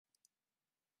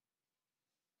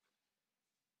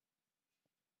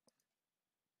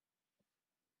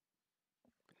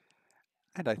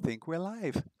And I think we're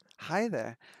live. Hi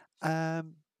there.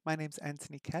 My name's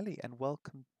Anthony Kelly, and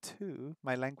welcome to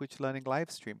my language learning live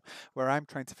stream, where I'm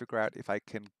trying to figure out if I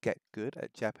can get good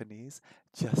at Japanese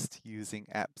just using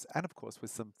apps, and of course, with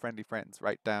some friendly friends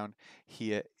right down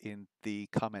here in the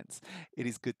comments. It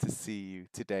is good to see you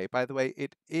today. By the way,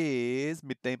 it is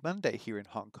Midday Monday here in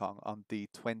Hong Kong on the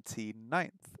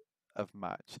 29th of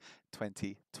March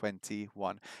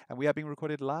 2021, and we are being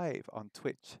recorded live on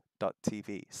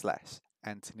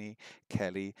twitch.tv/Anthony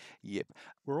Kelly Yip.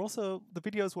 The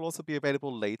videos will also be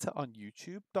available later on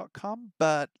youtube.com,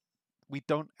 but we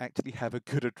don't actually have a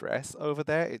good address over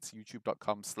there. It's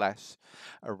youtube.com/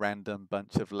 a random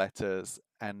bunch of letters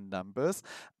and numbers.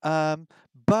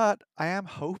 But I am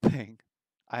hoping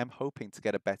to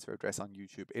get a better address on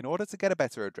YouTube. In order to get a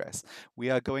better address, we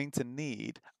are going to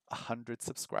need 100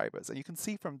 subscribers. And you can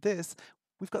see from this,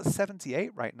 we've got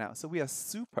 78 right now. So we are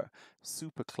super,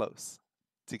 super close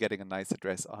to getting a nice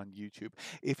address on YouTube.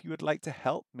 If you would like to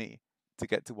help me to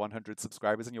get to 100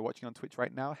 subscribers and you're watching on Twitch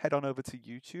right now, head on over to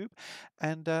YouTube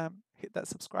and hit that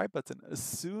subscribe button. As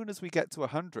soon as we get to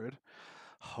 100,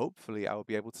 hopefully I will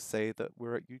be able to say that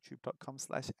we're at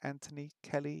youtube.com/Anthony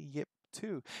Kelly Yip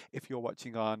too. If you're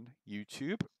watching on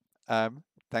YouTube,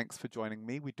 thanks for joining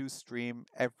me. We do stream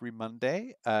every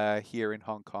Monday here in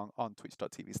Hong Kong on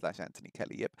twitch.tv/Anthony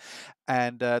Kelly Yip.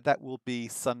 And that will be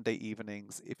Sunday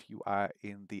evenings if you are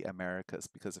in the Americas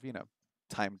because of,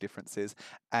 time differences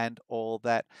and all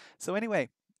that. So anyway,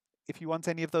 if you want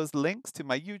any of those links to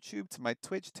my YouTube, to my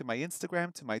Twitch, to my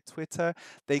Instagram, to my Twitter,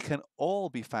 they can all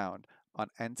be found on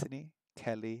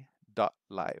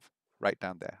anthonykelly.live. Right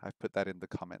down there. I've put that in the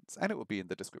comments and it will be in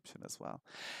the description as well.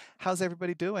 How's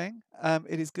everybody doing?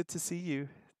 It is good to see you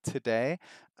today.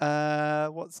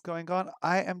 What's going on?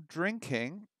 I am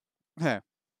drinking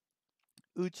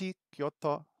Uji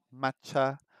Kyoto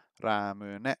Matcha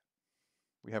Ramune.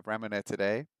 We have ramune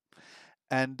today.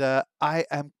 And I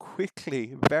am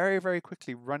quickly, very, very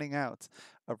quickly running out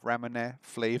of ramune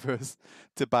flavors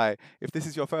to buy. If this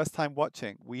is your first time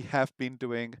watching, we have been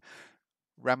doing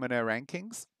ramune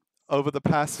rankings over the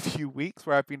past few weeks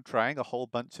where I've been trying a whole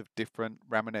bunch of different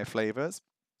ramune flavors.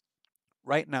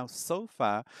 Right now, so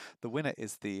far, the winner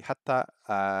is the Hatta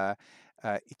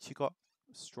Ichigo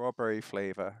strawberry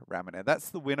flavor ramune. That's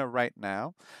the winner right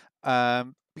now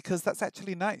because that's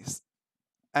actually nice.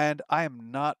 And I am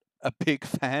not a big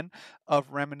fan of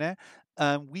ramune.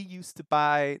 We used to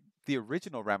buy the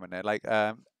original ramune, like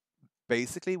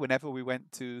basically whenever we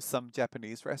went to some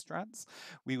Japanese restaurants,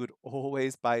 we would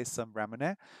always buy some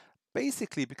ramune.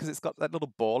 Basically because it's got that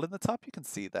little ball in the top. You can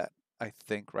see that, I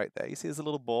think, right there. You see there's a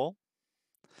little ball,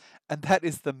 and that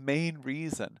is the main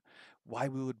reason why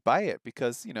we would buy it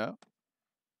because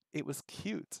it was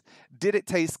cute. Did it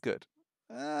taste good?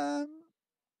 Um,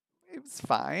 it was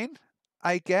fine,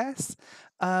 I guess.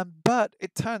 But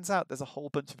it turns out there's a whole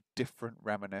bunch of different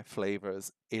ramune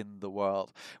flavors in the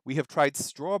world. We have tried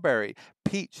strawberry,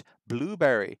 peach,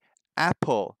 blueberry,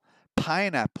 apple,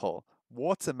 pineapple,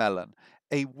 watermelon,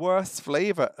 a worse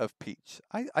flavor of peach.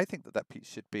 I think that peach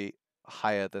should be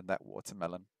higher than that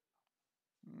watermelon.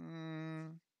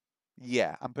 Mm,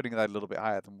 yeah, I'm putting that a little bit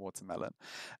higher than watermelon.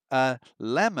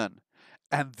 Lemon,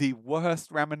 and the worst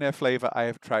ramune flavor I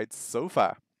have tried so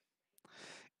far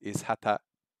is Hatta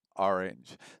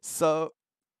orange. So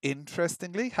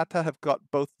interestingly, Hatta have got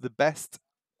both the best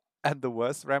and the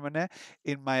worst ramune,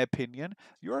 in my opinion.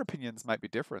 Your opinions might be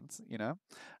different.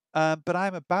 But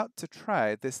I'm about to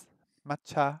try this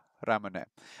matcha ramune,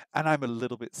 and I'm a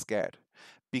little bit scared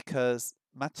because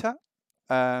matcha,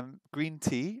 green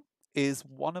tea, is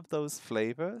one of those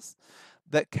flavors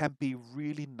that can be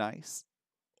really nice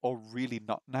or really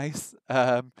not nice,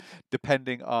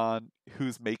 depending on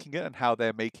who's making it and how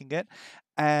they're making it.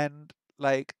 And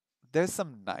like, there's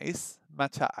some nice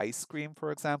matcha ice cream,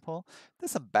 for example.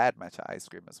 There's some bad matcha ice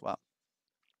cream as well.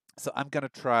 So I'm gonna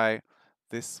try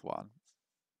this one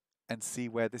and see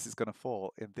where this is gonna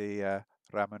fall in the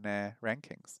Ramune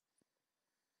rankings.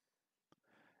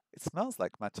 It smells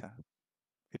like matcha.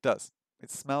 It does.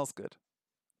 It smells good.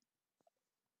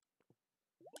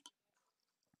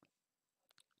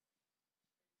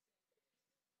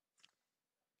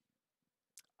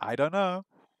 I don't know.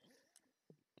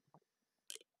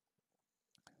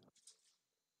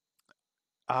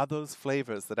 Are those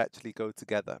flavors that actually go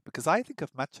together? Because I think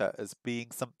of matcha as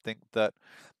being something that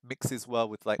mixes well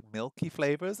with like milky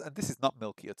flavors, and this is not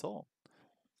milky at all.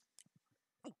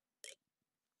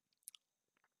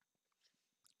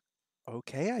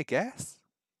 Okay, I guess.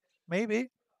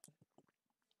 Maybe.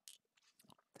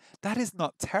 That is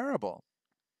not terrible,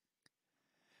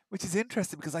 which is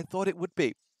interesting because I thought it would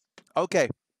be. Okay,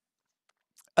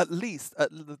 at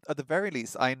the very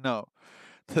least, I know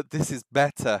that this is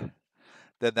better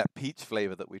than that peach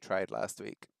flavor that we tried last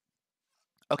week.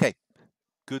 Okay,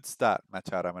 good start,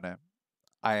 matcha ramen.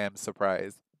 I am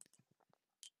surprised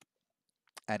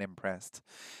and impressed.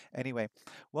 Anyway,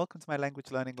 welcome to my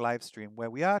language learning live stream where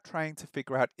we are trying to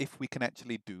figure out if we can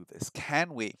actually do this.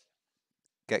 Can we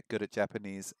get good at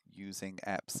Japanese using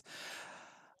apps?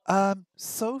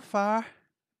 So far,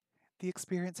 the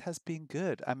experience has been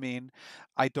good. I mean,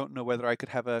 I don't know whether I could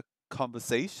have a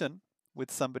conversation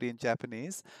with somebody in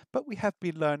Japanese, but we have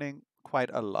been learning quite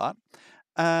a lot.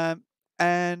 Um,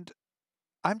 and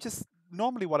I'm just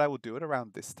normally what I will do at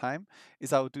around this time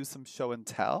is I will do some show and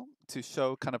tell to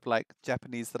show kind of like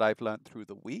Japanese that I've learned through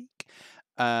the week,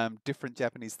 different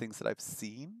Japanese things that I've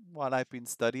seen while I've been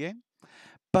studying.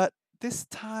 But this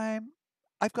time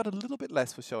I've got a little bit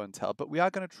less for show and tell, but we are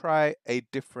going to try a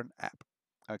different app.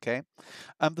 Okay.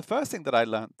 The first thing that I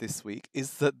learned this week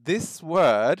is that this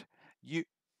word, you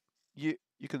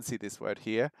you can see this word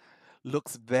here,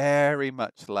 looks very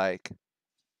much like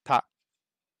ta,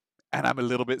 and I'm a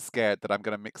little bit scared that I'm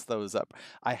going to mix those up.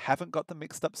 I haven't got them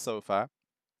mixed up so far,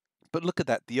 but look at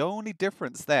that. The only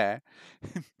difference there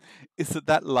is that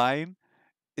that line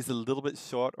is a little bit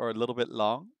short or a little bit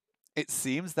long. It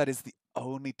seems that is the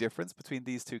only difference between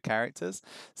these two characters.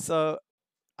 So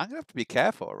I'm going to have to be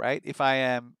careful, right? If I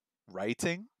am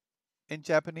writing in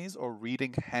Japanese or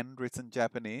reading handwritten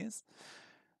Japanese,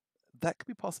 that could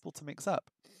be possible to mix up.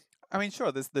 I mean,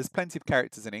 sure, there's plenty of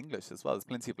characters in English as well. There's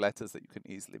plenty of letters that you can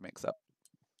easily mix up.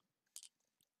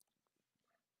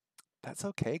 That's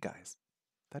okay, guys.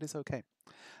 That is okay.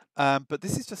 But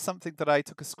this is just something that I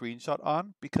took a screenshot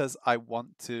on because I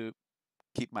want to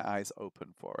keep my eyes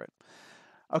open for it.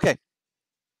 Okay,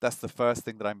 that's the first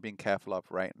thing that I'm being careful of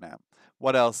right now.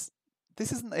 What else?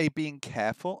 This isn't a being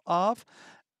careful of.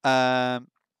 Um,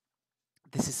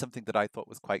 this is something that I thought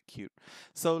was quite cute.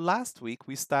 So last week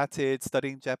we started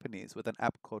studying Japanese with an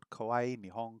app called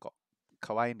kawaiiNihongo.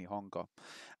 kawaiiNihongo.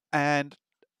 And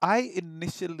I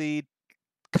initially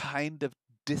kind of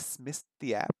dismissed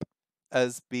the app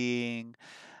as being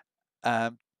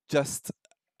um, just,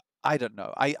 I don't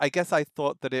know. I guess I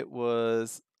thought that it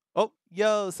was, oh,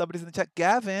 yo, somebody's in the chat.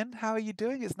 Gavin, how are you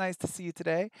doing? It's nice to see you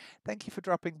today. Thank you for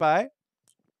dropping by.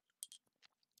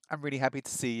 I'm really happy to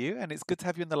see you, and it's good to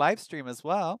have you in the live stream as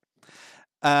well.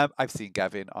 I've seen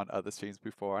Gavin on other streams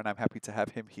before, and I'm happy to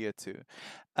have him here too.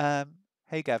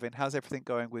 Hey, Gavin, how's everything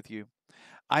going with you?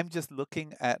 I'm just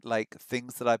looking at like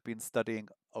things that I've been studying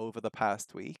over the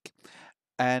past week.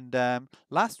 And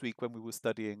last week, when we were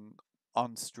studying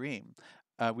on stream,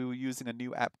 we were using a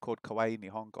new app called Kawaii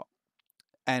Nihongo.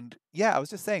 And yeah, I was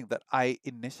just saying that I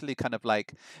initially kind of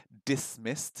like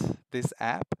dismissed this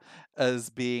app as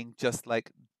being just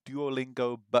like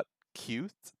Duolingo but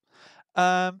cute.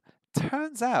 Um,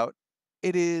 Turns out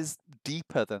it is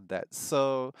deeper than that.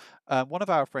 So one of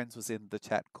our friends was in the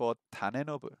chat called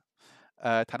Tanenobu.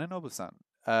 Tanenobu-san.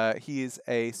 He is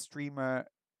a streamer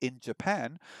in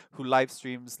Japan who live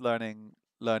streams learning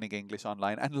English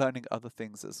online and learning other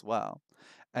things as well.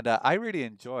 And I really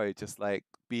enjoy just like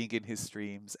being in his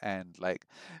streams and like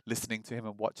listening to him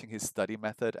and watching his study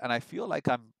method. And I feel like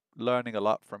I'm learning a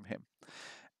lot from him.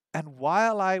 And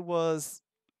while I was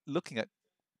looking at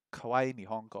Kawaii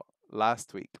Nihongo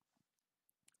last week,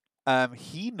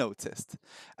 he noticed,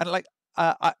 and like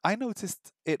I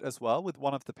noticed it as well with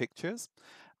one of the pictures,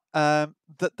 that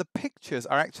the pictures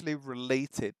are actually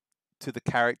related to the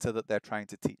character that they're trying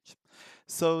to teach.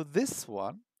 So this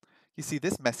one, you see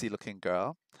this messy looking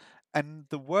girl, and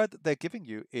the word that they're giving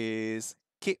you is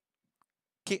ki,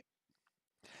 ki.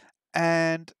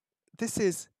 And this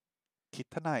is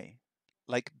kitanai,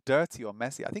 like dirty or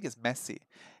messy. I think it's messy.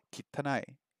 Kitanai,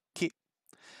 ki.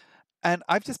 And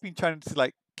I've just been trying to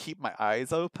like keep my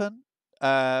eyes open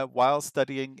while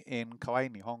studying in Kawaii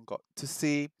Nihongo to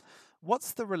see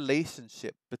what's the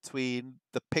relationship between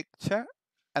the picture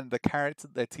and the character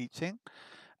they're teaching.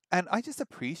 And I just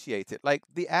appreciate it. Like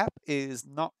the app is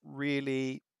not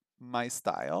really my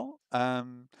style.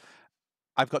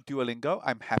 I've got Duolingo.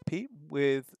 I'm happy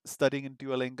with studying in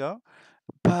Duolingo,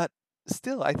 but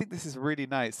still, I think this is really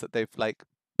nice that they've like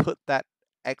put that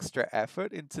extra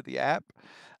effort into the app.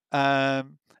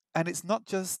 Um, and it's not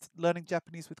just learning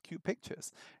Japanese with cute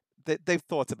pictures. They've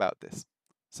thought about this.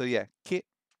 So yeah, ki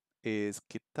is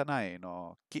kitanai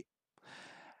no ki.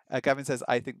 Gavin says,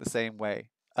 I think the same way.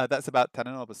 That's about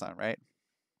Tanenobu-san, right?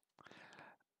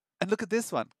 And look at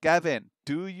this one. Gavin,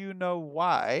 do you know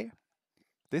why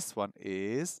this one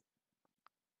is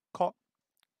ko,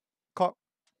 ko?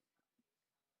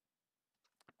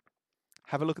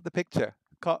 Have a look at the picture.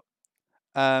 Ko.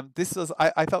 This was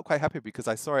I felt quite happy because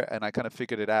I saw it and I kind of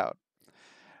figured it out.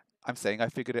 I'm saying I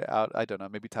figured it out. I don't know.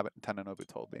 Maybe Tananobu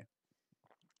told me.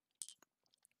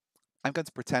 I'm going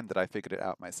to pretend that I figured it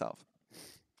out myself.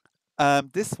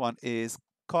 This one is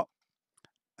ko,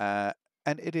 uh,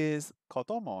 and it is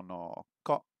kotomo no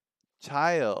ko,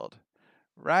 child,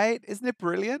 right? Isn't it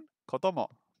brilliant? Kotomo.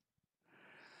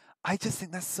 I just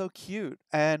think that's so cute,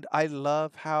 and I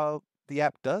love how the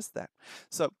app does that.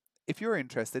 So, if you're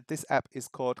interested, this app is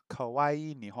called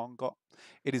Kawaii Nihongo.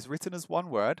 It is written as one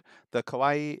word. The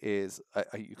kawaii is,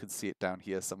 you can see it down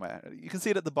here somewhere. You can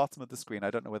see it at the bottom of the screen. I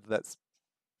don't know whether that's,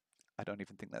 I don't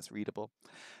even think that's readable.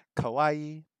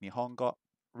 Kawaii Nihongo,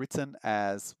 written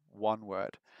as one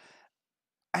word.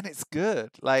 And it's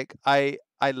good. Like, I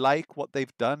like what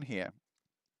they've done here.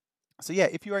 So, yeah,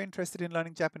 if you are interested in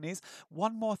learning Japanese,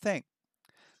 one more thing.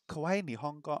 Kawaii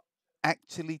Nihongo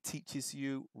actually teaches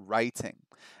you writing.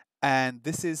 And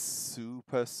this is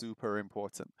super, super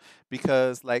important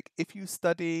because like if you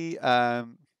study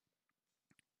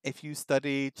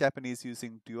Japanese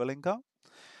using Duolingo,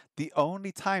 the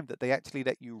only time that they actually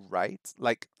let you write,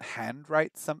 like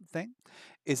handwrite something,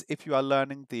 is if you are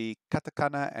learning the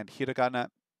Katakana and Hiragana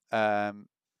um,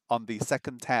 on the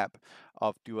second tab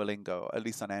of Duolingo, at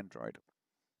least on Android.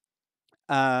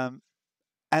 Um,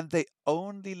 and they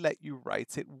only let you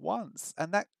write it once,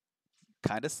 and that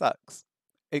kind of sucks.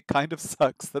 It kind of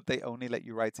sucks that they only let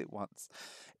you write it once.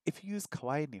 If you use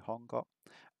Kawaii Nihongo,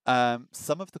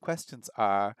 some of the questions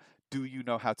are, do you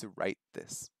know how to write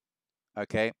this?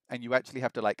 Okay, and you actually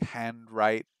have to like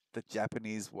handwrite the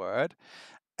Japanese word,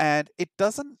 and it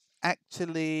doesn't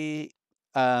actually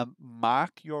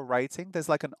mark your writing. There's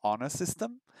like an honor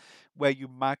system where you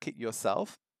mark it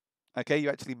yourself. Okay, you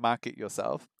actually mark it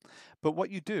yourself. But what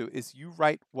you do is you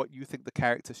write what you think the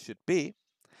character should be,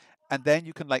 and then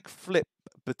you can like flip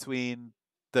between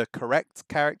the correct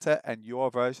character and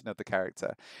your version of the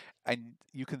character, and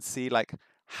you can see like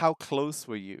how close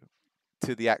were you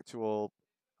to the actual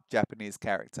Japanese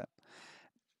character.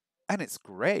 And it's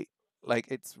great. Like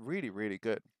it's really, really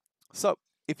good. So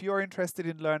if you're interested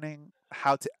in learning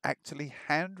how to actually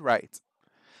handwrite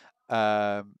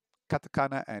um,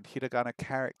 katakana and hiragana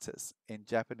characters in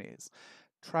Japanese,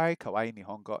 try Kawaii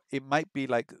Nihongo. It might be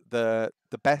like the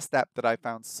best app that I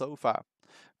found so far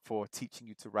for teaching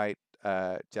you to write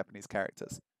Japanese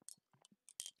characters.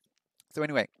 So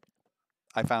anyway,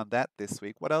 I found that this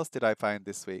week. What else did I find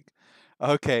this week?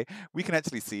 Okay, we can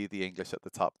actually see the English at the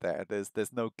top there.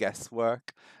 There's no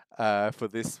guesswork for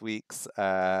this week's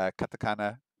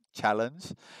katakana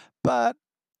challenge, but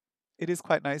it is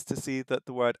quite nice to see that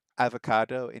the word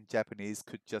avocado in Japanese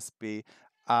could just be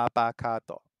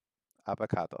abacado,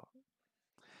 avocado,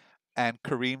 and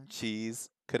cream cheese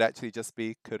could actually just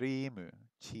be cream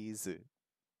cheese,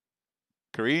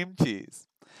 cream cheese.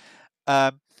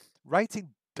 Um, Writing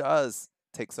does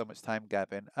take so much time,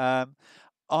 Gavin.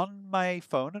 On my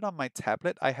phone and on my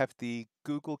tablet, I have the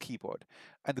Google keyboard,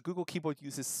 and the Google keyboard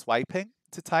uses swiping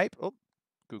to type. Oh,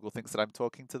 Google thinks that I'm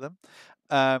talking to them.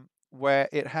 Where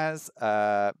it has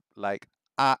like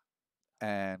a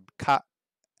and ka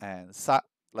and sa,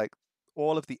 like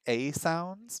all of the a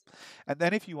sounds, and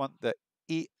then if you want the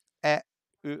I, e,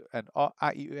 u, and o, a,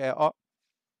 I, u, e, o,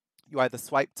 you either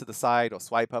swipe to the side or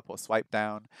swipe up or swipe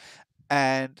down,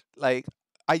 and like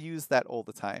I use that all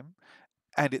the time,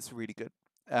 and it's really good.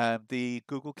 The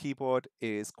Google keyboard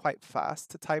is quite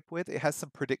fast to type with. It has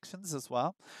some predictions as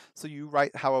well. So you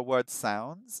write how a word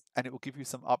sounds, and it will give you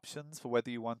some options for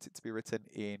whether you want it to be written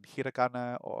in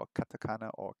hiragana or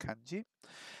katakana or kanji.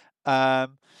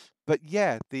 Um, but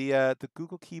yeah, the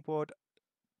Google keyboard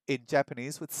in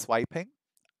Japanese with swiping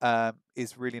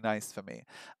is really nice for me.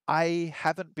 I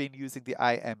haven't been using the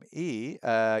IME.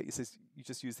 It says you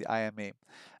just use the IME.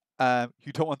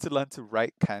 You don't want to learn to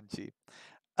write kanji.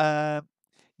 Um,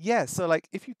 yeah, so like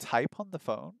if you type on the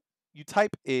phone, you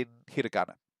type in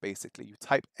hiragana, basically. You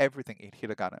type everything in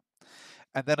hiragana.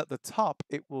 And then at the top,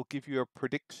 it will give you a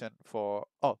prediction for,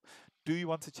 oh, do you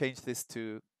want to change this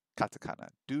to katakana?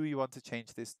 Do you want to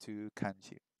change this to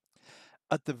kanji?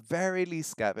 At the very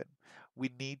least, Gavin, we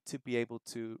need to be able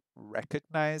to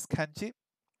recognize kanji,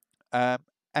 um,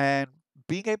 and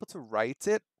being able to write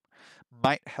it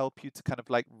might help you to kind of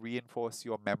like reinforce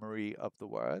your memory of the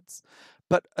words.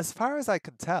 But as far as I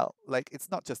can tell, like it's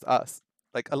not just us.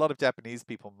 Like a lot of Japanese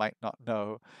people might not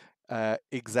know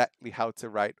exactly how to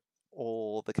write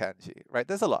all the kanji, right?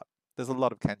 There's a lot. There's a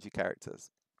lot of kanji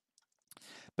characters,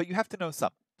 but you have to know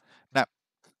some. Now,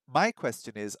 my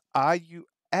question is, are you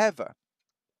ever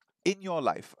in your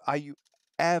life, are you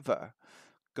ever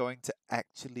going to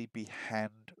actually be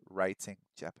handwriting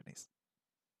Japanese?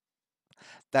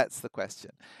 That's the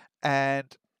question.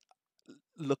 And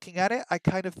looking at it, I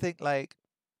kind of think like,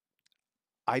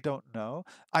 I don't know.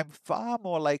 I'm far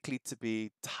more likely to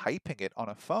be typing it on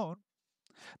a phone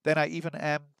than I even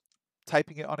am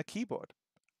typing it on a keyboard.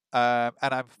 And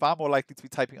I'm far more likely to be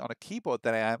typing on a keyboard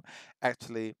than I am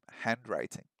actually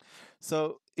handwriting.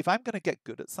 So if I'm going to get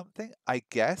good at something, I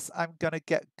guess I'm going to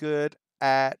get good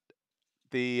at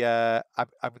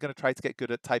I'm going to try to get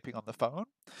good at typing on the phone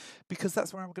because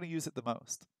that's where I'm going to use it the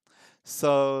most.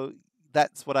 So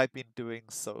that's what I've been doing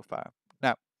so far.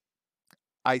 Now,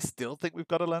 I still think we've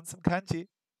got to learn some kanji,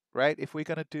 right? If we're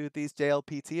going to do these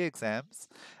JLPT exams,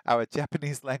 our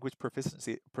Japanese language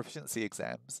proficiency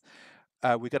exams,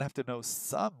 we're going to have to know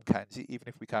some kanji, even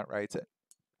if we can't write it.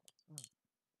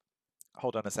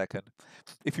 Hold on a second.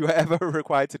 If you are ever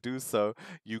required to do so,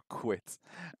 you quit.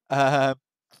 Um,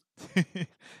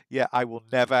 yeah, I will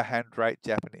never handwrite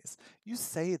Japanese. You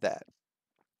say that,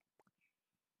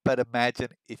 but imagine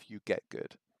if you get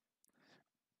good.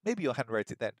 Maybe you'll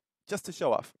handwrite it then, just to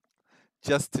show off.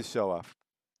 Just to show off.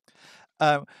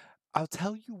 Um, I'll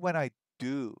tell you when I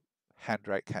do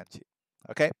handwrite kanji.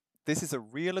 Okay? This is a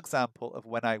real example of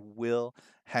when I will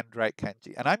handwrite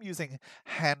kanji. And I'm using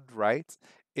handwrite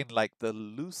in like the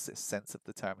loosest sense of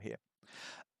the term here.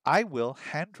 I will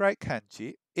handwrite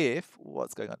kanji if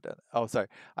what's going on down there? Oh, sorry.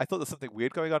 I thought there's something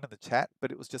weird going on in the chat,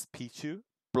 but it was just Pichu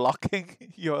blocking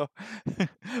your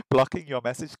blocking your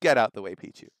message. Get out the way,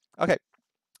 Pichu. Okay.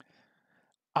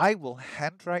 I will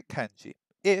handwrite kanji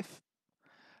if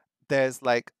there's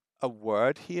like a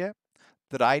word here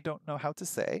that I don't know how to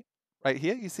say. Right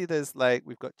here, you see there's like,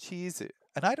 we've got chizu,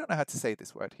 and I don't know how to say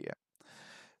this word here.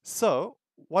 So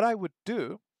what I would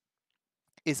do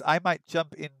is I might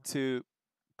jump into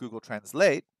Google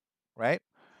Translate, right?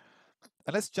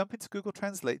 And let's jump into Google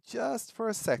Translate just for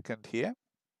a second here.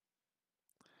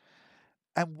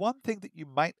 And one thing that you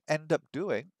might end up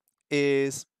doing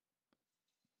is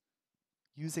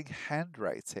using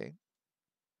handwriting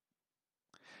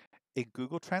in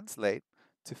Google Translate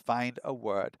to find a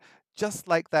word, just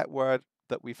like that word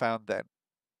that we found then,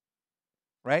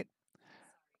 right?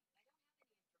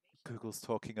 Google's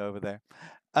talking over there.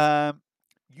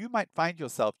 You might find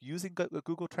yourself using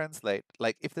Google Translate.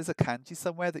 Like if there's a kanji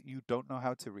somewhere that you don't know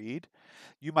how to read,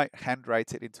 you might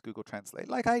handwrite it into Google Translate,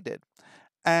 like I did.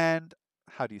 And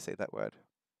how do you say that word?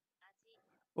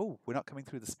 Oh, we're not coming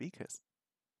through the speakers.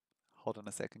 Hold on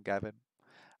a second, Gavin.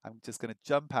 I'm just going to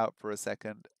jump out for a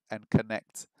second and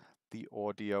connect the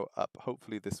audio up.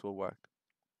 Hopefully this will work.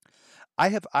 I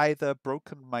have either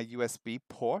broken my USB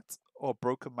port or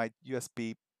broken my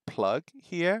USB plug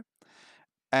here,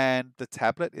 and the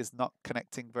tablet is not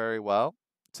connecting very well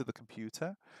to the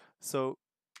computer. So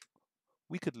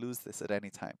we could lose this at any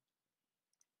time.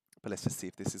 But let's just see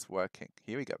if this is working.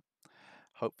 Here we go.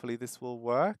 Hopefully this will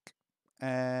work.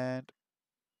 And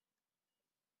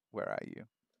where are you?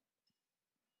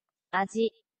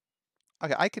 味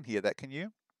Okay, I can hear that. Can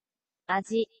you?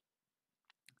 味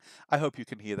I hope you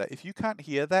can hear that. If you can't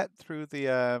hear that through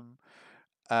the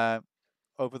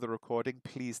over the recording,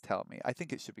 please tell me. I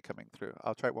think it should be coming through.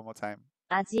 I'll try it one more time.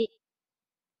 味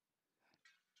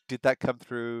Did that come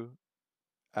through?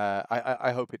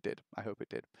 I hope it did. I hope it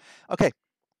did. Okay.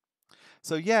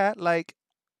 So yeah, like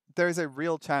there's a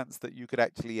real chance that you could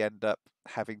actually end up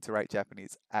having to write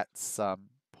Japanese at some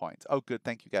point. Oh, good.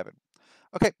 Thank you, Gavin.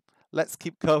 Okay, let's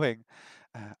keep going.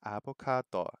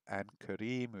 Avocado and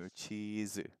cream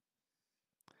cheese.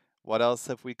 What else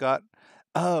have we got?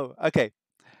 Oh, okay.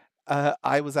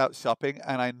 I was out shopping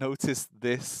and I noticed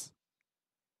this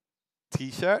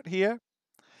t-shirt here.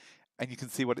 And you can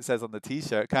see what it says on the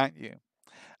t-shirt, can't you?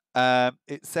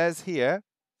 It says here,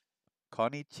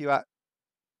 konnichiwa,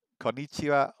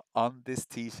 konnichiwa on this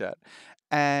t-shirt.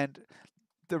 And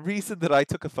the reason that I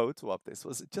took a photo of this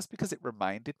was just because it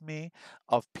reminded me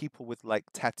of people with like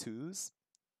tattoos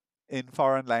in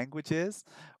foreign languages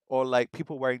or like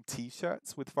people wearing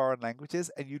t-shirts with foreign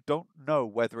languages and you don't know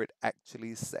whether it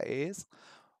actually says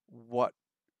what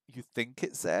you think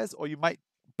it says, or you might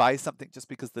buy something just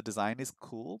because the design is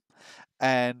cool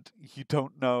and you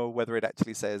don't know whether it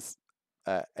actually says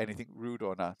anything rude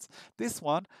or not. This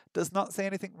one does not say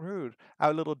anything rude.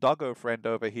 Our little doggo friend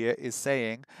over here is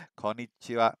saying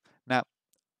konnichiwa. Now,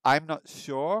 I'm not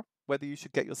sure whether you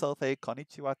should get yourself a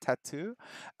konnichiwa tattoo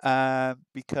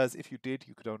because if you did,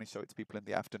 you could only show it to people in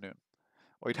the afternoon.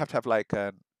 Or you'd have to have like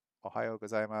an ohayo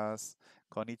gozaimasu,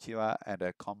 konnichiwa, and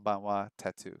a konbanwa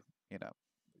tattoo, you know.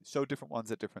 Show different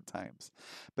ones at different times.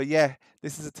 But yeah,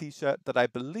 this is a t-shirt that I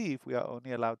believe we are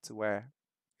only allowed to wear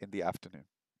in the afternoon.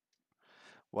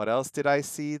 What else did I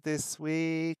see this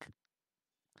week?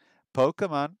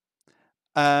 Pokemon.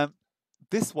 Um,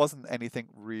 this wasn't anything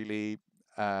really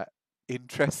uh,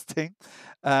 interesting,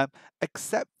 um,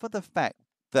 except for the fact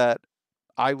that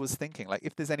I was thinking, like,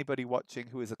 if there's anybody watching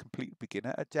who is a complete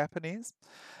beginner at Japanese,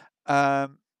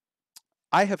 um,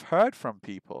 I have heard from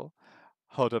people.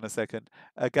 Hold on a second.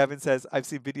 Gavin says, I've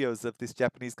seen videos of this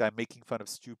Japanese guy making fun of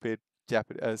stupid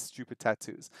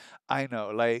tattoos. I know,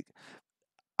 like,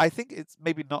 I think it's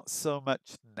maybe not so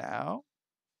much now.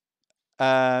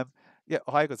 Yeah,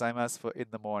 ohayou gozaimasu for in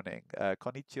the morning.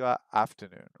 Konnichiwa,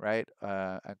 afternoon, right?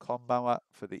 And konbanwa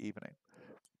for the evening.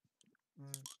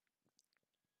 Mm,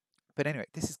 But anyway,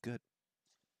 this is good.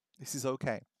 This is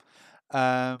okay.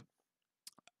 Um,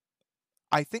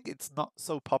 I think it's not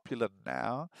so popular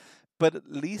now, but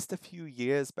at least a few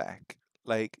years back,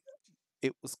 like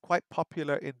it was quite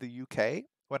popular in the UK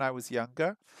when I was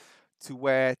younger to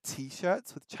wear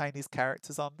T-shirts with Chinese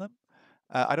characters on them.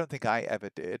 I don't think I ever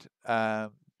did,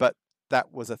 but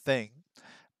that was a thing.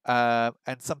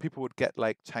 And some people would get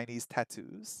like Chinese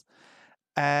tattoos.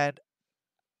 And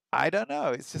I don't know,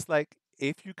 it's just like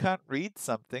if you can't read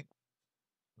something,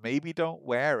 maybe don't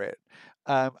wear it.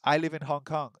 I live in Hong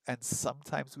Kong, and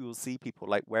sometimes we will see people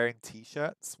like wearing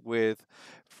T-shirts with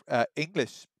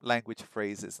English language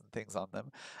phrases and things on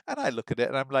them, and I look at it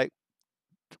and I'm like,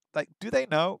 do they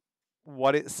know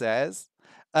what it says?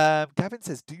 Gavin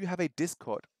says, "Do you have a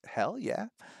Discord?" Hell yeah.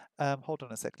 Hold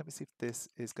on a sec. Let me see if this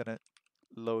is gonna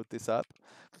load this up.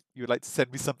 You would like to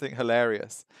send me something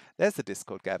hilarious? There's the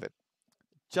Discord, Gavin.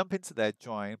 Jump into there,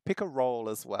 join, pick a role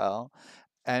as well,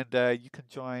 and you can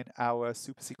join our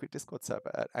super secret Discord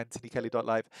server at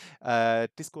anthonykelly.live,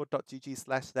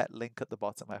 discord.gg/that link at the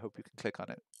bottom. I hope you can click on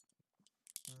it.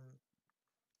 Mm,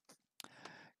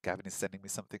 Gavin is sending me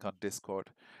something on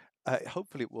Discord.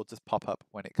 Hopefully it will just pop up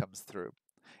when it comes through.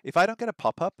 If I don't get a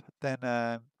pop-up, then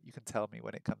you can tell me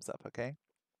when it comes up, okay?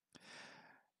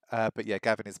 But yeah,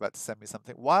 Gavin is about to send me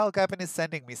something. While Gavin is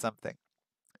sending me something,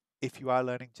 if you are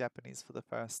learning Japanese for the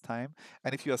first time,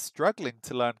 and if you are struggling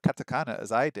to learn katakana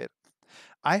as I did,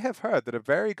 I have heard that a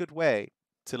very good way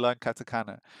to learn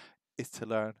katakana is to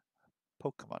learn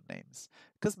Pokemon names,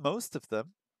 because most of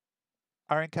them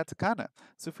are in katakana.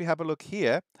 So if we have a look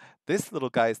here, this little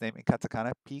guy's name in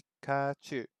katakana,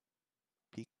 Pikachu.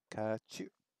 Pikachu.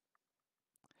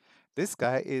 This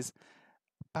guy is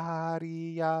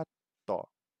Bariato.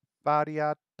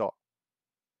 Bariato.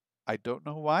 I don't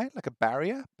know why, like a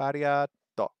barrier. Bariato.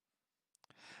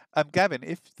 Gavin,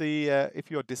 if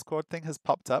your Discord thing has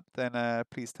popped up, then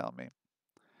please tell me.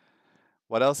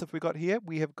 What else have we got here?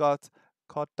 We have got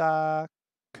Kotaku.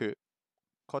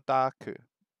 Kotaku.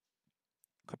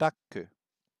 Kotaku.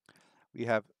 We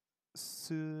have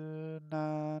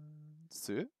Sunansu.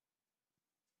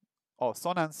 Oh,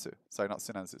 Sonansu. Sorry, not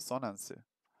Sunansu. Sonansu.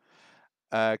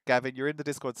 Gavin, you're in the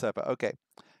Discord server. Okay.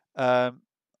 Um,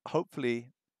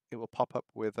 hopefully it will pop up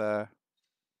with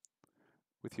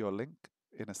your link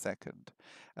in a second.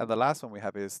 And the last one we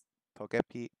have is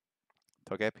Togepi.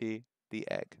 Togepi, the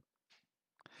egg.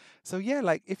 So yeah,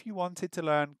 like if you wanted to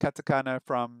learn katakana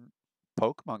from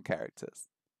Pokemon characters,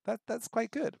 that's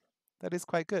quite good. That is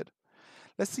quite good.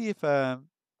 Let's see if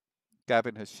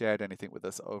Gavin has shared anything with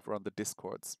us over on the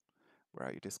Discords. Where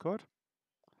are you, Discord?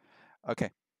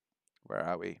 Okay, where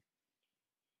are we?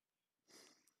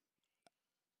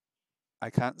 I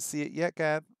can't see it yet,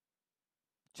 Gav.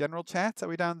 General chat, are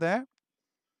we down there?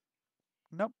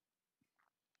 Nope.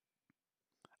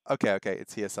 Okay,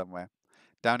 it's here somewhere.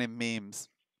 Down in memes.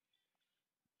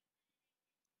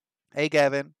 Hey,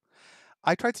 Gavin.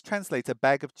 I tried to translate a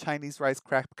bag of Chinese rice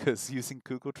crackers using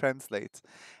Google Translate,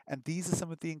 and these are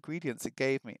some of the ingredients it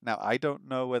gave me. Now, I don't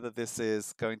know whether this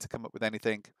is going to come up with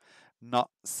anything not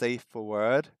safe for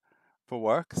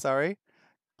work, sorry.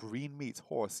 Green meat,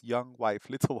 horse, young wife,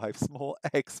 little wife, small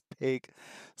eggs, pig,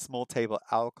 small table,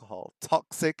 alcohol,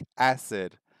 toxic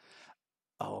acid.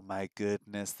 Oh my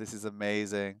goodness, this is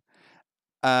amazing.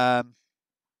 Um,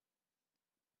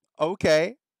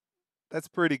 okay, that's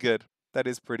pretty good. That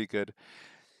is pretty good.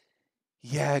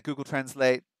 Yeah, Google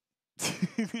Translate.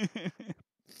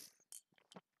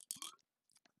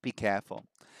 Be careful.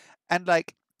 And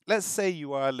like, let's say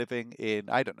you are living in,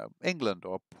 I don't know, England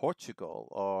or Portugal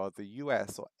or the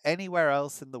US or anywhere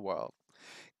else in the world,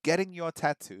 getting your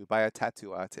tattoo by a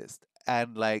tattoo artist,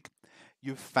 and like,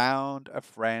 you found a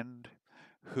friend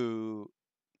who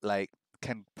like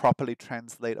can properly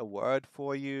translate a word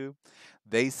for you.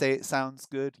 They say it sounds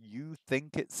good. You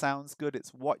think it sounds good.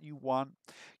 It's what you want.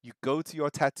 You go to your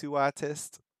tattoo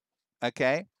artist,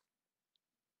 okay?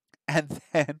 And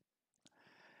then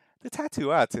the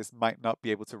tattoo artist might not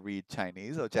be able to read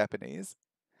Chinese or Japanese.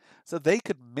 So they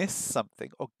could miss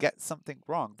something or get something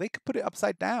wrong. They could put it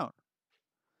upside down.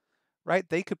 right?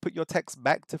 They could put your text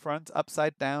back to front,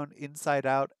 upside down, inside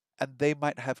out, and they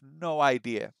might have no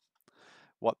idea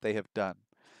what they have done.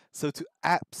 So to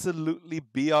absolutely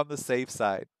be on the safe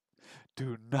side,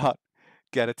 do not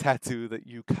get a tattoo that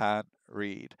you can't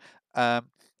read. Um,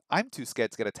 I'm too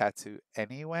scared to get a tattoo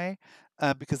anyway,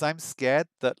 because I'm scared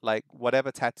that like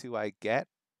whatever tattoo I get,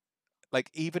 like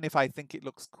even if I think it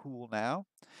looks cool now,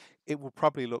 it will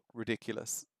probably look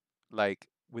ridiculous, like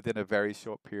within a very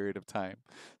short period of time.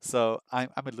 So I'm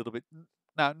a little bit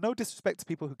now. No disrespect to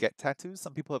people who get tattoos.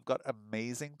 Some people have got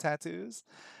amazing tattoos.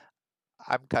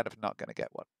 I'm kind of not gonna get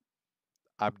one.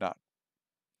 I'm not.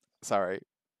 Sorry,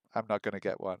 I'm not gonna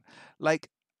get one. Like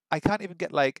I can't even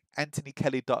get like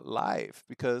AnthonyKel.live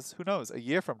because who knows? A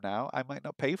year from now, I might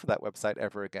not pay for that website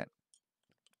ever again.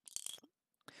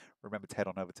 Remember to head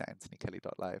on over to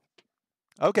AnthonyKel.live.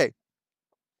 Okay,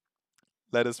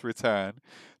 let us return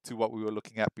to what we were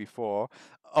looking at before.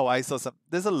 Oh, I saw some.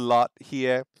 There's a lot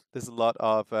here. There's a lot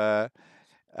of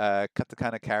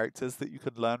katakana characters that you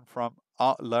could learn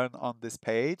on this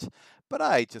page, but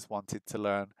I just wanted to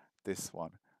learn this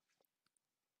one.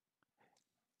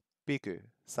 Big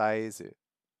size,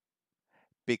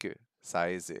 big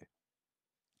size.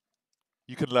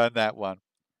 You can learn that one.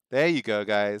 There you go,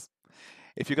 guys.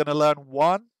 If you're going to learn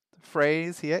one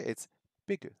phrase here, it's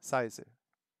big size,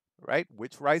 right?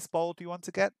 Which rice bowl do you want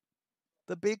to get?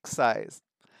 The big size.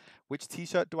 Which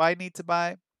t-shirt do I need to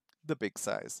buy? The big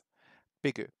size.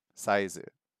 Big size.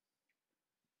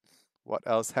 What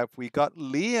else have we got?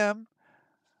 Liam,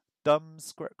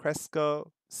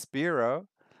 Cresco, Spiro.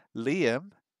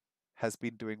 Liam has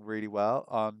been doing really well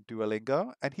on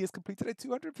Duolingo, and he has completed a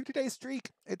 250-day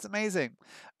streak. It's amazing.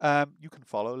 You can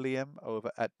follow Liam over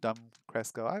at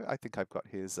Cresco. I think I've got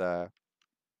his. Where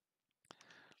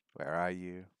are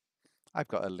you? I've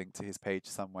got a link to his page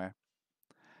somewhere.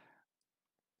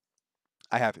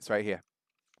 I have. It's right here.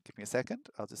 Give me a second.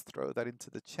 I'll just throw that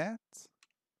into the chat.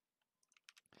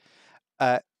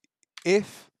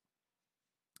 If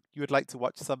you would like to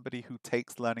watch somebody who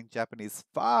takes learning Japanese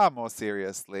far more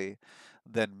seriously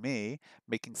than me,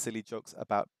 making silly jokes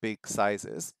about big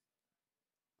sizes,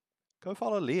 go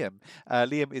follow Liam.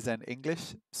 Liam is an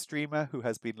English streamer who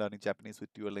has been learning Japanese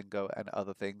with Duolingo and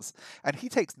other things, and he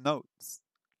takes notes.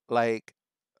 Like,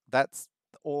 that's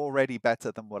already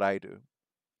better than what I do,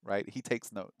 right? He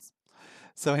takes notes.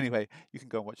 So anyway, you can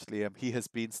go and watch Liam. He has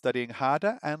been studying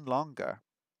harder and longer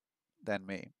than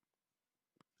me.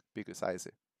 Big size.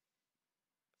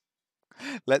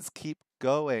 Let's keep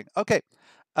going. Okay.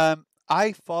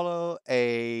 I follow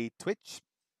a Twitch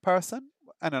person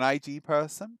and an IG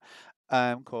person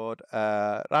called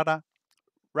Rara.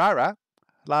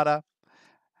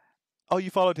 Oh, you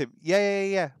followed him.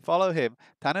 Yeah. Follow hhim.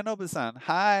 Tanenobu-san.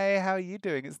 Hi, how are you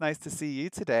doing? It's nice to see you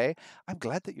today. I'm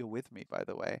glad that you're with me, by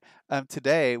the way.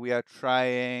 Today we are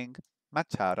trying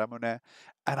matcha ramune,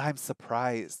 and I'm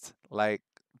surprised. Like,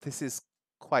 this is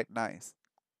quite nice.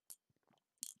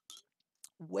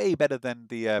 Way better than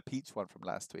the peach one from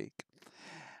last week.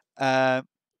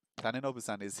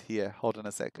 Tanenobu-san is here. Hold on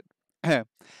a second.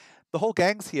 The whole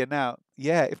gang's here now.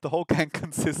 Yeah, if the whole gang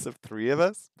consists of 3 of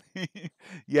us.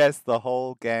 Yes, the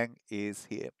whole gang is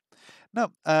here.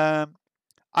 No,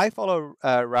 I follow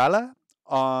Rala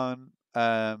on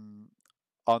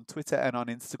Twitter and on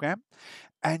Instagram,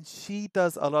 and she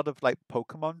does a lot of like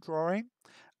Pokemon drawing,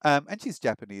 and she's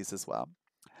Japanese as well.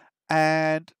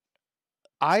 And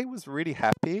I was really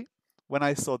happy when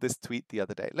I saw this tweet the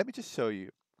other day. Let me just show you.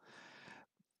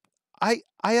 I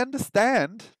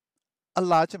understand a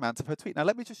large amount of her tweet. Now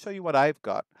let me just show you what I've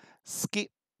got.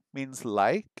 Skip means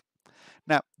like.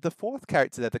 Now the 4th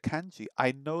character there, the kanji,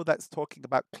 I know that's talking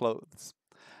about clothes.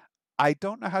 I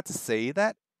don't know how to say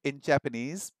that in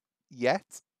Japanese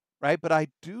yet, right? But I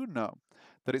do know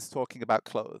that it's talking about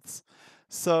clothes.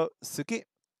 So suki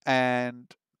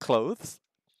and clothes.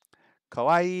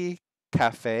 Kawaii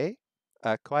cafe.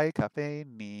 Kawaii cafe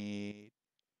ni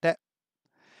te.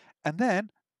 And then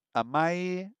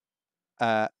amai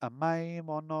甘い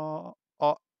もの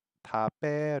を食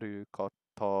べるこ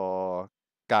と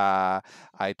が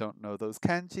I don't know those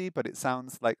kanji, but it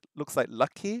looks like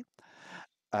lucky.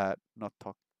 の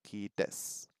時で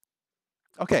す.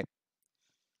 Okay,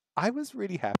 I was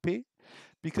really happy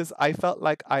because I felt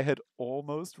like I had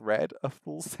almost read a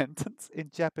full sentence in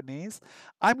Japanese.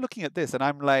 I'm looking at this and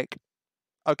I'm like,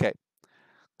 okay,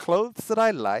 clothes that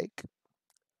I like,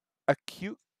 a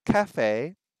cute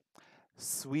cafe,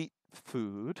 sweet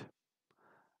food,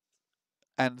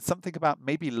 and something about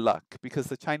maybe luck, because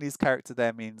the Chinese character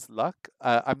there means luck.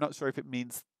 I'm not sure if it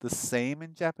means the same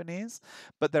in Japanese,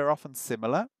 but they're often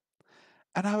similar.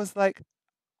 And I was like,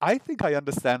 I think I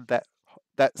understand that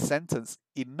that sentence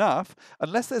enough,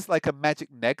 unless there's like a magic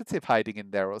negative hiding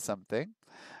in there or something.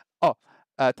 Oh,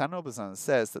 Tanobu-san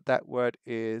says that that word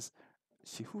is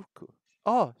shifuku.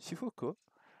 Oh, shifuku.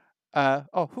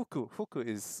 Oh, fuku. Fuku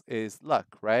is luck,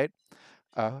 right?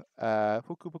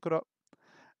 Fuku bukuro.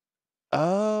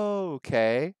 Oh,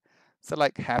 okay. So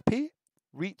like happy,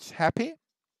 reach happy.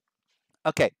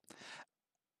 Okay,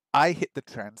 I hit the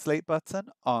translate button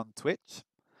on Twitch,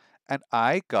 and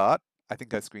I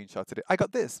think I screenshotted it. I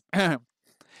got this.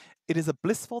 It is a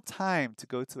blissful time to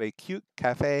go to a cute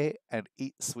cafe and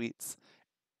eat sweets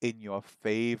in your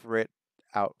favorite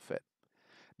outfit.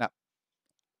 Now,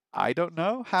 I don't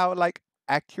know how like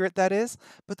accurate that is,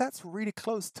 but that's really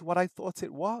close to what I thought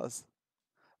it was.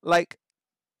 Like,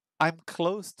 I'm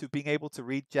close to being able to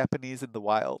read Japanese in the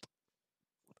wild.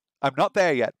 I'm not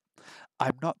there yet.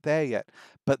 I'm not there yet.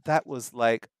 But that was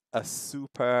like a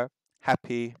super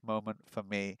happy moment for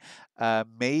me.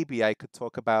 Maybe I could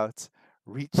talk about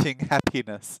reaching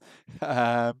happiness.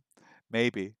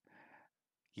 Maybe.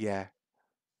 Yeah.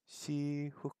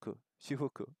 Shifuku.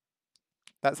 Shifuku.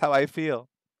 That's how I feel.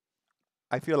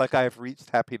 I feel like I have reached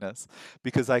happiness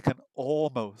because I can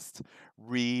almost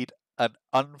read an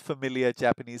unfamiliar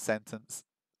Japanese sentence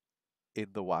in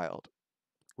the wild.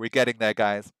 We're getting there,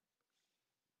 guys.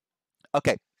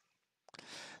 Okay,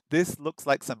 this looks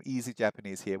like some easy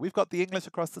Japanese here. We've got the English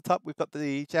across the top, we've got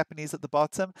the Japanese at the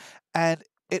bottom, and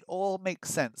it all makes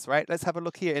sense, right? Let's have a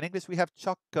look here. In English, we have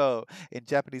choco. In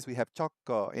Japanese, we have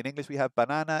choco. In English, we have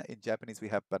banana. In Japanese, we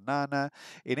have banana.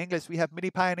 In English, we have mini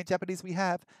pie, and in Japanese, we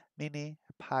have mini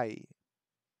pie.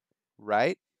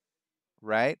 Right?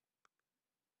 Right?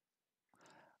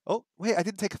 Oh, wait, I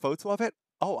didn't take a photo of it.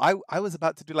 Oh, I was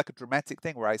about to do like a dramatic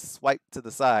thing where I swipe to the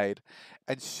side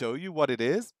and show you what it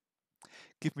is.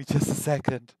 Give me just a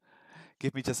second.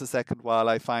 Give me just a second while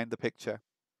I find the picture.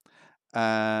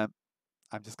 I'm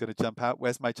just going to jump out.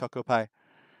 Where's my choco pie?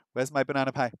 Where's my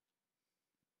banana pie?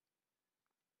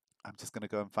 I'm just going to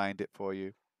go and find it for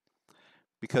you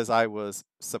because I was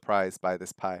surprised by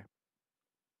this pie.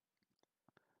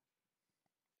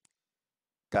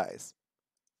 Guys,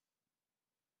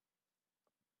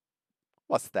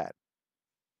 what's that?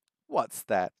 What's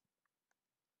that?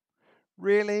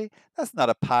 Really? That's not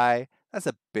a pie. That's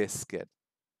a biscuit.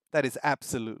 That is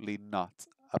absolutely not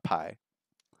a pie.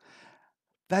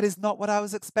 That is not what I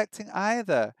was expecting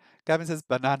either. Gavin says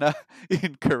banana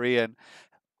in Korean.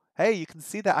 Hey, you can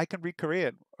see that I can read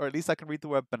Korean, or at least I can read the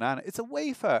word banana. It's a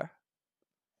wafer.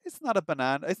 It's not a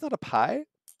banana. It's not a pie.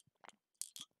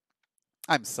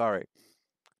 I'm sorry.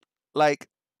 Like,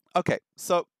 okay,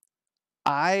 so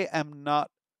I am not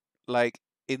like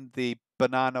in the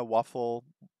banana waffle,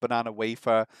 banana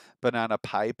wafer, banana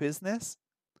pie business.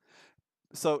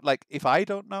 So like if I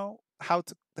don't know how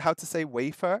to say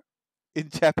wafer in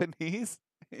Japanese,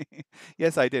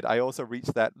 yes, I did. I also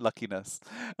reached that luckiness.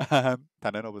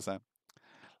 Tanenobu-san.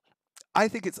 I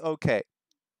think it's okay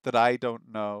that I don't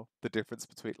know the difference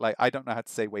between, like, I don't know how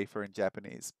to say wafer in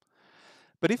Japanese.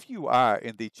 But if you are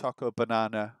in the choco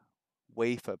banana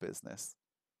wafer business,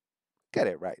 get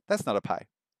it right. That's not a pie.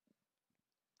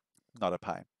 Not a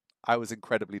pie. I was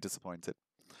incredibly disappointed.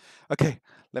 Okay,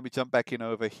 let me jump back in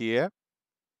over here.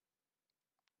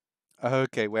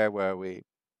 Okay, where were we?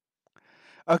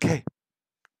 Okay,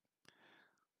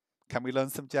 can we learn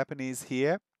some Japanese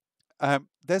here?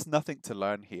 There's nothing to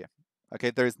learn here.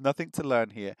 Okay, there is nothing to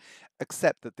learn here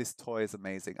except that this toy is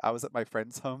amazing. I was at my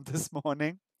friend's home this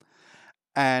morning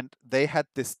and they had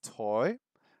this toy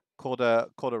called a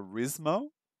Rizmo.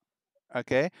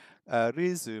 Okay,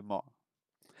 Rizumo.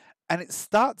 And it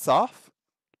starts off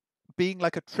being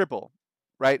like a tribble,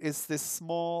 right? It's this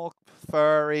small,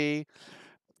 furry,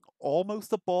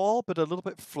 almost a ball, but a little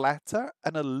bit flatter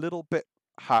and a little bit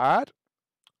hard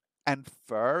and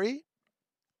furry.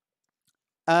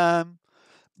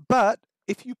 But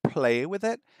if you play with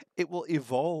it, it will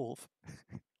evolve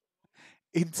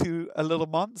into a little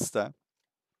monster.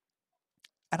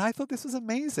 And I thought this was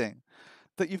amazing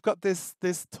that you've got this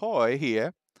toy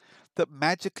here that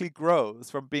magically grows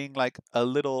from being like a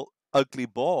little ugly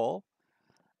ball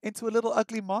into a little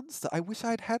ugly monster. I wish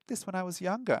I'd had this when I was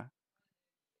younger.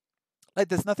 Like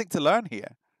there's nothing to learn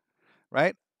here,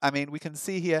 right? I mean, we can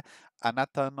see here,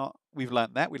 anata no, we've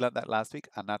learned that. We learned that last week.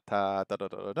 Anata da da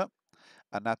da da.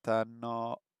 Anata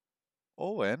no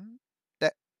oen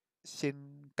de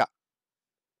shinka.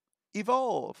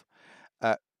 Evolve.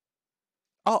 Uh,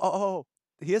 oh.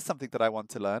 Here's something that I want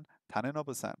to learn.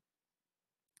 Tanenobu-san.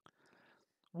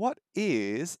 What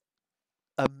is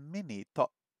a mini to?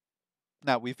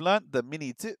 Now, we've learned the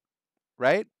mini to,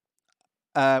 right?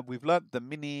 We've learned the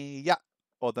mini ya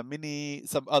or the mini,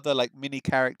 some other like mini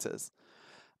characters.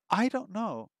 I don't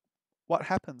know what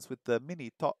happens with the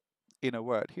mini to in a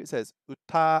word. Here it says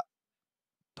uta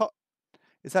to.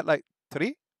 Is that like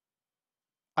three?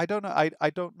 I don't know. I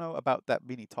don't know about that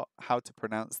mini to, how to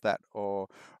pronounce that or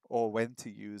when to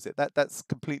use it. That's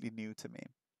completely new to me.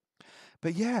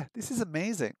 But yeah, this is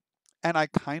amazing. And I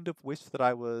kind of wish that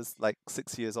I was like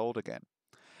 6 years old again,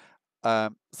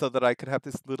 so that I could have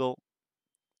this little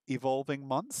evolving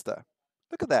monster.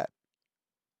 Look at that.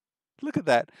 Look at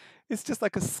that. It's just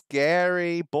like a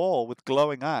scary ball with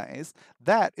glowing eyes.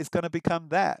 That is going to become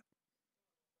that.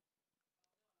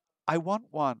 I want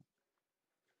one.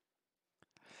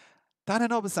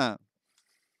 Tanenobu-san.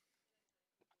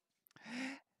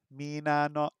 Mina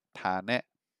no tane.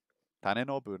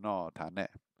 Tanenobu no tane.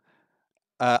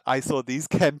 I saw these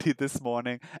candy this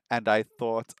morning and I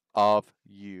thought of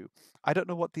you. I don't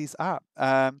know what these are.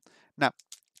 Now,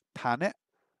 tane.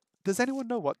 Does anyone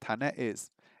know what tane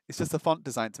is? It's just a font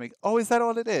design to make. Oh, is that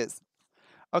all it is?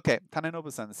 Okay,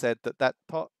 Tanenobu-san said that that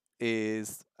to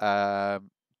is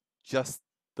just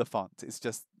the font. It's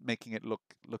just making it look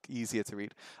easier to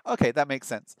read. Okay, that makes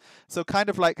sense. So kind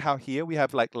of like how here we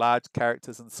have like large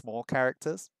characters and small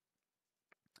characters.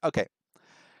 Okay,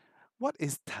 what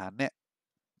is tane?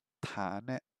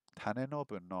 Tane.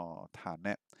 Tanenobu no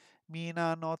tane.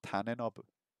 Mina no tanenobu.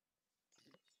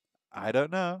 I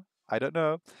don't know. I don't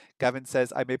know. Gavin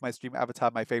says, I made my stream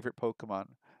avatar my favorite Pokemon.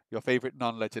 Your favorite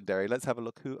non-legendary. Let's have a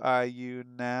look. Who are you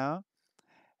now?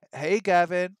 Hey,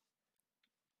 Gavin.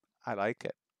 I like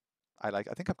it. I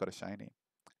think I've got a shiny.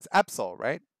 It's Absol,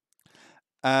 right?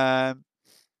 Um,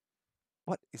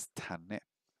 what is tane?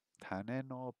 Tane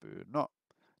no bu no.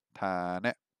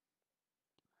 Tane.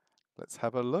 Let's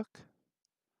have a look.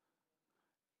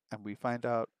 And we find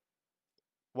out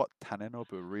what tane no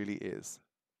bu really is.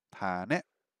 Tane.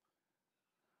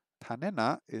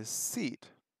 Tanena is seed.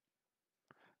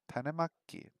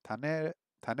 Tanemaki.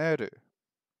 Taneru.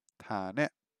 Tane.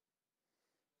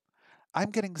 I'm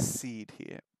getting seed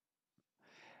here.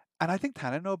 And I think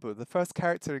Tanenobu, the first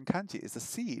character in kanji, is a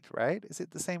seed, right? Is it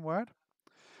the same word?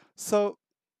 So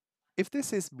if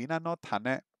this is mina no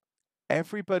tane,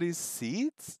 everybody's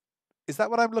seeds? Is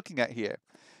that what I'm looking at here?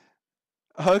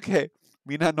 Okay,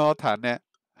 mina no tane.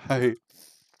 Hi.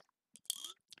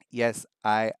 Yes,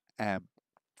 I am.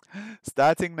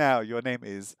 Starting now, your name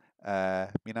is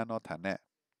mina no tane.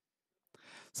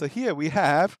 So here we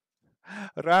have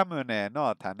ramune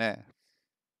no tane.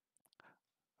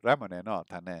 Ramune no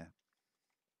tane.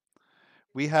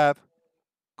 We have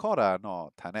kora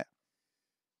no tane.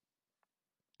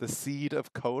 The seed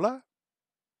of cola?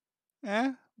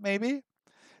 Maybe.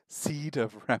 Seed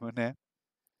of ramune.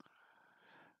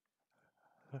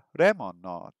 Remon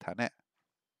no tane.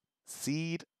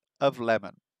 Seed of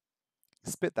lemon.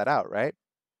 Spit that out, right?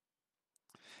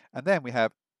 And then we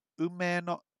have ume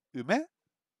no ume?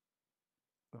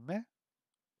 Ume?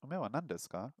 Ume wa nan desu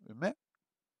ka? Ume?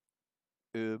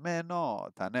 Ume no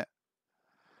tane.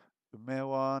 Ume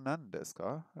wa nan desu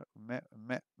ka? Ume.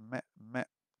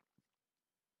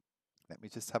 Let me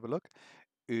just have a look.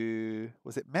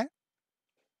 Was it me?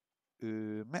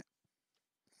 Ume.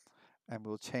 And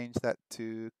we'll change that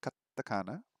to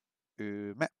katakana.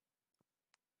 Ume.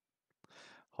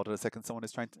 Hold on a second. Someone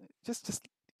is trying to just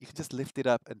you can just lift it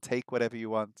up and take whatever you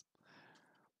want.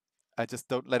 And just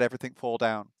don't let everything fall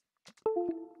down.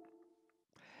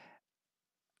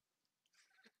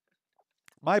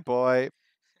 My boy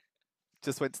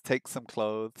just went to take some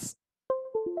clothes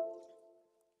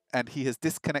and he has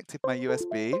disconnected my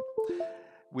USB.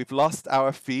 We've lost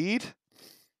our feed.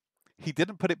 He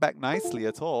didn't put it back nicely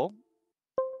at all.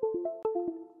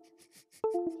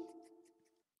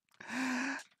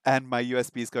 And my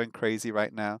USB is going crazy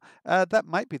right now. That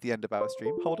might be the end of our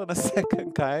stream. Hold on a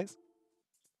second, guys.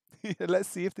 Let's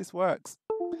see if this works.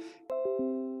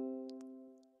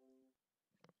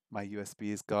 My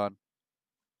USB is gone.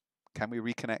 Can we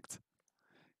reconnect?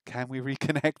 Can we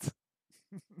reconnect?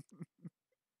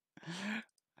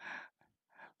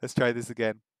 Let's try this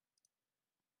again.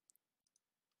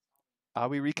 Are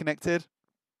we reconnected?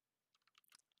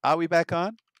 Are we back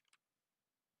on?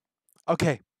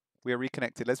 Okay, we are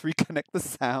reconnected. Let's reconnect the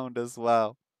sound as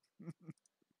well.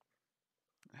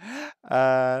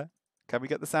 Can we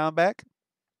get the sound back?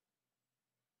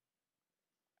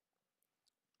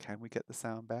 Can we get the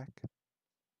sound back?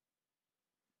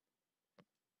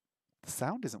 The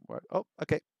sound isn't working. Oh,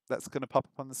 okay. That's going to pop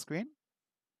up on the screen.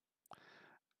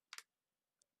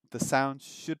 The sound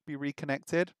should be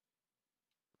reconnected.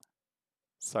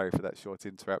 Sorry for that short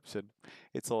interruption.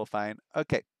 It's all fine.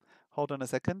 Okay. Hold on a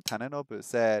second. Tanenobu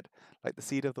said, like the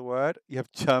seed of the word, you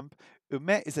have jump.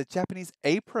 Ume is a Japanese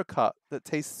apricot that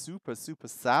tastes super, super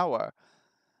sour.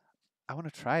 I want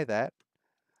to try that.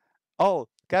 Oh,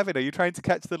 Gavin, are you trying to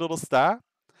catch the little star?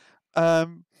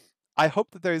 Um, I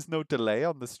hope that there is no delay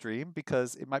on the stream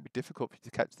because it might be difficult for you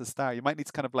to catch the star. You might need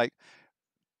to kind of like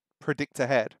predict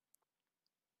ahead.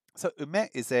 So ume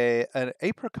is an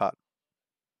apricot.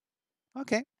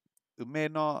 Okay.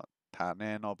 Ume no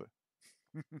tane nobu.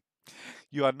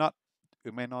 You are not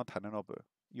ume no tane nobu.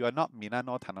 You are not mina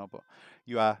no tane nobu.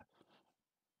 You are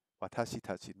watashi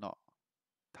tachi no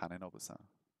tane nobu-san.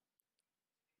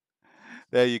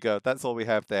 There you go. That's all we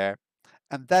have there.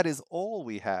 And that is all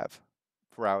we have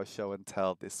for our show and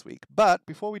tell this week. But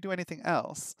before we do anything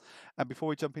else, and before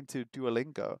we jump into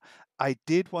Duolingo, I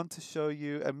did want to show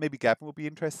you, and maybe Gavin will be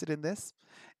interested in this,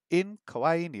 in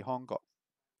Kawaii Nihongo,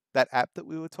 that app that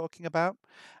we were talking about.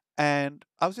 And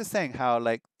I was just saying how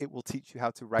like it will teach you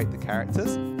how to write the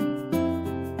characters.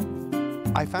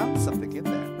 I found something in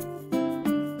there.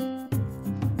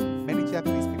 Many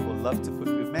Japanese people love to put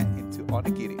ume into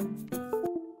onigiri.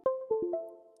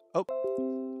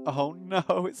 Oh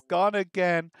no, it's gone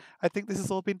again. I think this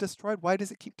has all been destroyed. Why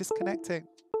does it keep disconnecting?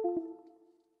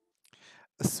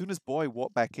 As soon as Boy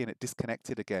walked back in, it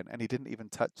disconnected again, and he didn't even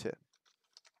touch it.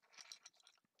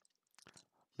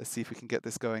 Let's see if we can get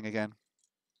this going again.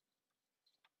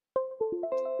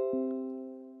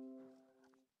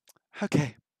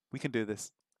 Okay, we can do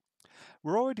this.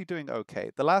 We're already doing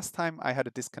okay. The last time I had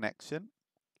a disconnection,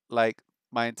 like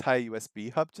my entire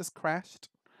USB hub just crashed.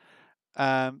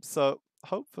 So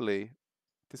hopefully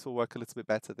this will work a little bit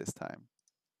better this time.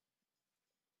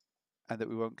 And that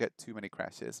we won't get too many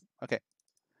crashes. Okay,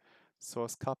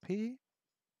 source copy.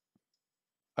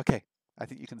 Okay, I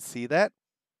think you can see that,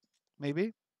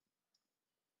 maybe.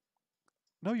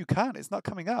 No, you can't. It's not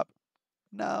coming up.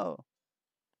 No.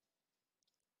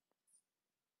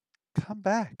 Come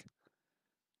back.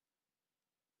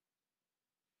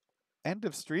 End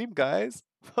of stream, guys.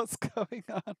 What's going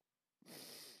on?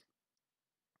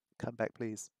 Come back,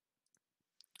 please.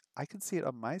 I can see it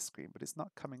on my screen, but it's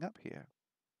not coming up here.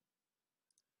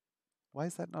 Why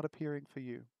is that not appearing for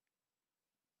you?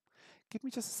 Give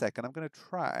me just a second. I'm going to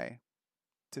try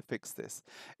to fix this.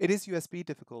 It is USB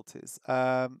difficulties.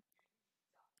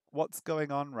 What's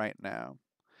going on right now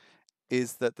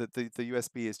is that the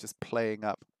USB is just playing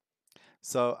up.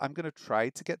 So I'm going to try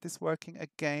to get this working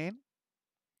again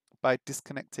by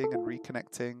disconnecting and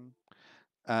reconnecting.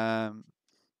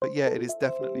 But yeah, it is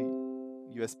definitely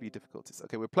USB difficulties.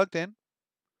 Okay, we're plugged in.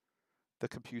 The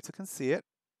computer can see it.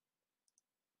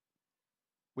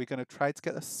 We're going to try to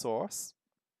get a source.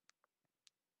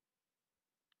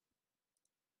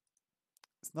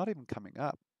 It's not even coming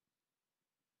up.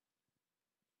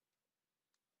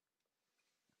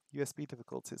 USB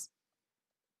difficulties.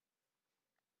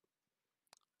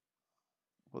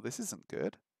 Well, this isn't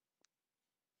good.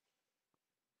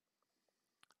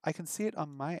 I can see it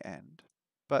on my end,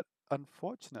 but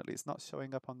unfortunately, it's not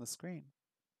showing up on the screen.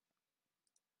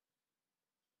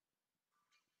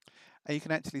 And you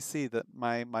can actually see that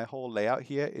my whole layout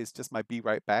here is just my Be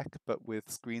Right Back, but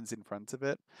with screens in front of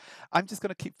it. I'm just going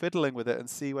to keep fiddling with it and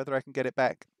see whether I can get it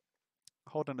back.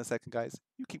 Hold on a second, guys.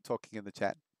 You keep talking in the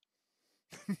chat.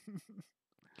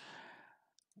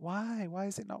 Why? Why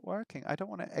is it not working? I don't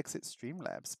want to exit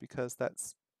Streamlabs because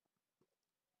that's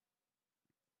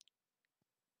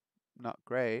not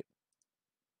great.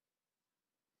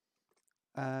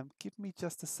 Give me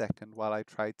just a second while I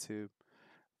try to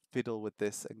fiddle with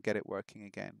this and get it working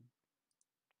again.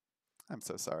 I'm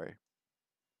so sorry.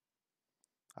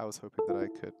 I was hoping that I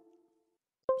could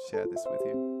share this with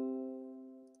you.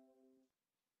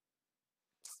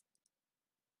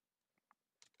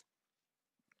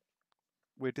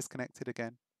 We're disconnected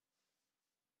again.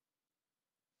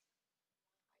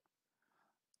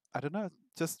 I don't know,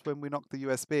 just when we knocked the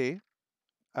USB,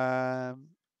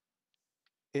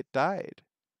 it died.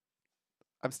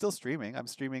 I'm still streaming. I'm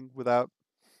streaming without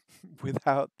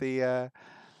without the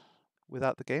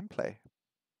gameplay.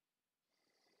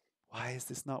 Why is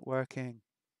this not working?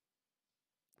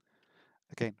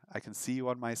 Again, I can see you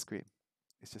on my screen.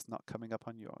 It's just not coming up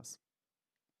on yours.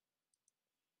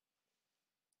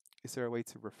 Is there a way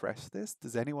to refresh this?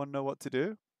 Does anyone know what to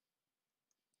do?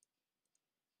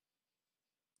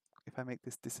 If I make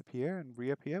this disappear and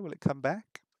reappear, will it come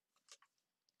back?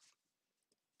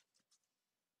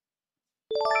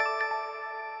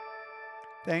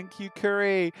 Thank you,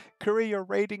 Kuri. Kuri, you're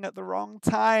raiding at the wrong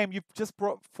time. You've just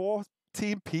brought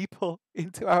 14 people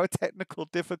into our technical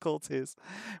difficulties.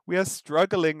 We are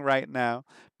struggling right now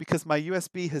because my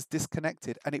USB has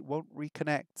disconnected and it won't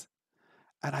reconnect.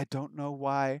 And I don't know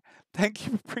why. Thank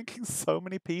you for bringing so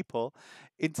many people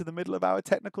into the middle of our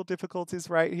technical difficulties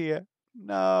right here.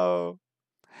 No.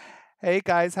 Hey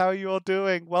guys, how are you all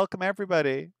doing? Welcome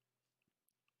everybody.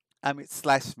 It's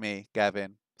slash me,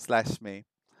 Gavin. Slash me.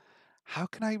 How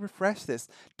can I refresh this?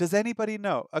 Does anybody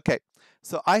know? Okay,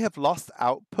 so I have lost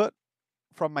output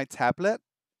from my tablet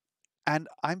and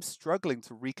I'm struggling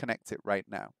to reconnect it right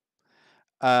now.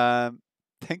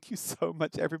 Thank you so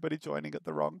much, everybody joining at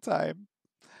the wrong time.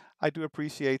 I do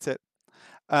appreciate it.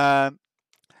 Um,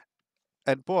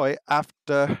 and boy,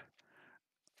 after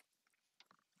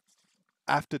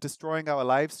destroying our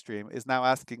live stream, is now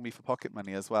asking me for pocket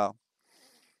money as well.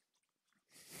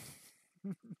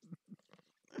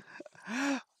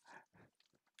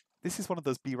 This is one of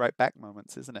those be right back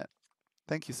moments, isn't it?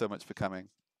 Thank you so much for coming.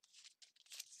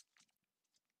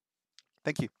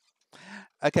 Thank you.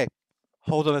 Okay,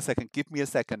 hold on a second. Give me a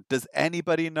second. Does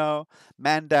anybody know?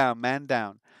 Man down, man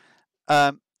down.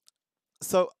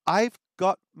 So I've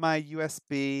got my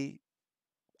USB.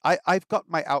 I've got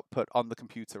my output on the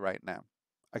computer right now.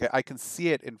 Okay, I can see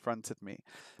it in front of me,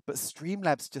 but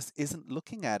Streamlabs just isn't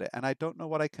looking at it, and I don't know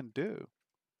what I can do.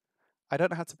 I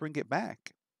don't know how to bring it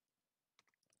back.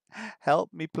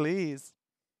 Help me, please.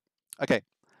 Okay,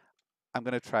 I'm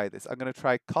going to try this. I'm going to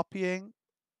try copying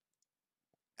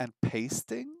and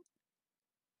pasting.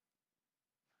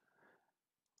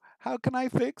 How can I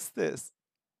fix this?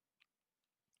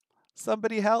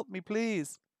 Somebody help me,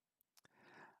 please.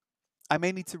 I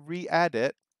may need to re-add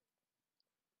it.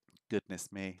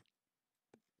 Goodness me.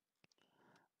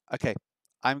 Okay,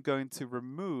 I'm going to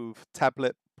remove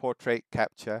tablet portrait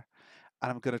capture and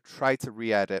I'm going to try to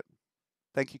re-add it.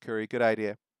 Thank you, Kuri. Good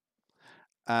idea.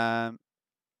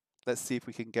 Let's see if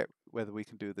we can get whether we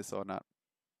can do this or not.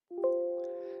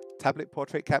 Tablet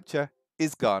portrait capture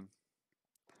is gone.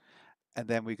 And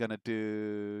then we're going to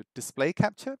do display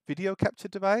capture, video capture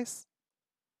device,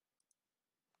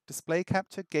 display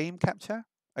capture, game capture.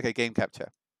 Okay, game capture.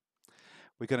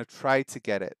 We're going to try to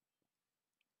get it.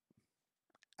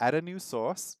 Add a new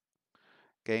source,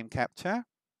 game capture.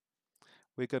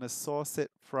 We're going to source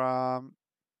it from,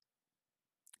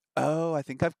 oh, I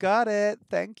think I've got it.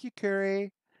 Thank you,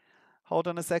 Kuri. Hold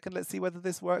on a second. Let's see whether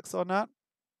this works or not.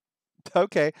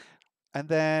 Okay. And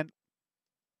then,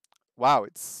 wow,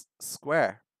 it's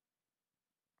square.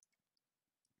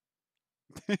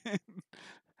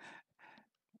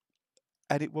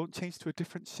 And it won't change to a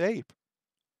different shape.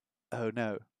 Oh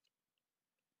no.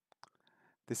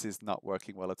 This is not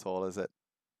working well at all, is it?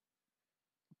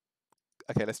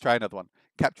 Okay, let's try another one.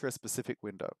 Capture a specific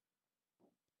window.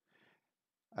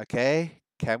 Okay,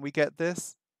 can we get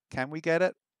this? Can we get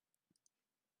it?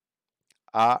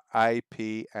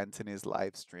 RIP Anthony's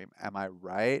live stream. Am I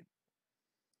right?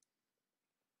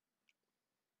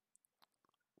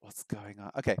 What's going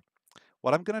on? Okay,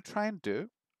 what I'm going to try and do,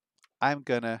 I'm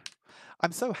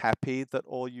so happy that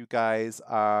all you guys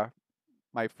are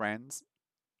my friends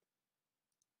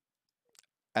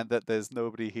and that there's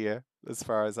nobody here as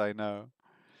far as I know.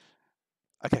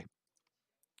 Okay,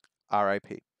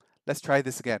 RIP. Let's try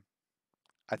this again.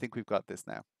 I think we've got this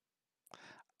now.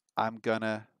 I'm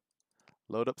gonna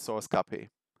load up source copy,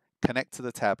 connect to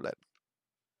the tablet,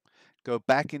 go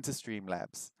back into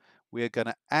Streamlabs. We're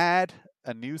gonna add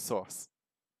a new source.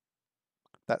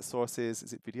 That source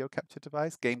is it video capture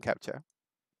device? Game capture.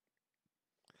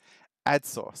 Add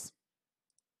source.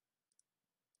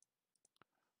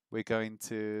 We're going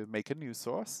to make a new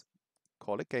source,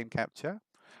 call it game capture.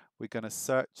 We're going to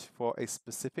search for a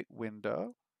specific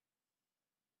window.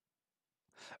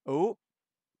 Oh,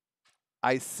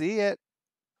 I see it.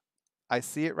 I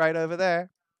see it right over there.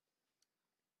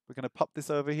 We're going to pop this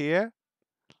over here,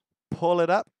 pull it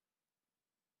up.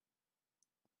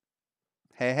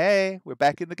 Hey, hey, we're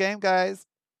back in the game, guys.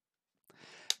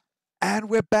 And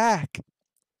we're back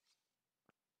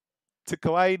to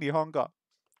kawaii nihongo.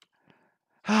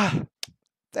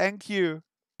 Thank you,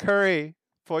 Kuri,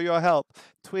 for your help.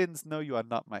 Twins, no, you are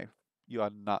not my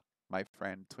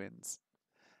friend, twins.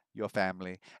 Your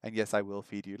family. And yes, I will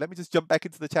feed you. Let me just jump back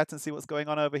into the chat and see what's going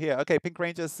on over here. Okay, Pink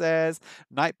Ranger says,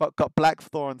 Nightbot got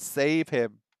Blackthorn, save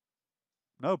him.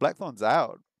 No, Blackthorn's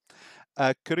out.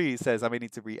 Kuri says, I may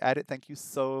need to re-add it. Thank you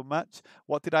so much.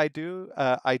 What did I do?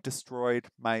 I destroyed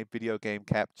my video game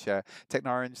capture.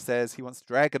 Technorange says he wants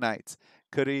Dragonite.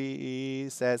 Kuri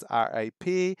says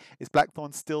RIP. Is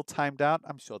Blackthorn still timed out?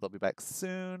 I'm sure they'll be back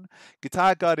soon.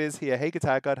 Guitar God is here. Hey,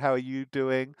 Guitar God, how are you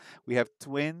doing? We have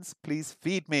twins. Please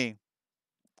feed me.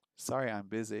 Sorry, I'm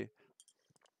busy.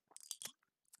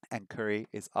 And Kuri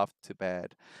is off to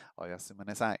bed. Oyasumu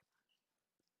nasai.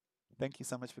 Thank you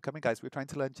so much for coming, guys. We're trying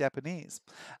to learn Japanese.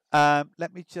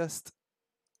 Let me just,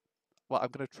 well, I'm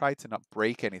going to try to not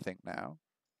break anything now.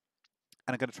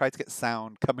 And I'm going to try to get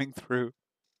sound coming through.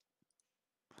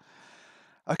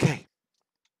 Okay,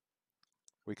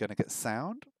 We're going to get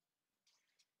sound.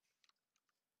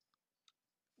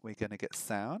 We're going to get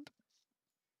sound.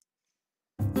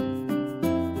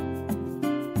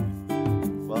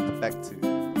 Welcome back to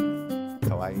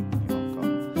Kawaii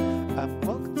Nihongo.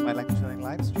 Welcome to my language learning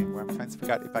live stream where I'm trying to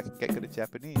figure out if I can get good at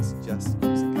Japanese just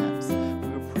using apps. We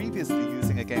were previously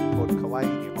using a game called Kawaii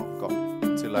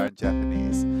Nihongo to learn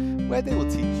Japanese, where they will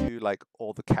teach you like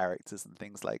all the characters and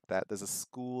things like that. There's a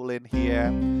school in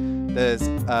here. There's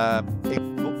a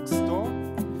bookstore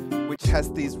which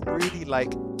has these really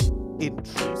like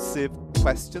intrusive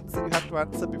questions that you have to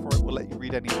answer before it will let you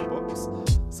read any of the books.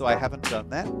 So I haven't done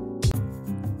that.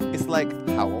 It's like,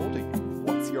 how old are you?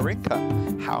 What's your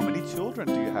income? How many children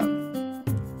do you have?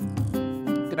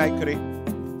 Good night, Kuri.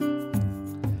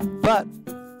 But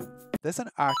there's an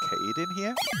arcade in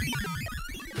here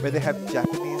where they have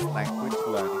Japanese language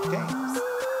learning games.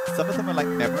 Some of them are like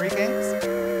memory games.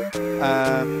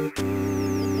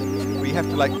 We have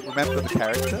to like remember the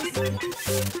characters,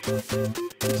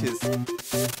 which is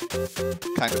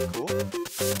kind of cool.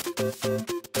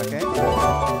 Okay,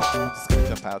 just gonna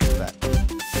jump out of that.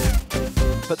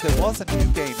 But there was a new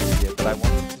game here that I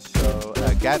wanted to show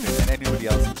Gavin and anybody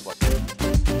else who's watching,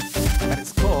 and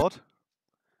it's called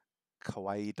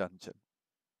kawaiiDungeon.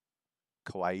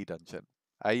 kawaiiDungeon.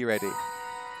 Are you ready?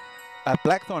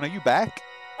 Blackthorn, are you back?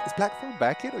 Is Blackthorn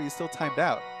back yet, or are you still timed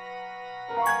out?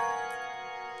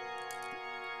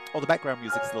 Oh, the background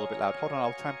music's a little bit loud. Hold on,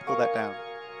 I'll try and pull that down.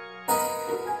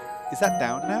 Is that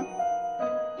down now?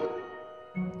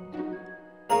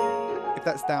 If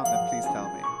that's down, then please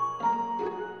tell me.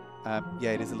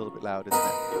 Yeah, it is a little bit loud, isn't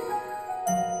it?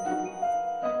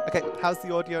 Okay, how's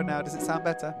the audio now? Does it sound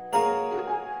better?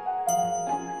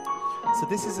 So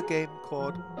this is a game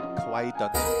called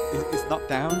kawaiiDungeon. It's not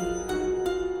down?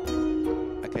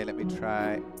 Okay, let me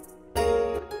try.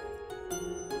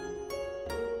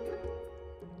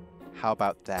 How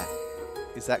about that?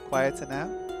 Is that quieter now?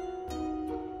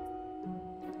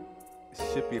 It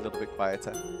should be a little bit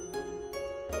quieter.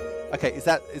 Okay, is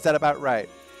that about right?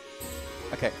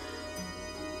 Okay.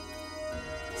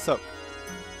 So,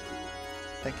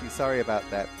 thank you. Sorry about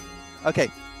that.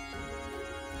 Okay.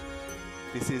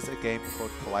 This is a game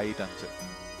called kawaiiDungeon.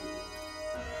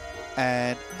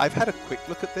 And I've had a quick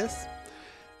look at this.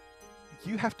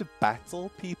 You have to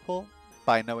battle people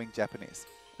by knowing Japanese.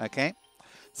 Okay?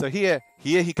 So here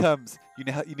he comes. You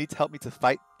need to help me to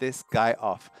fight this guy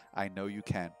off. I know you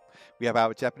can. We have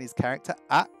our Japanese character.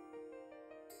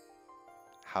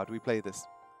 How do we play this?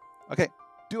 Okay,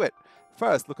 do it.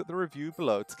 First, look at the review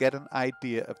below to get an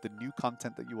idea of the new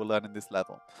content that you will learn in this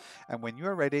level. And when you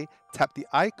are ready, tap the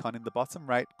icon in the bottom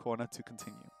right corner to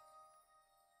continue.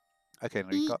 Okay,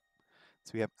 Riko.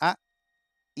 So we have I.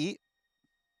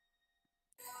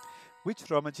 Which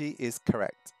romaji is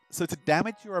correct? So to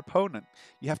damage your opponent,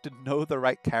 you have to know the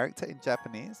right character in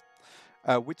Japanese.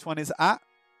 Which one is A?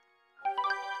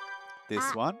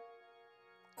 This one.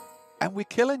 And we're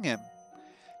killing him.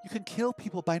 You can kill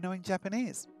people by knowing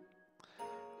Japanese.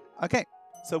 Okay,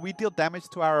 so we deal damage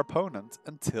to our opponent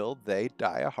until they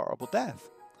die a horrible death.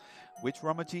 Which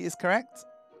romaji is correct?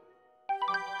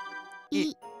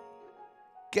 I.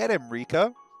 Get him,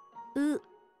 Riko. U.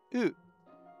 E.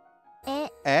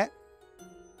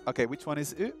 Okay, which one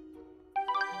is U?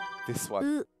 This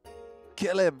one.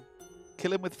 Kill him.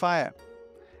 Kill him with fire.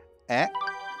 E.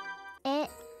 Now,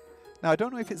 I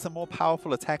don't know if it's a more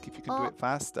powerful attack if you can do it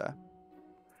faster.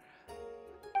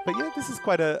 But yeah, this is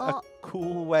quite a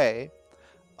cool way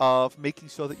of making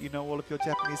sure that you know all of your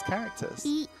Japanese characters.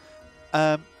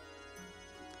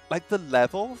 Like the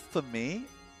level for me,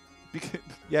 because,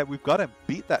 yeah, we've got him.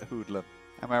 Beat that hoodlum.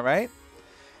 Am I right?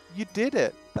 You did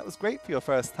it. That was great for your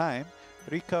first time.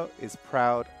 Riko is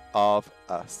proud of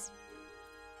us.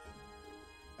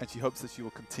 And she hopes that she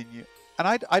will continue. And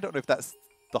I don't know if that's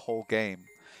the whole game.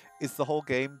 Is the whole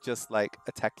game just like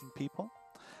attacking people?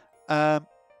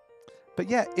 But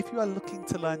yeah, if you are looking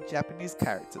to learn Japanese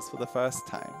characters for the first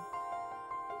time,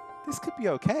 this could be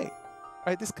okay,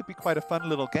 right? This could be quite a fun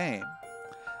little game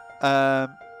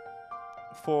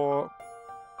for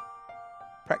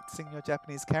practicing your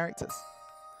Japanese characters.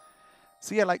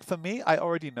 So yeah, like for me, I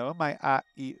already know my A, I,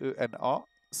 U, and O,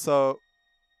 so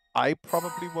I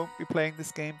probably won't be playing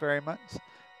this game very much,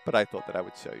 but I thought that I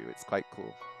would show you. It's quite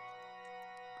cool.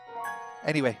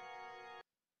 Anyway,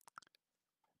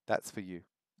 that's for you.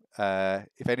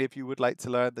 If any of you would like to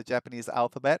learn the Japanese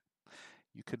alphabet,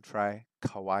 you can try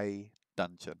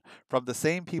kawaiiDungeon from the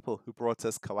same people who brought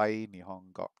us Kawaii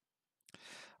Nihongo.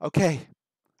 Okay,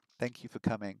 Thank you for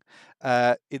coming.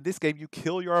 In this game, you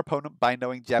kill your opponent by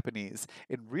knowing Japanese.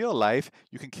 In real life,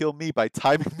 you can kill me by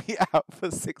timing me out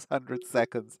for 600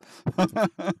 seconds.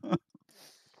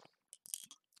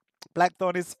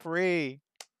 Blackthorn is free.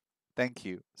 Thank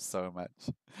you so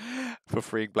much for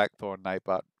freeing Blackthorn,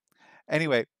 Nightbot.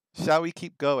 Anyway, shall we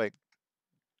keep going?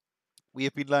 We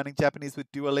have been learning Japanese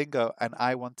with Duolingo, and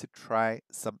I want to try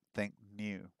something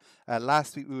new.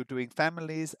 Last week we were doing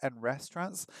families and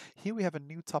restaurants. Here we have a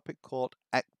new topic called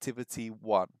Activity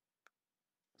 1.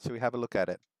 Shall we have a look at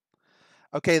it?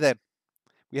 Okay then,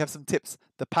 we have some tips.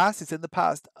 The past is in the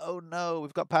past. Oh no,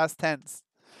 we've got past tense.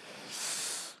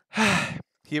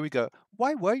 Here we go.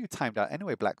 Why were you timed out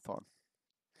anyway, Blackthorn?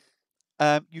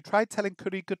 You tried telling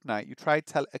Kuri goodnight. You tried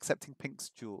accepting Pink's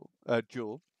jewel.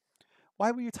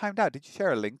 Why were you timed out? Did you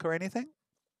share a link or anything?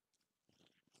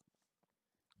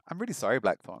 I'm really sorry,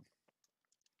 Blackthorn.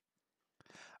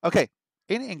 Okay,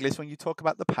 in English, when you talk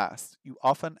about the past, you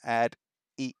often add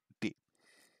ed.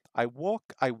 I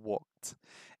walk, I walked.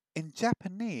 In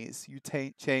Japanese, you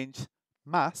change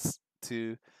mas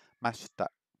to mashita.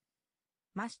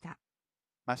 ました。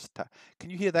 Mashita.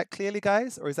 Can you hear that clearly,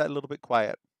 guys, or is that a little bit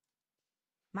quiet?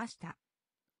 ました。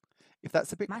 If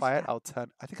that's a bit quiet, Mashita.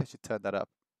 I think I should turn that up.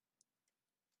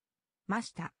 ま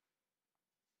した。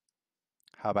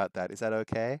 How about that? Is that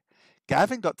okay?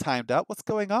 Gavin got timed out. What's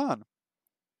going on?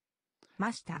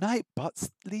 ました。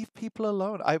 Nightbots, leave people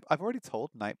alone. I've already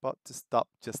told Nightbot to stop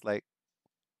just like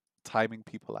timing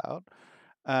people out.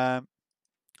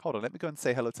 Hold on, let me go and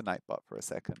say hello to Nightbot for a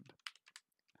second.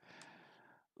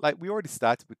 Like, we already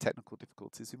started with technical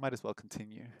difficulties. We might as well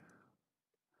continue.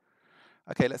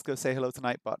 Okay, let's go say hello to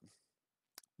Nightbot.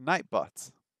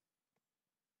 Nightbot.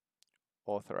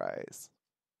 Authorize.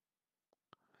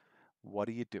 What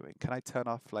are you doing? Can I turn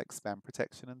off like spam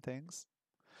protection and things?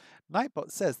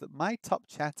 Nightbot says that my top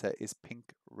chatter is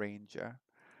Pink Ranger.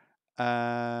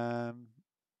 Let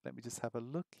me just have a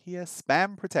look here.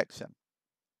 Spam protection.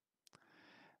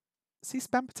 See,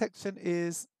 spam protection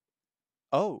is...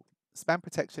 Oh, spam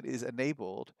protection is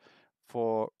enabled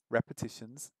for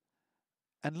repetitions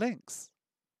and links.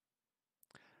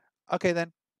 Okay,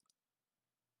 then.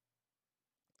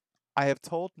 I have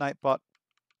told Nightbot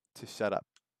to shut up.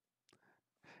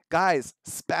 Guys,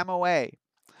 spam away.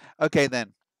 Okay,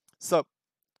 then. So,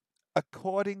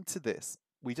 according to this,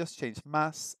 we just changed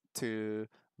mas to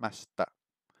mashita.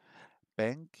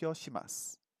 勉強しま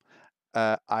す.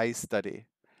 I study.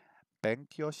 勉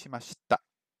強しました.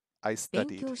 I 勉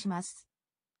studied. 強します。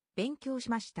勉強し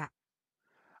ました。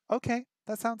 Okay,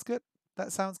 that sounds good.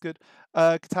 That sounds good.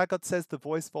 Guitar God says the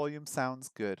voice volume sounds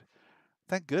good.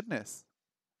 Thank goodness.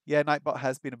 Yeah, Nightbot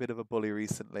has been a bit of a bully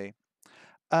recently.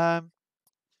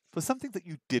 For something that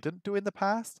you didn't do in the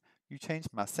past, you changed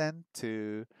masen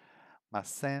to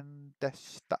masen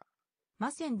deshita.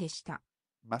 ませんでした。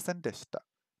 Masen deshita.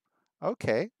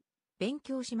 Okay. 勉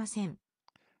強しません。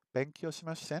 Benkyou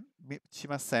shimasen?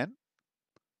 Shimasen?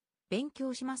 勉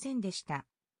強しませんでした。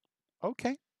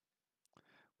 Okay.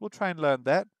 We'll try and learn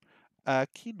that.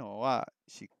 昨日は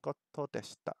仕事で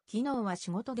した. 昨日は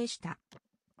仕事でした。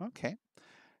 Okay.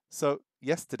 So,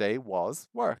 yesterday was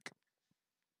work.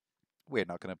 We're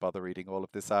not going to bother reading all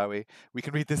of this, are we? We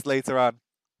can read this later on.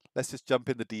 Let's just jump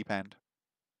in the deep end.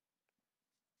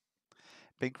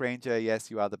 Pink Ranger, yes,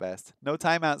 you are the best. No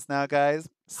timeouts now, guys.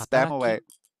 Spam away.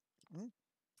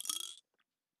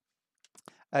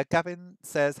 Gavin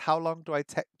says, how long do I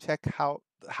check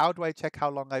how do I check how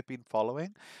long I've been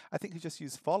following? I think you just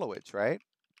use followage, right?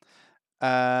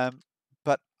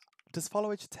 But does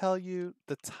followage tell you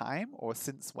the time or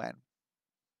since when?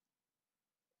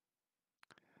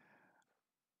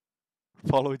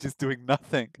 Followage is doing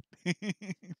nothing.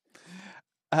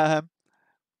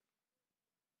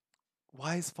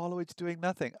 Why is followage doing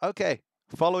nothing? Okay,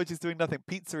 followage is doing nothing.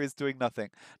 Pizza is doing nothing.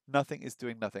 Nothing is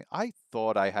doing nothing. I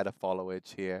thought I had a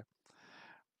followage here.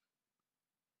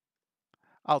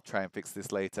 I'll try and fix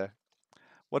this later.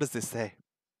 What does this say?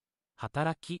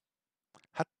 働き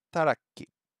Hataraki.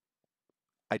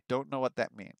 I don't know what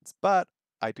that means, but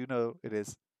I do know it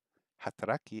is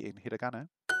hataraki in hiragana.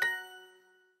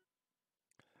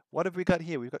 What have we got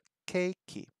here? We've got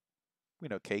keiki. We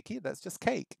know keiki, that's just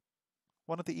cake.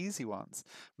 One of the easy ones.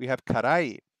 We have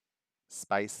karai,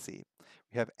 spicy.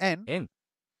 We have en, 円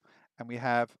and we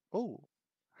have, oh,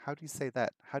 how do you say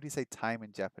that? How do you say time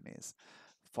in Japanese?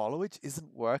 Followage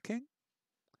isn't working?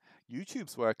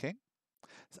 YouTube's working.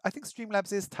 I think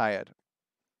Streamlabs is tired.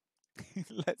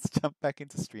 Let's jump back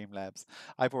into Streamlabs.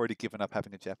 I've already given up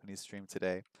having a Japanese stream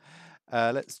today.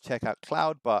 Let's check out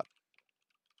CloudBot.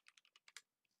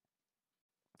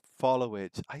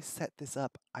 Followage. I set this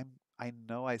up. I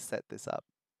know I set this up.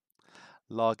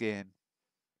 Log in.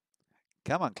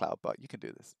 Come on, Cloudbot, you can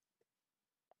do this.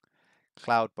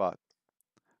 Cloudbot.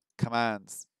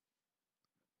 Commands.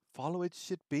 Followage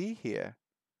should be here.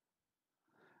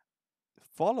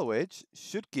 Followage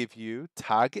should give you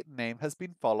target name has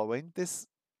been following this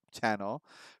channel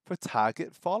for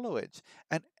target followage.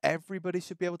 And everybody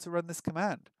should be able to run this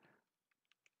command.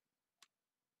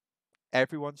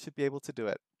 Everyone should be able to do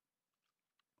it.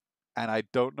 And I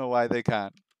don't know why they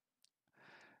can't.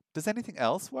 Does anything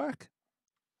else work?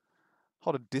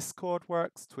 Hold on, Discord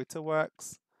works, Twitter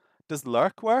works. Does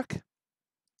Lurk work?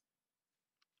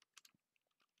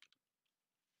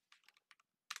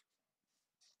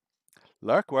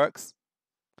 Lurk works.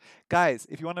 Guys,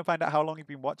 if you want to find out how long you've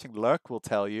been watching, Lurk will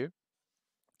tell you.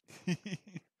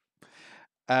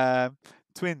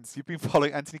 Twins, you've been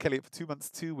following AnthonyKel for 2 months,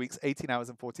 2 weeks, 18 hours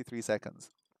and 43 seconds.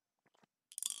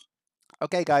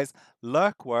 Okay, guys,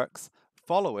 Lurk works.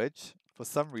 Followage, for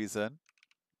some reason,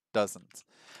 doesn't.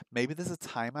 Maybe there's a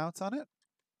timeout on it,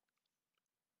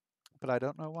 but I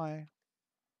don't know why.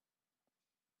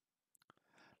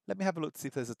 Let me have a look to see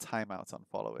if there's a timeout on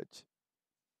followage.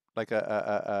 Like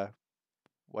a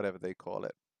whatever they call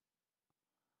it.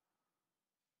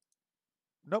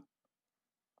 Nope.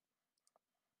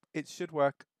 It should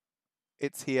work.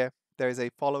 It's here. There is a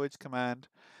followage command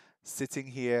sitting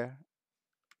here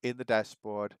in the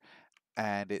dashboard,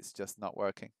 and it's just not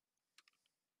working.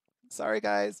 Sorry,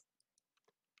 guys.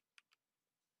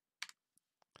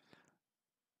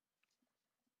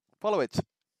 Followage.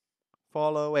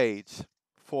 Follow age.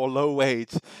 For low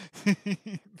wage.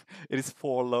 It is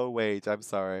for low wage. I'm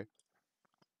sorry.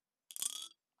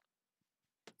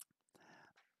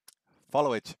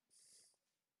 Followage.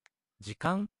 時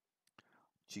間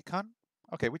Jikan.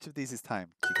 Okay, which of these is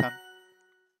time? Jikan.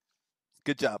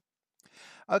 Good job.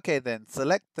 Okay, then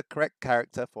select the correct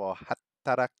character for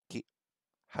hataraki.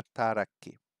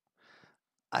 Hataraki.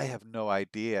 I have no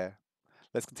idea.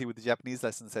 Let's continue with the Japanese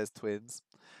lesson, says Twins.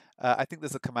 I think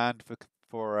there's a command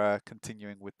for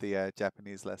continuing with the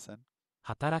Japanese lesson.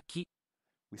 働き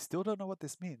We still don't know what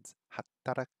this means.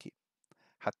 Hataraki.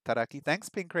 Hataraki. Thanks,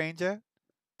 Pink Ranger.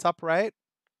 Top right.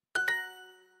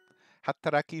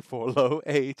 Hataraki for low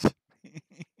age.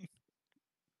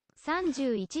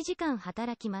 31時間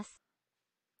働きます。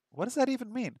 What does that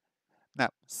even mean? Now,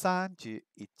 31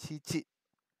時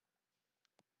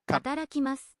働き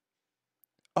ます。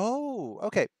 Oh,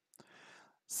 okay.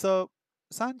 So,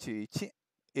 31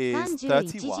 is 31時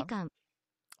 31. 間。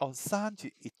 Oh,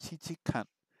 31時間.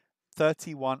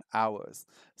 31 hours.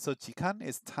 So, 時間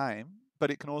is time, but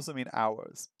it can also mean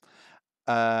hours.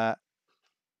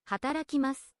 働き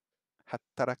ます。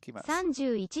働きます.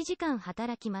 31時間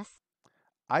働きます。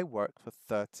 I work for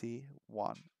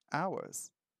 31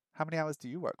 hours. How many hours do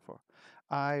you work for?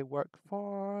 I work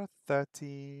for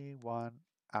 31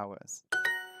 hours.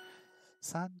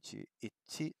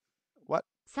 31. What?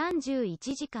 31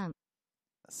時間。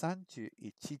 31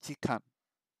時間.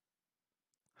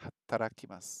 働き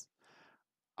ます.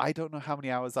 I don't know how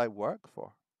many hours I work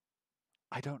for.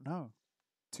 I don't know.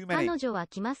 Too many. 彼女は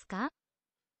来ますか？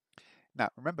 Now,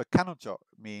 remember, 彼女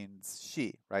means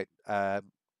she, right?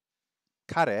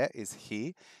 彼 is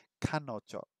he. 彼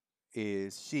女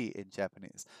is she in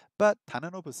Japanese. But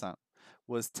Tananobu-san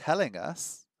was telling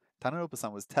us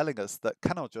that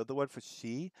彼女, the word for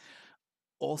she,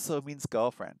 also means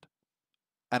girlfriend.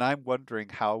 And I'm wondering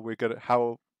how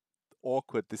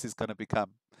awkward this is gonna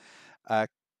become.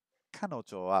 彼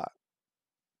女は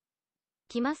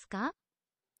来ますか？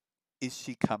 is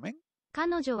she coming?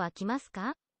 彼女は来ます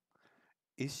か？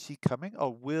 Is she coming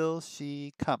or will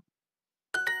she come?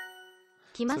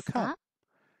 来ますか？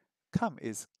 Come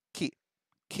is ki.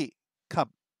 Come.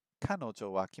 彼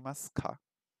女は来ますか?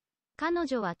 彼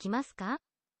女は来ますか？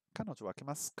 彼女は来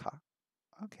ますか?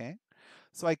 Okay.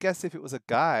 So I guess if it was a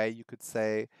guy, you could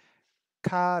say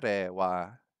彼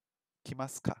は来ま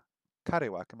すか? 彼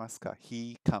は来ますか?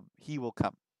 He will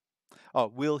come. Oh,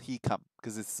 will he come?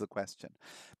 Because this is a question.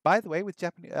 By the way, with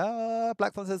Japanese,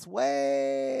 Blackthorn says,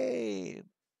 wait.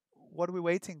 What are we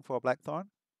waiting for, Blackthorn?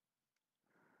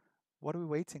 What are we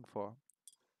waiting for?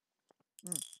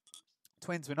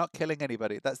 Twins, we're not killing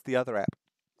anybody. That's the other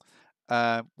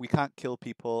app. We can't kill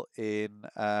people in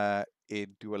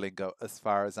Duolingo, as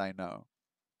far as I know.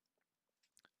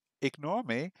 Ignore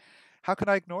me? How can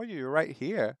I ignore you? You're right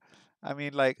here. I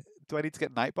mean, like, do I need to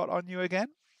get Nightbot on you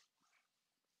again?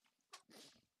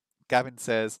 Gavin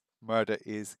says murder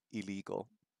is illegal.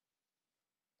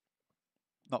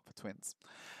 Not for twins.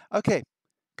 Okay.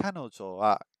 彼女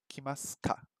は来ます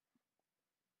か?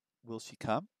 Will she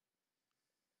come?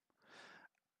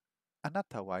 あな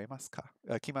たはいますか?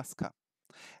 来ますか?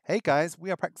 Hey guys,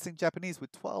 we are practicing Japanese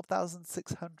with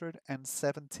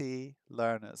 12,670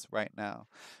 learners right now.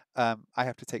 I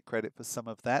have to take credit for some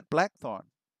of that. Blackthorn,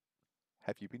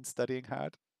 have you been studying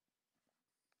hard?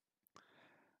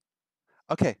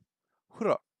 Okay,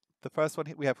 huro. The first one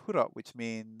here, we have huro, which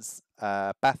means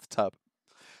bathtub.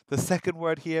 The second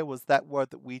word here was that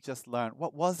word that we just learned.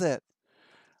 What was it?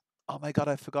 Oh my god,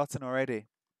 I've forgotten already.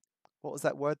 What was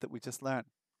that word that we just learned?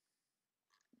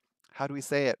 How do we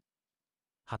say it?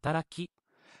 働き、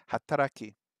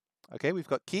 Hataraki. Okay, we've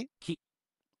got ki, き、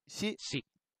 shi, し、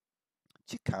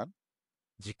 jikan.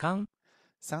 時間、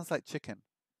 Sounds like chicken.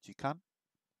 Jikan,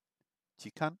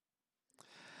 jikan.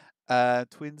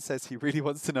 Twin says he really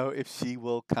wants to know if she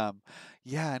will come.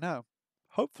 Yeah, I know.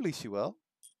 Hopefully she will.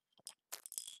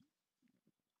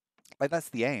 Like that's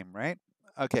the aim, right?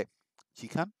 Okay.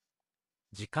 Jikan,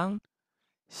 時間、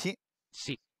 shi,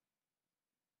 し、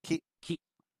 ki. き、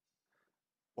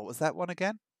 What was that one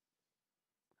again?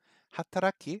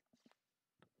 Hataraki.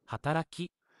 働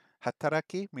き、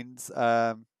 Hataraki means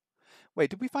wait,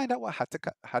 did we find out what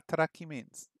hataraki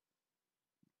means?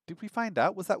 Did we find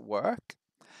out? Was that work?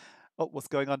 Oh, what's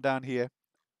going on down here?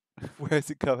 Where is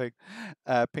it going?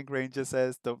 Pink Ranger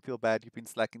says, don't feel bad, you've been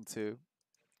slacking too.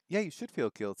 Yeah, you should feel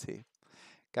guilty.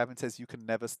 Gavin says you can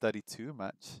never study too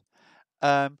much.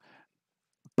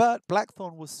 But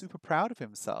Blackthorn was super proud of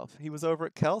himself. He was over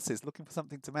at Kelsey's looking for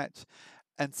something to match,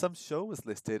 and some show was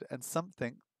listed and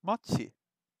something mochi.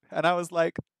 And I was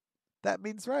like, that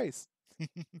means rice.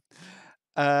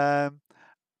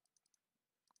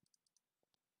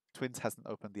 Twins hasn't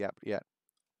opened the app yet.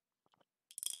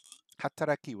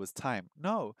 Hataraki was time.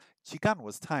 No, Chikan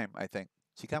was time, I think.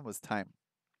 Chikan was time.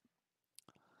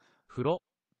 風呂、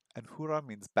 And hura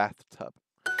means bathtub.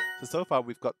 So far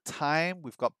we've got time,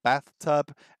 we've got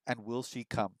bathtub, and will she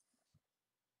come?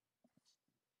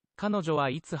 彼女は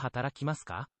いつ働きます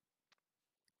か？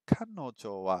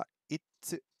 Kanojo wa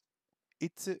itsu.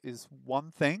 Itsu is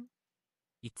one thing.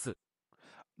 いつ、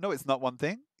 No, it's not one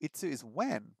thing. Itsu is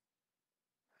when.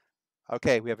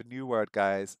 Okay, we have a new word,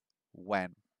 guys.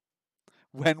 When.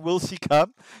 When will she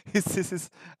come? This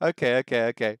is okay.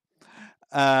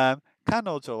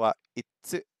 Kanojo wa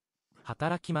itsu.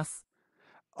 働きます。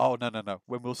 Oh, no.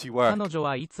 When will she work? 彼女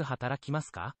はいつ働きま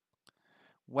すか？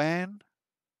 When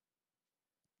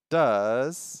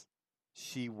does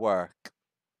she work?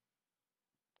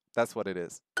 That's what it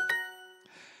is.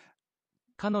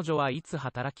 彼女はいつ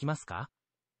働きますか？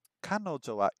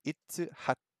 Kanojo wa itsu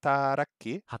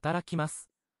hataraki? 働きます。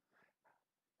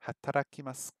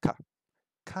 Hatarakimasu ka?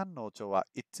 Kanojo wa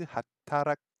itsu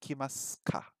hatarakimasu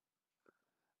ka?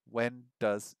 When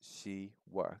does she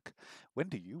work? When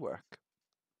do you work?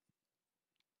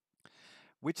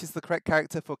 Which is the correct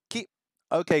character for ki?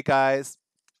 Okay, guys,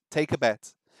 take a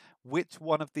bet. Which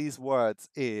one of these words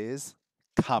is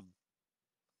come?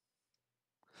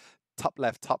 Top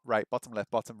left, top right, bottom left,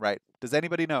 bottom right. Does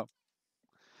anybody know?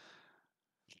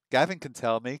 Gavin can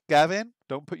tell me. Gavin,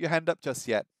 don't put your hand up just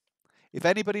yet. If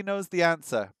anybody knows the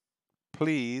answer,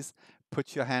 please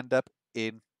put your hand up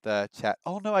in the chat.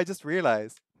 Oh no, I just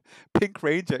realized Pink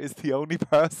Ranger is the only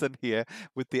person here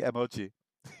with the emoji.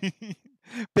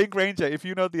 Pink Ranger, if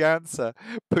you know the answer,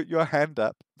 put your hand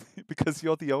up because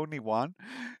you're the only one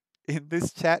in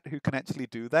this chat who can actually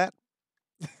do that.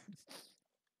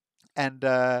 And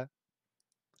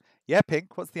yeah,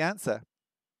 Pink, what's the answer?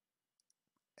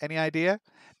 Any idea?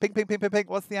 Pink,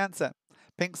 what's the answer?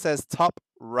 Pink says top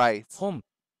right. 本、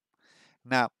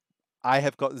 Now, I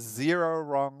have got 0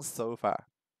 wrongs so far.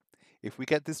 If we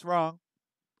get this wrong,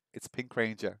 it's Pink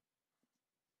Ranger.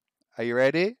 Are you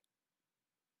ready?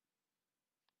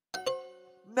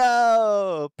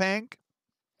 No, Pink.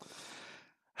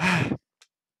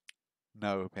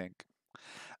 No, Pink.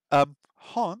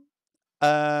 Hon.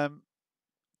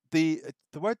 The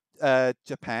word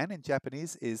Japan in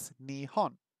Japanese is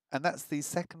nihon, and that's the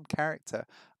second character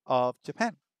of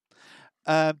Japan.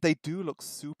 They do look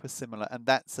super similar, and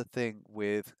that's the thing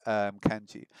with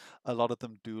kanji. A lot of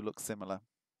them do look similar.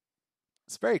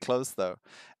 It's very close though,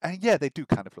 and yeah, they do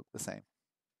kind of look the same.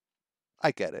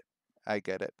 I get it.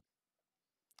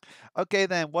 Okay,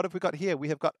 then what have we got here? We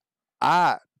have got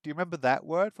ah. Do you remember that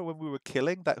word for when we were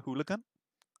killing that hooligan?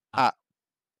 Ah.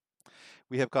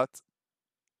 We have got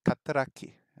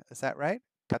kataraki. Is that right?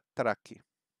 Kataraki.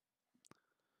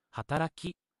 働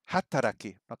き、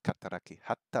 Hataraki, not kataraki.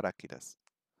 Hataraki desu.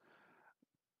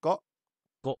 Go.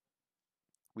 Go.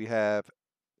 We have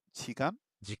chikan.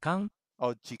 時間、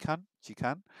 Oh, jikan.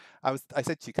 I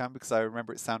said chikan because I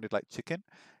remember it sounded like chicken.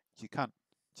 Jikan.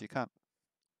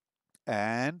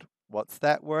 And what's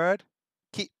that word?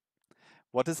 Ki.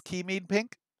 What does ki mean,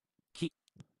 Pink? き、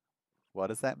What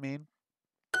does that mean?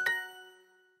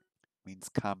 Means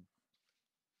come.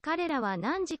 彼らは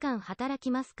何時間働き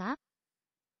ますか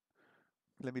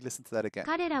Let me listen to that again.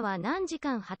 彼らは何時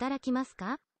間働きます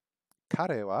か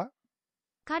彼は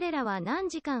彼らは何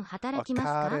時間働きます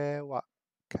か彼は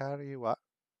彼は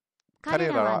彼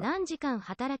らは何時間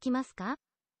働きますか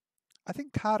I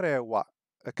think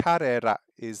彼ら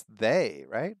is they,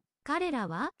 right? 彼ら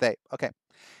は They. Okay.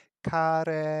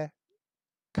 彼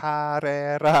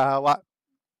らは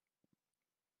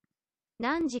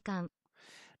何時間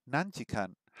何時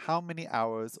間 how many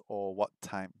hours or what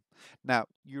time? Now,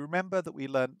 you remember that we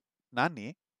learned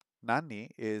nani. Nani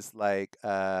is like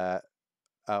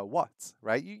what,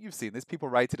 right? You've seen this. People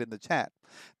write it in the chat.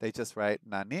 They just write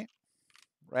nani,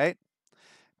 right?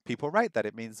 People write that.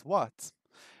 It means what.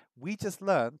 We just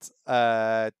learned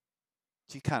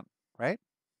jikan, right?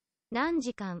 何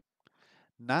時間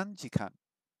Nanjikan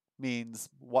means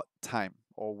what time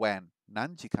or when.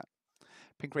 Nanjikan.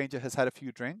 Pink Ranger has had a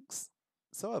few drinks.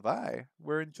 So have I.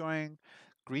 We're enjoying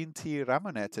green tea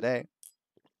ramune today.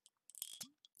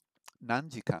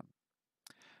 Nanjikan.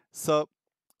 So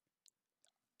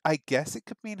I guess it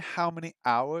could mean how many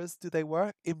hours do they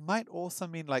work. It might also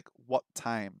mean like what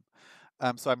time.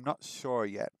 So I'm not sure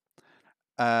yet.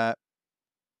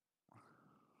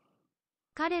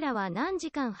 彼らは何時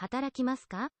間働きます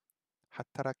か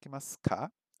Hatarakimasu ka?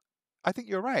 I think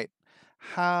you're right.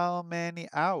 How many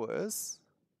hours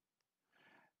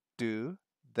do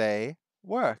they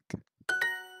work?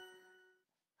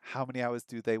 How many hours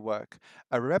do they work?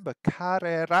 Remember,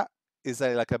 karera is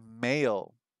like a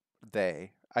male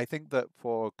they. I think that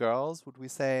for girls, would we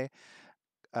say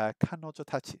kanojo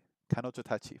tachi? Kanojo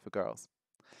tachi for girls.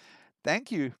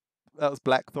 Thank you. That was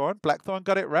Blackthorn. Blackthorn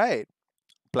got it right.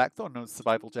 Blackthorn knows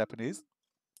survival Japanese.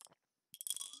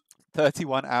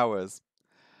 31 hours.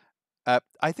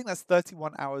 I think that's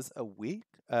 31 hours a week,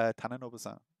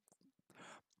 Tananobu-san.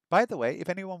 By the way, if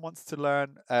anyone wants to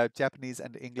learn Japanese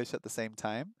and English at the same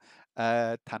time,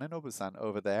 Tananobu-san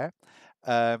over there,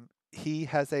 he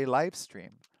has a live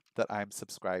stream that I'm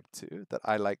subscribed to that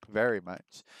I like very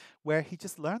much, where he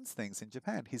just learns things in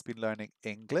Japan. He's been learning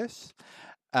English.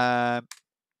 Oh,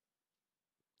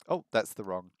 that's the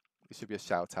wrong. It should be a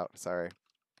shout out. Sorry.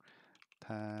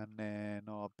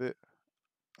 Tanenobu.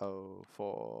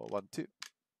 0412.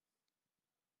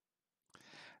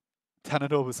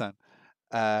 Tananobu-san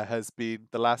has been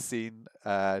the last scene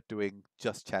doing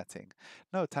just chatting.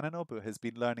 No, Tananobu has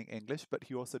been learning English, but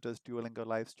he also does Duolingo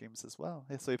live streams as well.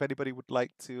 So if anybody would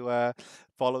like to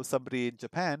follow somebody in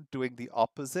Japan doing the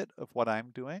opposite of what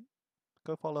I'm doing,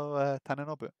 go follow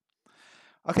Tananobu.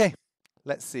 Okay,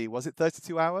 let's see. Was it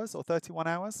 32 hours or 31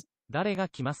 hours? 誰が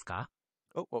来ますか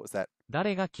Oh, what was that?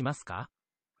 誰が来ますか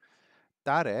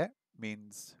Dare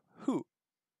means who,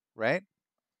 right?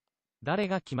 誰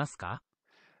が来ますか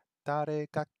Dare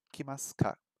ga kimasu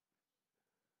ka?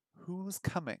 Who's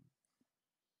coming?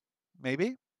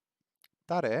 Maybe?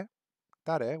 Dare?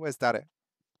 Dare? Where's dare?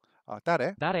 Oh,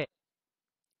 dare? 誰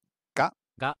Ga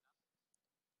が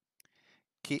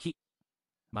ki 来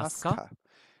ます masu か ka?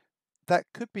 That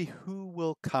could be who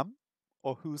will come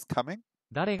or who's coming,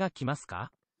 誰が来ます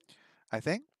か I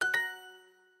think.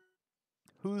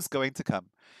 Who's going to come?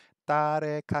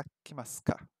 Dare ka kimasu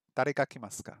ka? Dare ga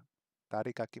kimasu ka?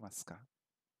 Dare ga kimasu ka?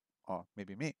 Oh,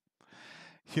 maybe me.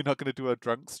 You're not going to do a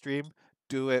drunk stream?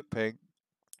 Do it, Pink.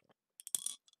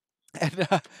 And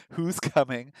who's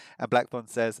coming? And Blackthorn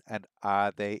says, and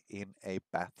are they in a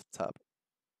bathtub?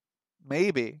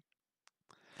 Maybe.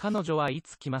 彼女はい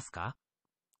つ来ますか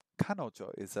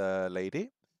Kanojo is a lady.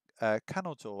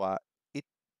 Kanojo wa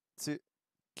itsu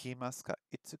kimasu ka?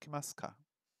 Itsu kimasu ka?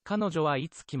 彼女はい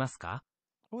つ来ますか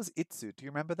What was itsu? Do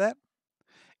you remember that?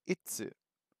 Itsu.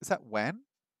 Is that when?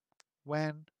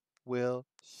 When will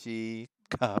she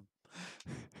come?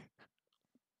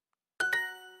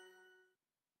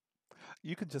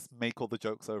 You can just make all the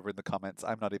jokes over in the comments.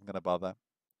 I'm not even going to bother.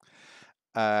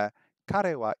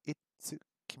 Kare wa itsu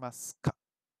kimasu ka?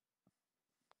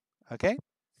 Okay?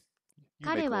 You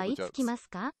彼 make all は the いつ jokes. 来ます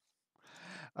か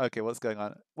Okay, what's going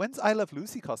on? When's I Love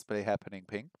Lucy cosplay happening,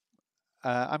 Pink?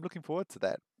 I'm looking forward to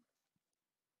that.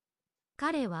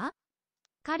 彼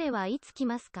はいつ来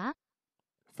ますか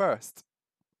First,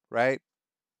 right?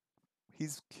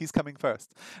 He's coming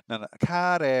first. No.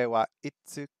 Kare wa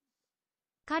itsu.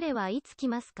 彼はいつ来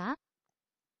ますか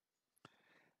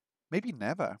Maybe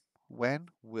never. When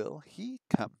will he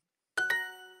come?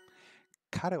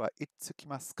 Kare wa itsu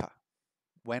kimasu ka?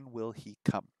 When will he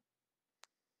come?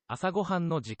 朝ごはん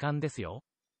の時間ですよ。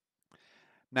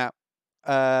 Now,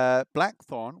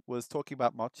 Blackthorn was talking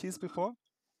about mochis before.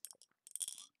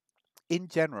 In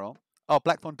general, Oh,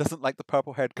 Blackthorn doesn't like the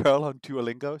purple-haired girl on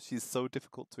Duolingo. She's so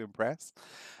difficult to impress.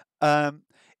 Um,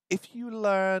 if you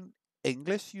learn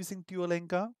English using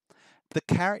Duolingo, the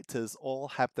characters all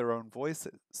have their own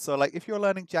voices. So, like, if you're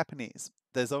learning Japanese,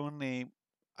 I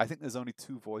think there's only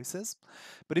two voices.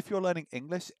 But if you're learning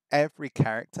English, every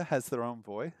character has their own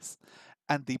voice.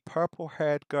 And the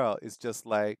purple-haired girl is just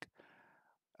like,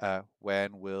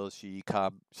 when will she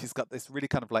come? She's got this really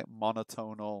kind of like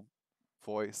monotonal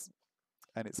voice,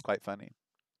 and it's quite funny.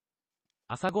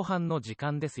 朝ごはんの時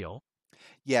間ですよ。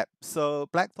 Yeah, so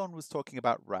Blackthorn was talking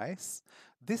about rice.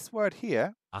 This word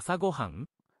here, 朝ごはん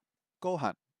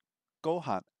gohan.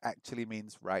 Gohan actually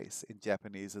means rice in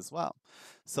Japanese as well.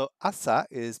 So asa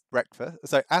is breakfast.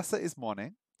 Sorry, asa is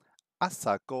morning.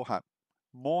 Asa gohan.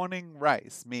 Morning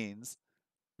rice means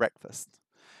breakfast.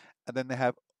 And then they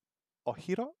have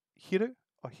ohiro, hiru,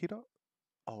 ohiro.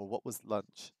 Oh, what was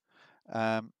lunch?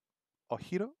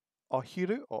 Ohiro,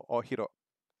 ohiru, or ohiro?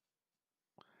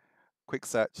 Quick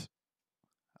search.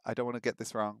 I don't want to get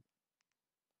this wrong.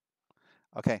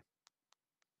 Okay.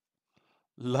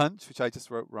 Lunch, which I just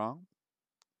wrote wrong.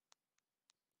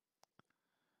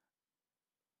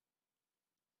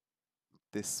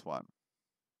 This one.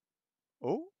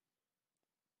 Oh,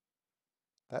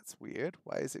 that's weird.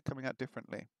 Why is it coming out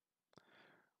differently?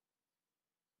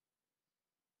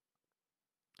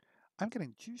 I'm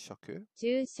getting jushoku.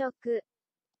 昼食、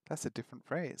 That's a different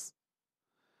phrase.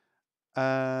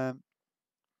 Let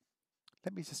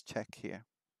me just check here.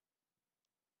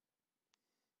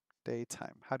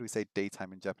 Daytime. How do we say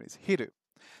daytime in Japanese? Hiru.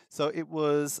 So it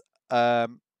was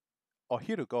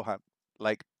ohiru gohan.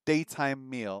 Like daytime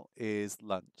meal is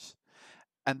lunch.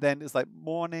 And then it's like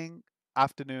morning,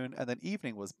 afternoon, and then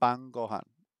evening was ban gohan,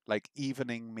 like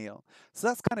evening meal. So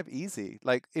that's kind of easy.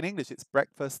 Like in English, it's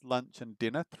breakfast, lunch, and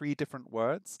dinner, 3 different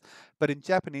words. But in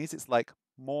Japanese, it's like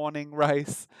morning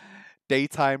rice,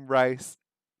 daytime rice,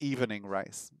 evening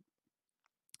rice.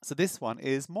 So this one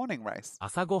is morning rice,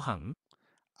 朝ごはん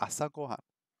asa gohan.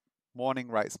 Morning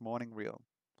rice, morning meal.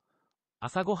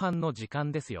 朝ごはんの時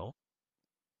間ですよ。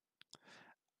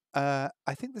 I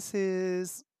think this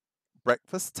is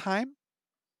breakfast time,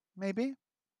 maybe?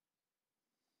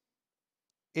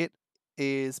 It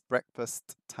is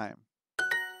breakfast time.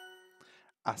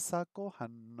 朝ごは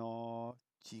んの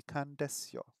時間で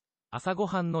すよ。朝ご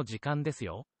はんの時間です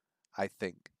よ。 I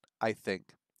think.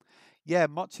 Yeah,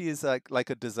 mochi is like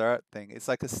a dessert thing. It's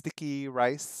like a sticky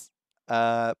rice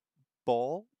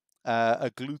ball,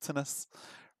 a glutinous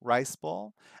rice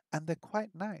ball, and they're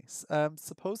quite nice.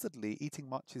 Supposedly, eating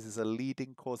mochis is a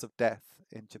leading cause of death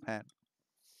in Japan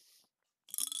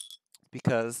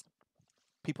because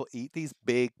people eat these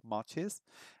big mochis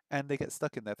and they get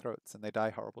stuck in their throats and they die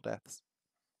horrible deaths.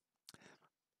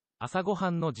 朝ご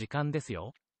はんの時間です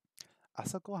よ。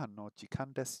 朝ごはんの時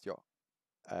間ですよ.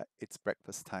 It's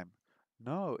breakfast time.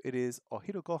 No, it is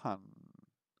ohiru gohan.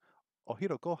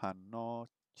 Ohiru gohan no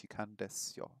jikan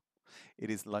desu yo. It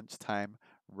is lunchtime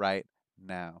right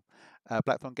now.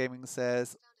 Blackthorn Gaming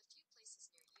says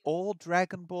all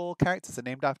Dragon Ball characters are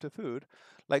named after food,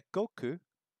 like Goku,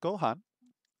 Gohan.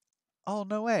 Oh,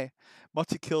 no way.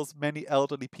 Mochi kills many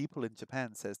elderly people in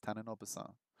Japan, says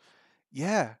Tananobu-san.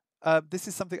 Yeah, this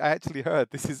is something I actually heard.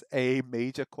 This is a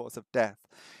major cause of death.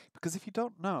 Because if you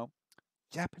don't know,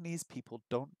 Japanese people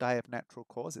don't die of natural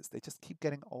causes. They just keep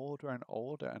getting older and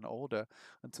older and older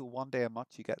until one day a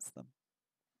mochi gets them.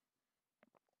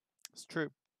 It's true.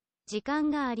 時間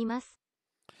があります。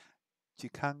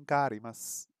 Jikan ga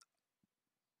arimasu.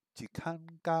 Jikan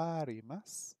ga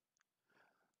arimasu.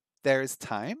 There is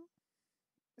time?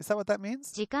 Is that what that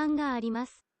means? 時間がありま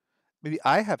す。 Maybe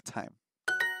I have time.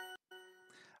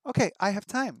 Okay, I have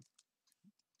time.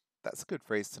 That's a good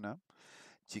phrase to know.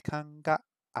 Jikan ga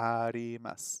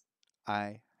arimasu.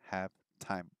 I have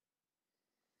time.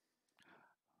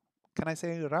 Can I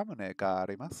say ramune ga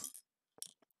arimasu?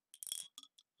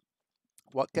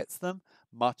 What gets them?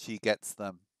 Mochi gets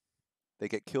them. They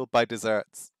get killed by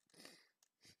desserts.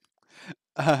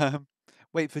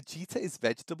 Wait, Vegeta is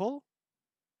vegetable?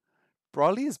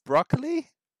 Broly is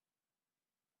broccoli?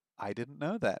 I didn't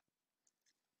know that.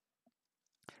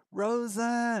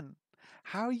 Rosen,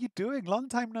 how are you doing? Long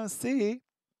time no see.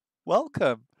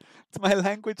 Welcome to my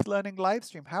language learning live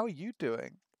stream. How are you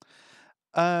doing?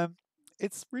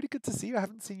 It's really good to see you. I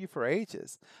haven't seen you for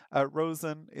ages.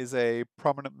 Rosen is a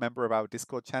prominent member of our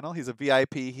Discord channel. He's a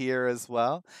VIP here as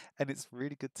well, and it's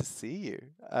really good to see you.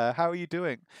 How are you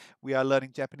doing? We are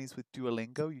learning Japanese with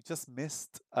Duolingo. You just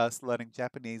missed us learning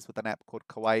Japanese with an app called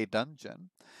kawaiiDungeon.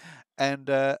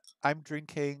 And I'm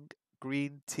drinking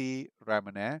green tea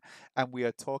ramen, and we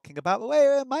are talking about...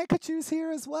 Wait, Micahchu's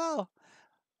here as well.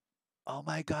 Oh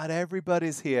my god,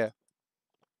 everybody's here.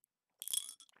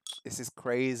 This is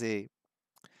crazy.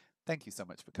 Thank you so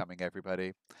much for coming,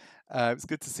 everybody. It's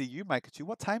good to see you, Maikachu.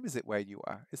 What time is it where you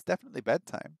are? It's definitely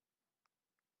bedtime.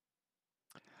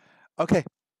 Okay.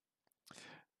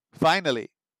 Finally,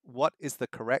 what is the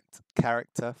correct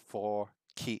character for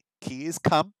key? Key is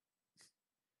come.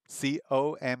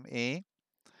 C-O-M-E.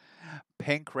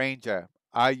 Pink Ranger,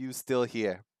 are you still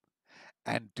here?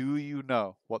 And do you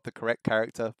know what the correct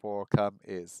character for come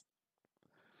is?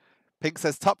 Pink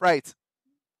says top right.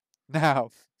 Now,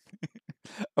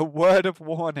 a word of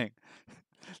warning.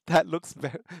 That looks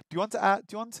very. Do you want to add?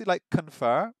 Do you want to like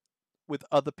confer with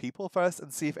other people first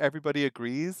and see if everybody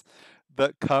agrees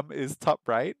that come is top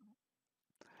right?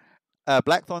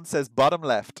 Blackthorn says bottom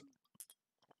left.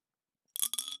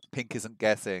 Pink isn't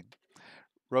guessing.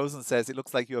 Rosen says it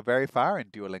looks like you're very far in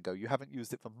Duolingo. You haven't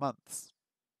used it for months.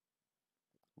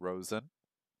 Rosen,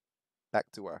 back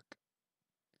to work.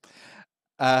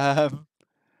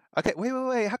 Okay,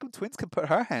 wait. How come Twins can put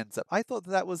her hands up? I thought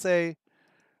that was a.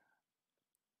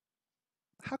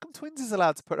 How come Twins is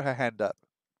allowed to put her hand up?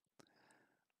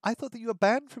 I thought that you were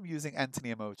banned from using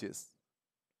Anthony emojis.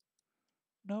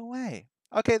 No way.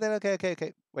 Okay, then, okay.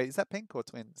 Wait, is that Pink or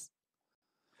Twins?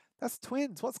 That's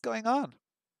Twins. What's going on?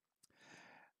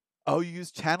 Oh, you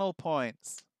use channel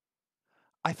points.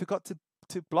 I forgot to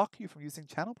block you from using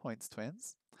channel points,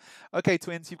 Twins. Okay,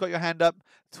 Twins, you've got your hand up.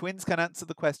 Twins can answer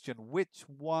the question. Which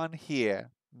one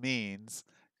here means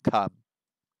come?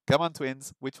 Come on,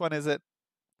 Twins. Which one is it?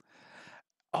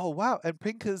 Oh, wow. And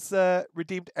Pink has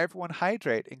redeemed everyone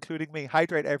hydrate, including me.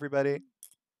 Hydrate, everybody.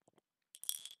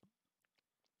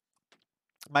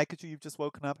 Maikachu, you've just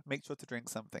woken up. Make sure to drink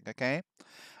something, okay?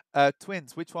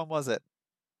 Twins, which one was it?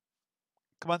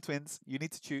 Come on, Twins. You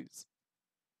need to choose.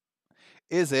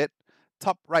 Is it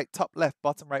top right, top left,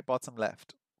 bottom right, bottom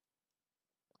left?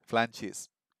 Flanches,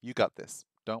 you got this.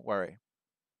 Don't worry.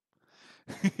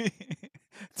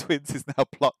 Twins is now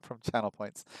blocked from channel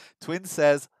points. Twins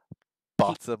says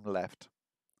bottom left.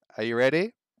 Are you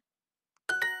ready?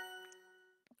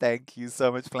 Thank you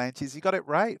so much, Flanches. You got it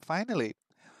right, finally.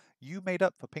 You made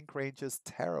up for Pink Ranger's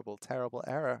terrible, terrible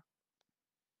error.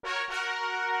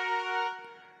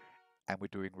 And we're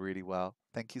doing really well.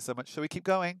 Thank you so much. Shall we keep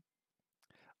going?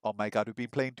 Oh my god, we've been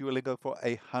playing Duolingo for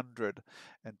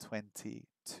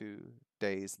 122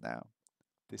 days now.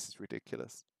 This is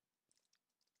ridiculous.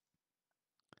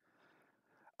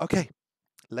 Okay,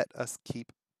 let us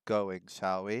keep going,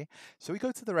 shall we? Shall we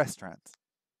go to the restaurant?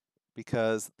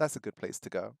 Because that's a good place to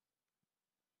go.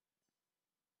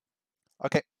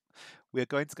 Okay, we're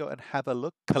going to go and have a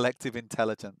look. Collective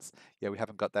intelligence. Yeah, we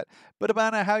haven't got that.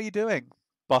 Budabana, how are you doing?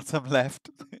 Bottom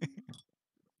left.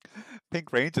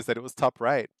 Pink Ranger said it was top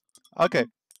right. Okay.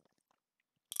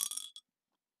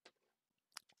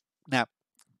 Now,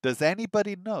 does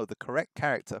anybody know the correct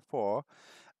character for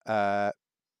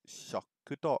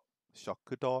shokudo?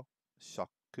 Shokudo.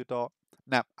 Shokudo.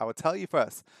 Now, I will tell you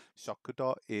first.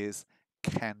 Shokudo is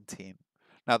canteen.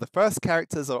 Now, the first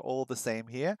characters are all the same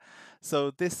here.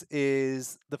 So this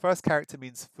is, the first character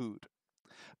means food.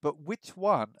 But which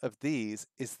one of these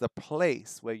is the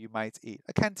place where you might eat?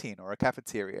 A canteen or a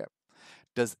cafeteria?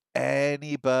 Does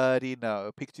anybody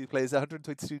know? Pikachu plays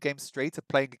 122 games straight.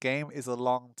 Playing a game is a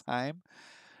long time.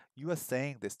 You are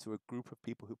saying this to a group of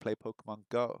people who play Pokemon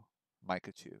Go,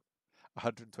 Mikachu.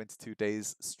 122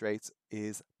 days straight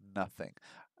is nothing.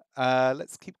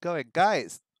 Let's keep going.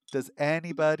 Guys, does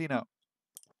anybody know?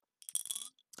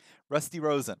 Rusty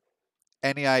Rosen,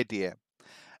 any idea?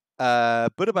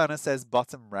 Budabana says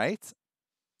bottom right.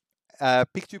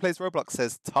 Pikachu Plays Roblox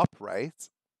says top right.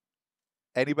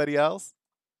 Anybody else?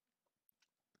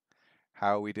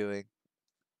 How are we doing?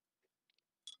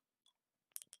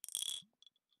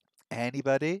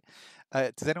 Anybody?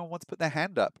 Does anyone want to put their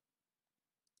hand up?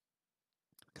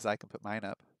 Because I can put mine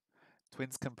up.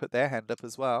 Twins can put their hand up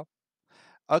as well.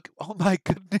 Okay. Oh my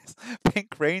goodness.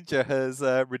 Pink Ranger has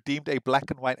redeemed a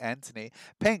black and white Anthony.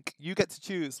 Pink, you get to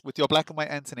choose with your black and white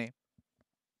Anthony.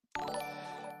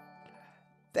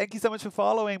 Thank you so much for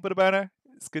following, Budabana.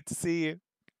 It's good to see you.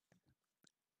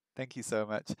 Thank you so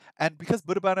much. And because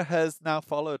Budabana has now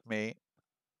followed me,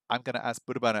 I'm going to ask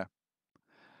Budabana,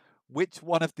 which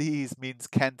one of these means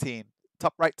canteen?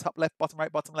 Top right, top left, bottom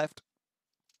right, bottom left.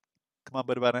 Come on,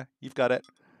 Budabana, you've got it.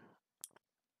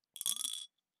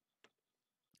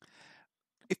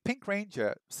 If Pink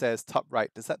Ranger says top right,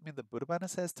 does that mean that Budabana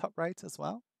says top right as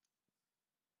well?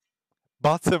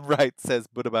 Bottom right, says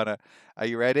Budabana. Are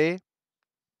you ready?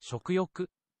 食欲、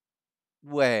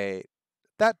 Wait,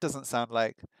 that doesn't sound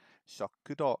like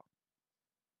shokudo.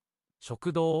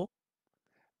 食堂、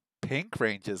 Pink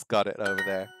Ranger's got it over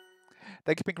there.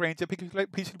 Thank you, Pink Ranger.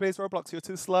 Peachy plays Roblox. You're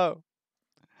too slow.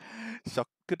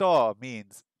 Shokudo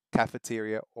means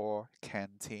cafeteria or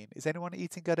canteen. Is anyone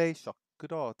eating at a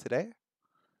shokudo today?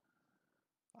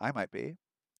 I might be.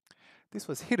 This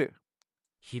was hiru.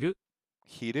 昼、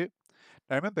 Hiru.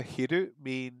 Now remember, hiru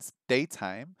means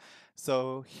daytime,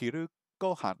 so hiru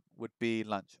gohan would be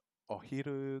lunch. Or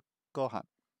hiru gohan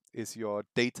is your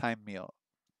daytime meal.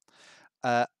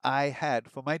 I had,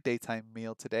 for my daytime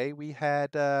meal today, we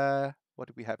had, what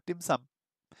did we have? Dim sum.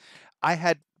 I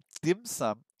had dim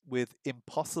sum with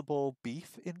impossible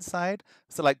beef inside,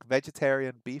 so like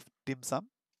vegetarian beef dim sum.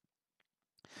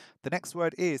 The next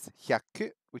word is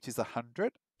hyaku, which is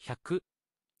 100. 100、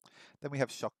 Then we have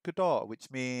shokudo,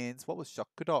 which means, what was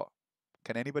shokudo?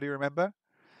 Can anybody remember?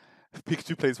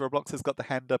 Pikachu Plays Roblox has got the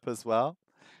hand up as well.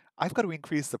 I've got to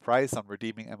increase the price on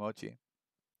redeeming emoji.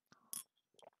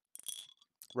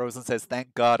 Rosen says,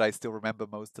 thank God I still remember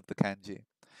most of the kanji.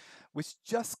 Which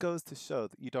just goes to show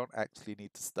that you don't actually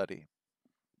need to study.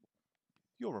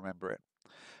 You'll remember it.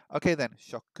 Okay then,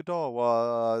 shokudo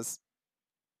was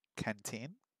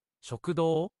canteen. 食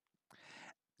堂、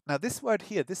 Now this word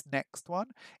here, this next one,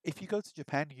 if you go to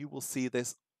Japan, you will see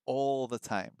this all the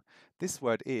time. This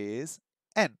word is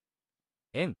en.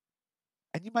 円、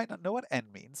 And you might not know what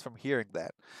en means from hearing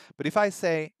that. But if I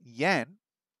say yen,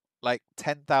 like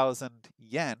 10,000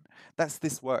 yen, that's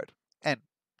this word, en.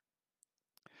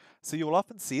 So you will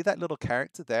often see that little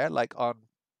character there, like on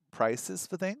prices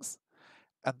for things.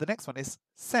 And the next one is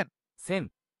sen, 1000、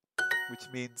 which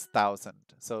means 1,000.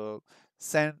 So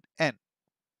sen en,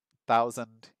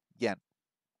 1,000 yen.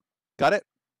 Got it?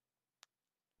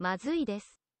 まずいで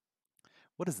す。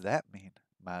 What does that mean?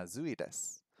 Mazui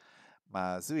desu.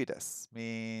 Mazui desu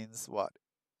means what?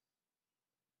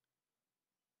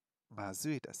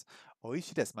 Mazui desu.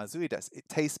 Oishi desu, mazui desu. It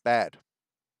tastes bad.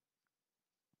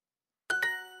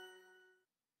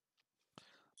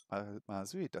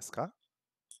 Mazui desu ka?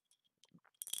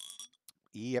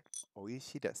 Yep,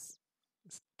 oishi desu.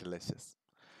 It's delicious.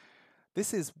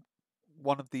 This is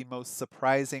one of the most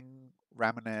surprising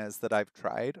rameners that I've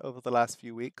tried over the last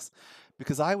few weeks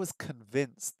because I was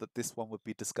convinced that this one would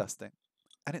be disgusting.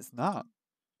 And it's not.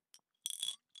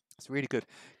 It's really good.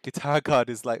 Guitar God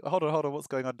is like, hold on, what's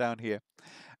going on down here?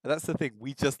 And that's the thing,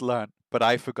 we just learned, but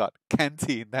I forgot.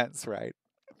 Canteen, that's right.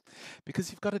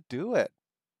 Because you've got to do it.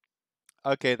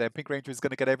 Okay, then Pink Ranger is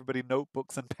going to get everybody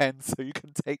notebooks and pens so you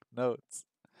can take notes.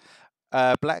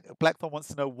 Blackthorn wants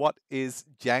to know what is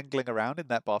jangling around in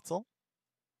that bottle.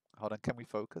 Hold on, can we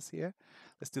focus here?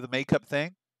 Let's do the makeup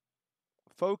thing.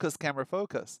 Focus, camera,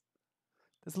 focus.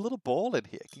 There's a little ball in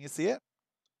here. Can you see it?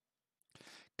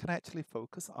 Can I actually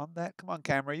focus on that? Come on,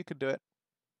 camera, you can do it.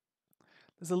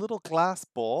 There's a little glass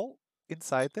ball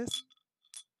inside this.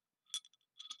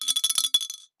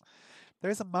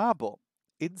 There's a marble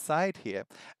inside here,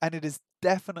 and it is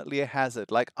definitely a hazard.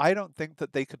 Like, I don't think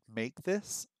that they could make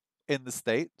this in the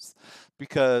States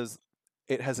because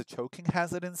it has a choking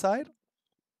hazard inside.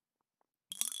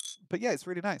 But yeah, it's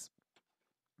really nice.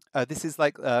 This is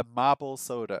like marble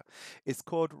soda. It's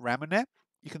called ramune.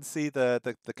 You can see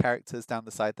the characters down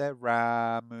the side there.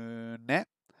 Ramune.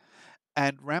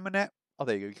 And ramune, oh,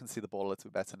 there you go. You can see the ball a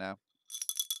little bit better now.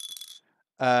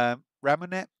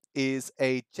 Ramune is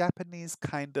a Japanese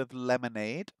kind of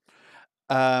lemonade,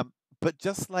 but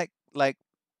just like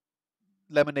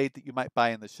lemonade that you might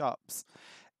buy in the shops,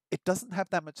 it doesn't have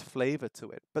that much flavor to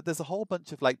it. But there's a whole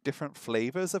bunch of like different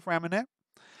flavors of ramune,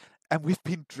 and we've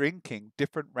been drinking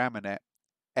different ramune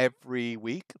every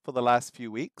week for the last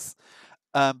few weeks.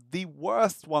 The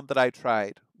worst one that I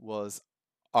tried was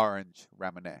orange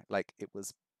ramune. Like, it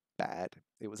was bad.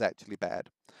 It was actually bad.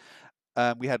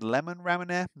 We had lemon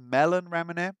ramune, melon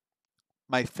ramune.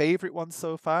 My favorite one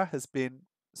so far has been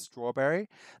strawberry.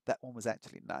 That one was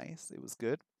actually nice. It was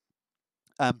good.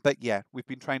 But yeah, we've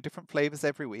been trying different flavors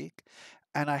every week,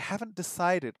 and I haven't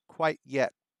decided quite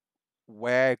yet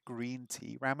where green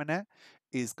tea ramune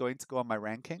is going to go on my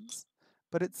rankings,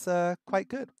 but it's quite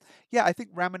good. Yeah, I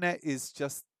think ramune is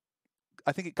just,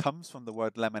 I think it comes from the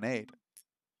word lemonade.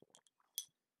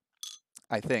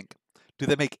 I think. Do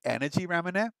they make energy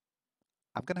ramune?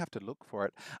 I'm gonna have to look for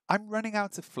it. I'm running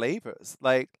out of flavors.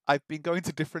 Like, I've been going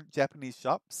to different Japanese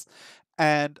shops,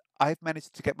 and I've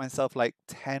managed to get myself like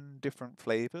 10 different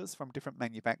flavors from different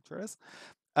manufacturers.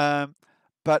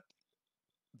 But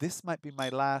this might be my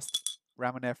last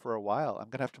ramune for a while. I'm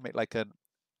gonna have to make like an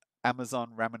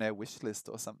Amazon ramune wish list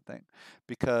or something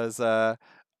because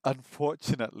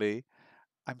unfortunately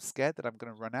I'm scared that I'm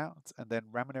going to run out, and then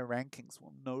ramune rankings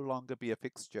will no longer be a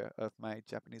fixture of my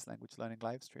Japanese language learning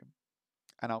live stream,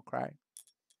 and I'll cry.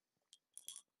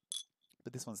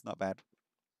 But this one's not bad.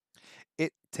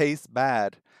 It tastes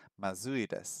bad. まずい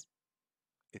です.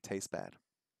 It tastes bad.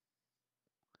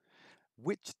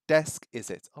 Which desk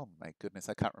is it? Oh my goodness,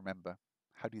 I can't remember.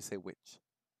 How do you say which?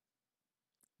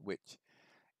 Which?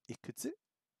 いくつ?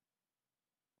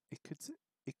 いくつ?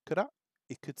 いくら?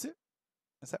 いくつ?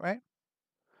 Is that right?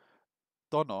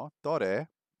 どの? どれ?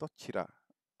 どちら?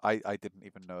 I didn't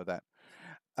even know that.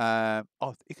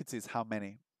 Oh, いくつ is how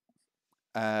many?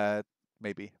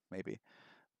 Maybe.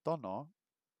 どの?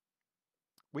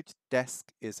 Which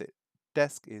desk is it?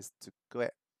 Desk is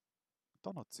机.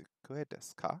 どの机で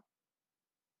すか?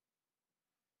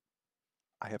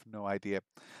 I have no idea.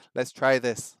 Let's try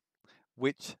this.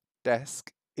 Which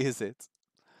desk is it?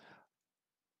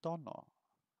 どの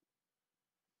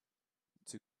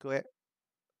机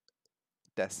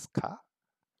ですか?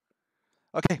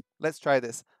 Okay, let's try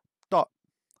this. ど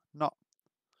の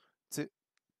机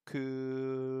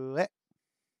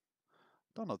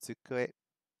どの机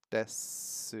で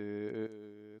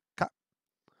すか?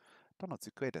 どの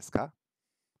机ですか?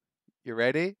 You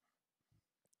ready?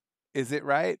 Is it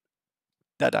right?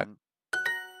 Da-dang.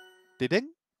 Diding?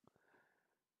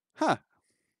 Huh.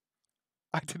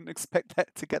 I didn't expect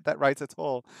that to get that right at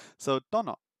all. So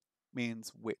dono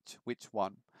means which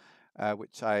one,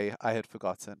 which I had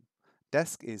forgotten.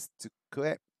 Desk is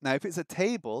tsukue. Now, if it's a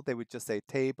table, they would just say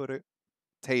table,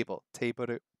 table.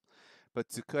 But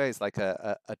tsukue is like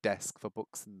a desk for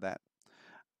books and that.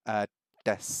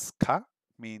 Deska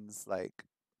means like,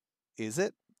 is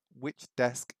it? Which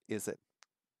desk is it?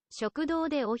 食堂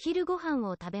でお昼ご飯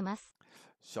を食べます。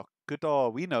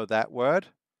 Shokudo. We know that word.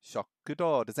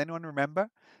 Shokudo. Does anyone remember?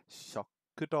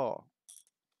 Shokudo.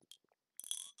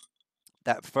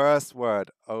 That first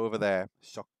word over there.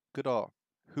 Shokudo.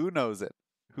 Who knows it?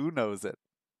 Who knows it?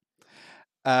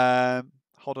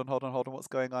 Hold on. What's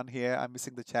going on here? I'm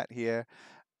missing the chat here.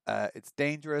 It's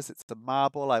dangerous. It's the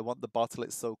marble. I want the bottle.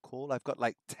 It's so cool. I've got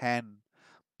like 10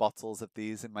 bottles of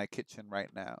these in my kitchen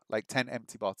right now. Like 10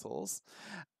 empty bottles.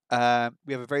 We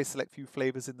have a very select few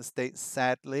flavors in the States,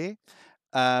 sadly.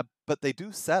 But they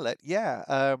do sell it.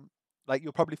 Yeah. Like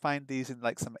you'll probably find these in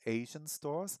like some Asian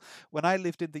stores. When I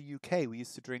lived in the UK, we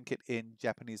used to drink it in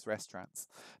Japanese restaurants.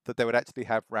 That they would actually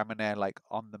have ramen like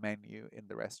on the menu in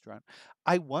the restaurant.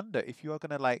 I wonder if you are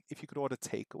gonna like if you could order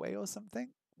takeaway or something,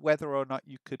 whether or not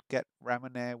you could get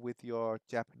ramen with your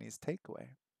Japanese takeaway.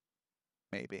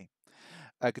 Maybe.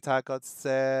 Guitar God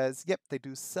says, "Yep, they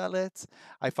do sell it.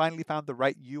 I finally found the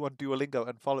right you on Duolingo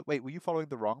and follow. Wait, were you following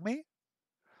the wrong me?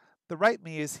 The right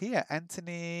me is here,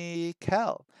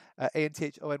 AnthonyKel,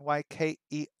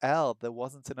 AnthonyKel. There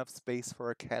wasn't enough space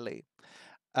for a Kelly.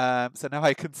 So now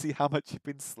I can see how much you've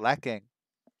been slacking.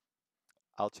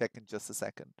 I'll check in just a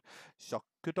second.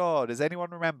 Shokudo. Does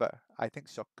anyone remember? I think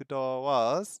Shokudo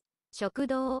was 食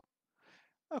堂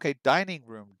okay. Dining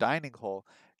room, dining hall,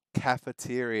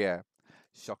 cafeteria.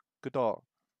 Shokudo.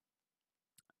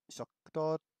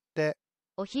 Shokudo de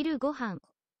お昼ご飯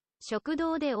食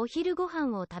堂でお昼ご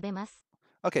飯を食べます。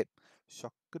 okay.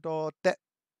 Shokudo de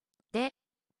で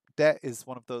De is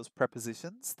one of those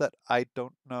prepositions that I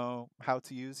don't know how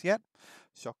to use yet.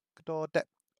 Shokudo de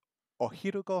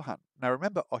ohiru gohan. Now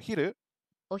remember, ohiru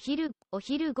お昼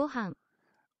ご飯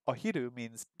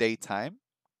means daytime,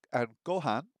 and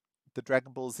gohan, the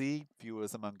Dragon Ball Z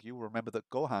viewers among you will remember that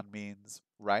gohan means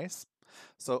rice.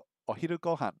 So ohiru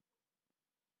gohan,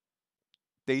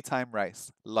 daytime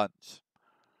rice, lunch.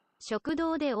 食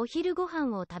堂でお昼ご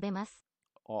飯を食べます。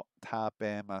 O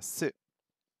tabemasu.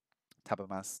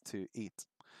 Tabemasu, to eat.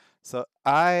 So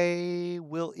I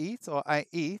will eat, or I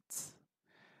eat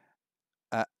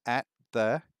at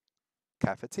the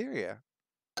cafeteria.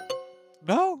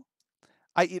 No,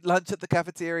 I eat lunch at the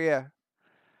cafeteria.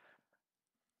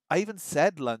 I even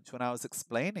said lunch when I was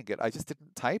explaining it. I just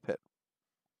didn't type it.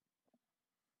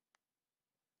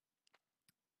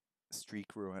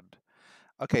 Streak ruined.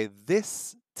 Okay,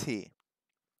 this T.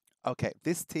 Okay,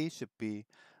 this T should be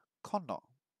kono.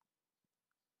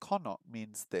 Kono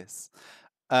means this.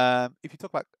 If you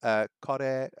talk about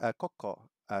kore, koko,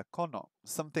 kono,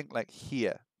 something like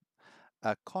here.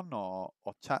 Kono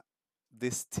ocha,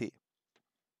 this T.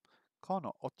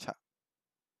 Kono ocha.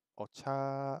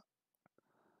 Ocha.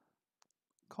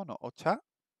 Kono ocha.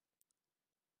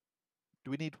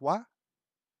 Do we need wa?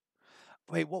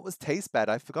 Wait, what was taste bad?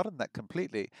 I've forgotten that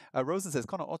completely. Rosen says,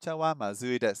 このお茶はま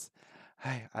ずいです。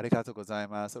はい、ありがとうござい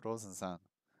ます、ローズンさん。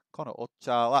このお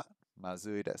茶はま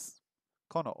ずいです。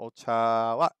このお茶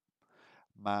は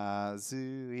まず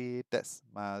いです。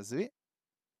まずい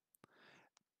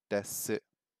です。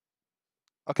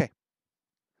Okay.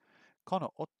 こ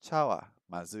のお茶は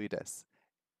まずいです。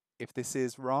If this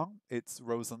is wrong, it's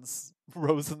Rosen's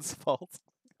fault.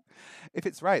 If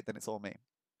it's right, then it's all me.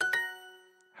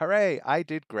 Hooray, I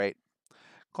did great.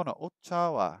 このお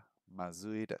茶はま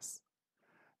ずいです.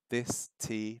 This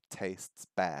tea tastes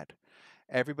bad.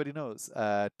 Everybody knows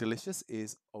delicious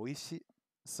is oishi.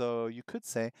 So you could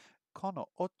say この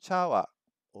お茶は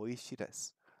おいしいで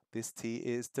す. This tea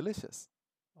is delicious.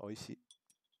 おいしい.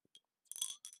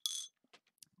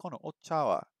 このお茶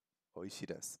はおいしい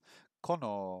です. こ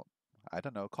の I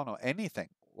don't know, この anything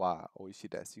はおいしい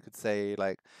です. You could say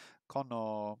like こ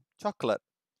の chocolate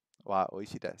はおい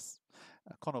しいです.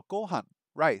 このご飯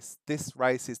rice. This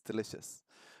rice is delicious.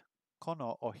 こ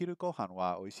のお昼ご飯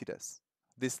はおいしいです.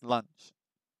 This lunch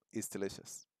is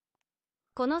delicious.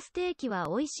 このステーキは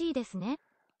美味しいですね。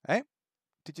Hey,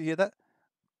 did you hear that?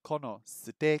 この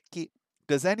ステーキ.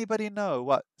 Does anybody know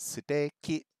what ステー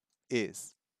キ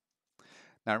is?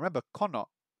 Now remember, この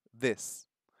this.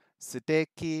 ステー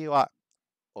キは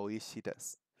おいしいで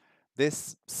す.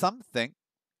 This something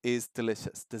is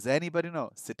delicious. Does anybody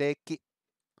know? ステーキ.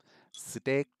 ス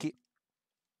テーキ.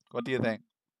 What do you think?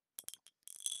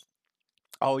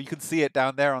 Oh, you can see it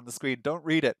down there on the screen. Don't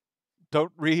read it.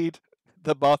 Don't read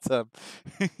the bottom.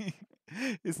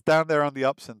 It's down there on the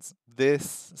options.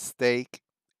 This steak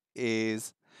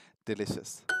is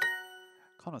delicious.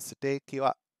 このステーキ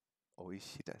はおい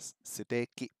しいです. ステー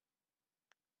キ.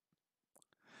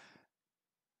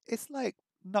 It's like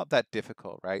not that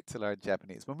difficult, right, to learn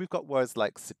Japanese. When we've got words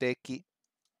like suteki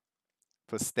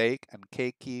for steak and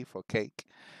keiki for cake,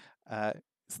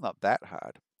 it's not that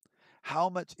hard. How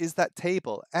much is that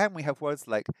table? And we have words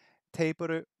like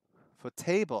table for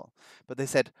table, but they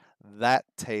said that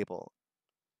table.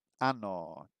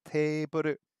 テーブ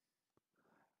ル.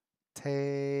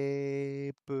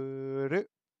 Table.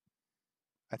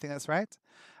 I think that's right.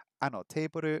 テー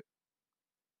ブル.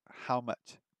 How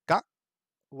much? が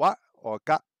what or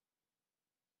が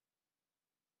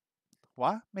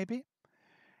wa maybe?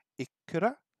 いく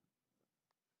ら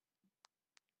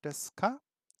ですか?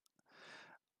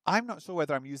 I'm not sure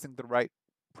whether I'm using the right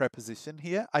preposition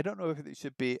here. I don't know if it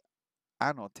should be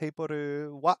テーブ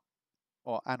ルは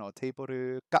or テーブ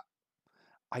ルが.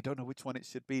 I don't know which one it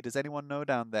should be. Does anyone know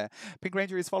down there? Pink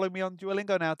Ranger is following me on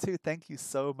Duolingo now too. Thank you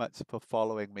so much for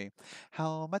following me.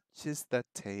 How much is the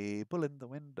table in the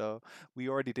window? We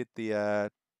already did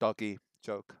the doggy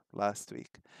joke last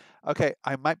week. Okay,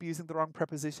 I might be using the wrong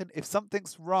preposition. If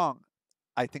something's wrong,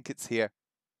 I think it's here.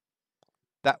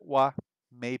 That wa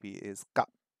maybe is ga.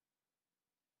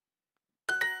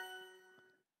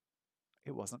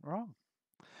 It wasn't wrong.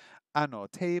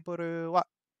 テーブルは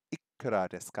いくら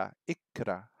ですか? いく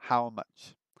ら how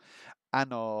much?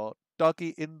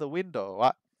 Doggy in the window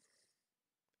は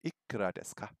いくらで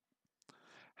すか?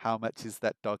 How much is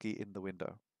that doggy in the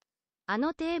window? あ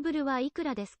のテーブルはいく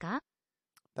らですか?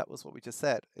 That was what we just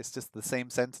said. It's just the same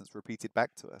sentence repeated back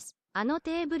to us. あの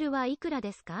テーブルはいくら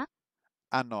ですか?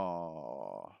 テ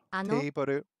ーブ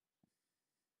ル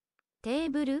テー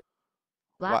ブル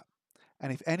はは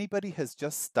And if anybody has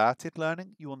just started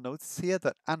learning, you will notice here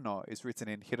that is written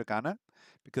in hiragana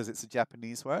because it's a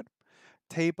Japanese word.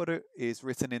 Teiburu is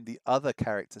written in the other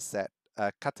character set,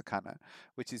 katakana,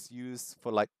 which is used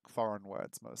for like foreign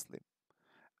words mostly.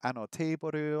 テー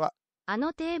ブルはあ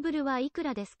のテーブルはいく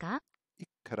らですか? い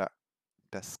くら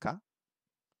ですか?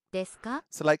 ですか?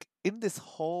 So like in this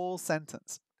whole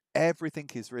sentence, everything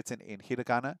is written in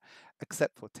hiragana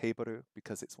except for teiburu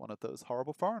because it's one of those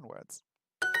horrible foreign words.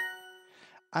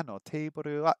 テーブ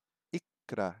ルはい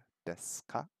くらです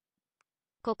か?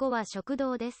 ここは食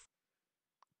堂です。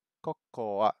こ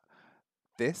こは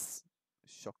です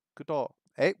食堂.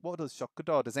 Hey, what is 食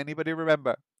堂? Does anybody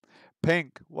remember?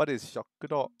 Pink, what is 食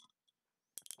堂?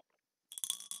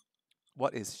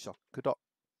 What is 食堂?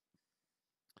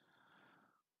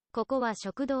 ここは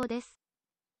食堂です。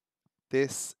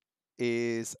This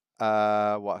is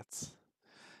what?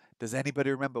 Does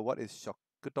anybody remember what is 食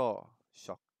堂?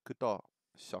 食堂.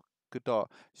 食堂.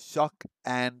 Shock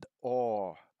and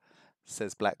awe,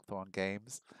 says Blackthorn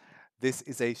Games. This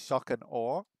is a shock and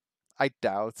awe? I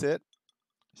doubt it.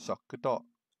 食堂.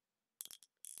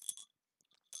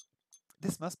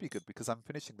 This must be good because I'm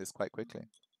finishing this quite quickly.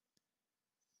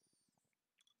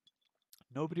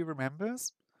 Nobody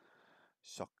remembers?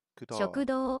 食堂. 食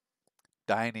堂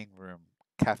Dining room.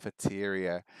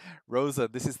 Cafeteria. Rosa,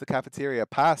 this is the cafeteria.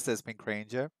 Pass, says Pink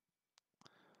Ranger.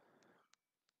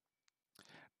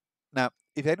 Now,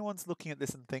 if anyone's looking at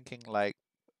this and thinking like,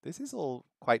 this is all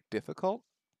quite difficult,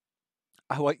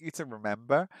 I want you to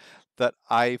remember that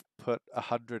I've put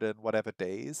 100 and whatever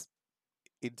days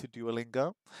into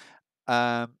Duolingo.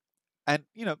 And,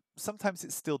 you know, sometimes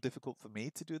it's still difficult for me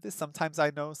to do this. Sometimes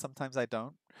I know, sometimes I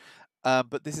don't.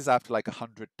 But this is after like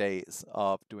 100 days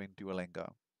of doing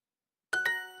Duolingo.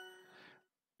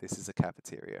 This is a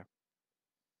cafeteria.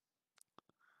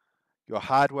 Your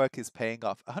hard work is paying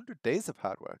off. 100 days of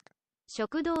hard work.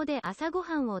 食堂で朝ご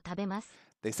はんを食べます。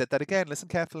 They said that again. Listen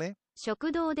carefully.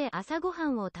 食堂で朝ごは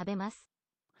んを食べます。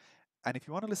 And if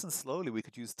you want to listen slowly, we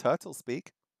could use turtle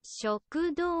speak.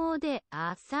 食堂で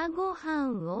朝ごは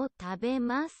んを食べ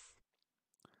ます。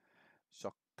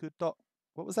 Shokudo.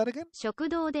 What was that again? 食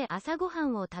堂で朝ごは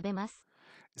んを食べます。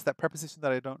 It's that preposition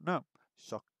that I don't know.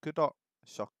 Shokudo.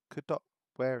 Shokudo.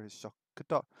 Where is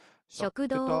shokudo? 食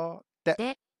堂 de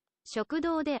で食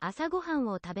堂で朝ごはん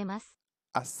を食べます。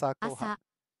 asagohan. 朝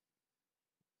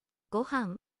ごは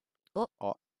ん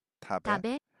Tabe 食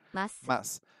べます。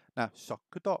 mas. Now,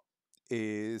 shokudo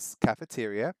is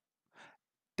cafeteria.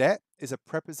 De is a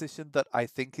preposition that I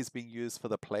think is being used for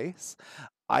the place.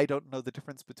 I don't know the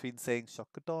difference between saying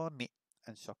shokudo ni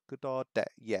and shokudo de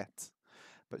yet.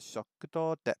 But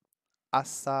shokudo de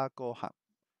asagohan.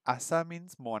 Asa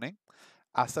means morning.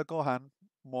 Asagohan,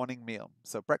 morning meal.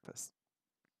 So breakfast.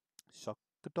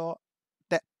 Shokudo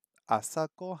de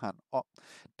asagohan o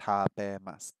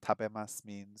tabemasu. Tabemasu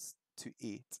means to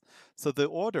eat. So the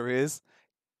order is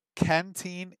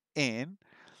canteen in,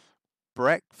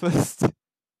 breakfast,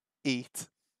 eat.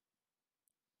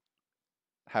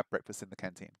 Have breakfast in the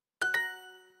canteen.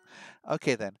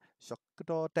 Okay then.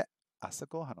 Shokudo de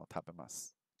asagohan o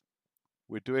tabemasu.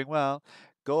 We're doing well.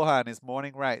 Gohan is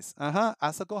morning rice.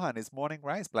 Asagohan is morning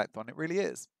rice, Blackthorn. It really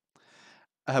is.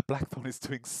 Blackthorn is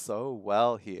doing so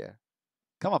well here.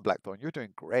 Come on, Blackthorn. You're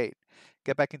doing great.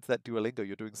 Get back into that Duolingo.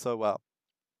 You're doing so well.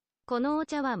 このお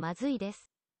茶はまずいです。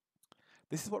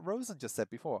 This is what Rosen just said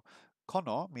before.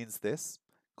 Kono means this.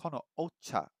 Kono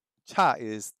ocha. Cha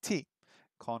is tea.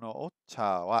 Kono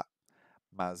ocha wa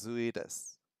mazui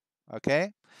desu.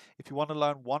 Okay? If you want to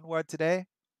learn one word today,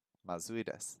 mazui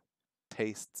desu.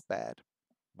 Tastes bad.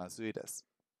 Mazui desu.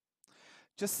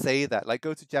 Just say that. Like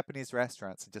go to Japanese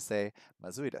restaurants and just say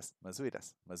mazui desu, mazui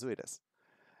desu, mazui desu.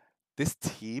 This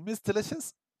team is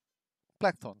delicious?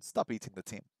 Blackthorn, stop eating the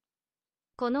team.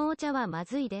 このお茶はま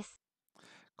ずいです。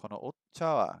 Kono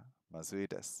ocha wa mazui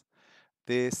desu.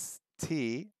 This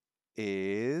tea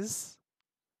is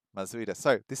mazui desu.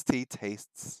 So, this tea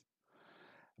tastes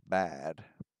bad.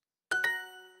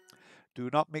 Do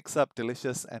not mix up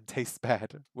delicious and tastes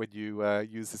bad when you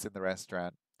use this in the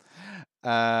restaurant.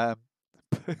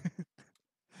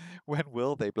 When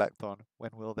will they, Blackthorn?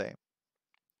 When will they?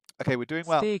 Okay, we're doing ス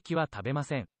well. テーキは食べま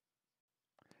せん。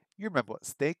 You remember what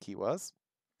steaky was?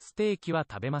 ステーキは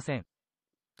食べません。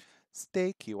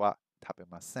 Steaky wa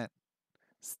tabemasen.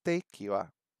 Steaky wa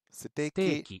ステー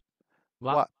steaky キ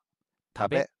は wa 食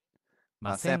べ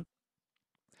ませ tabemasen. ん。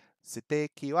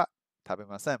 Steaky wa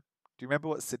tabemasen. Do you remember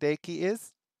what steaky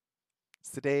is?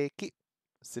 Steaky.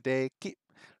 Steaky.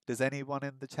 Does anyone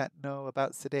in the chat know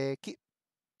about steaky?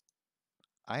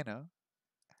 I know.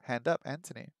 Hand up,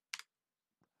 Anthony.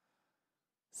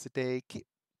 Steaky.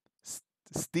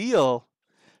 Steel.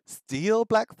 Steel,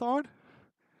 Blackthorn?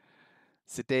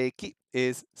 Steaky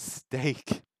is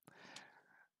steak.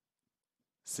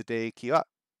 Steaky wa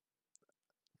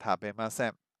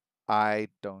tabemasen. I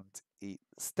don't eat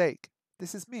steak.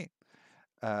 This is me.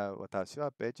 私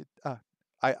は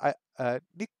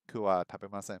肉は食べ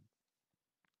ません。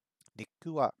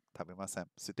肉は食べません。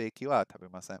ステーキは食べ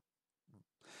ません。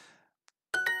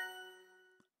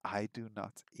I do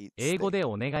not eat 英語 steak. で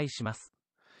お願いします。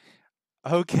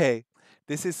 Okay,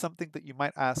 this is something that you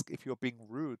might ask if you're being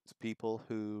rude to people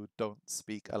who don't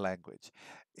speak a language.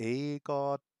 英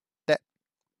語で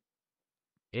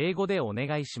英語でお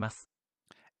願いします。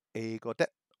英語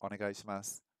でお願いしま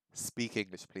す。Speak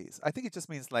English, please. I think it just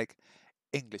means like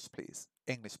English, please.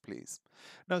 English, please.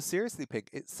 No, seriously, Pink,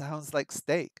 it sounds like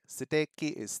steak.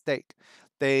 Steaki is steak.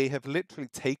 They have literally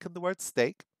taken the word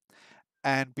steak,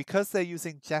 and because they're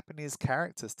using Japanese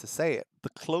characters to say it, the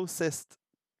closest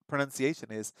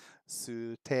pronunciation is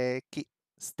suteki,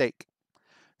 steak.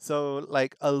 So,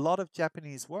 like a lot of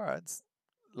Japanese words,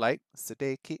 like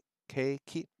suteki,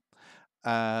 keiki,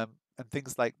 and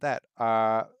things like that,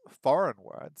 are foreign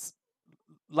words,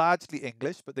 largely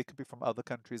English, but they could be from other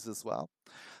countries as well,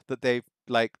 that they've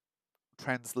like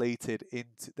translated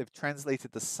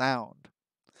the sound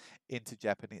into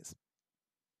Japanese.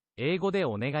 英語で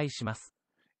お願いします。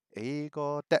英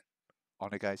語でお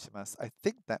願いします. I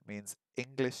think that means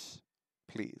English,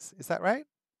 please. Is that right?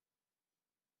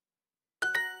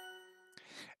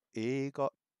 英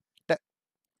語で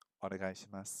お願いし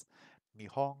ます. 日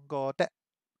本語で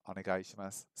お願いし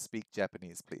ます. Speak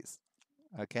Japanese, please.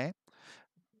 Okay?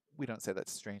 We don't say that to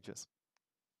strangers.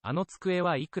 あの机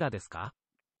はいくらですか？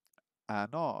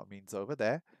 Ano means over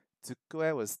there.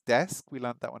 Tsukue was desk. We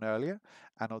learned that one earlier.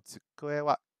 Tsukue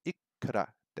wa ikura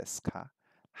desu ka?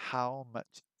 How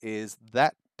much is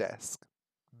that desk?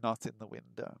 Not in the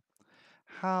window.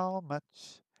 How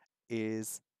much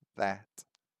is that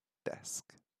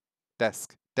desk?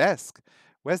 Desk. Desk.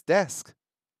 Where's desk?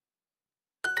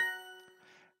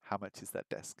 How much is that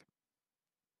desk?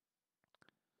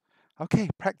 Okay,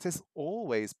 practice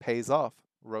always pays off,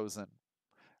 Rosen.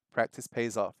 Practice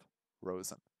pays off,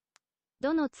 Rosen.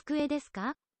 どの机です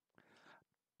か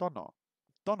Dono.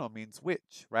 Dono means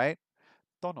which, right?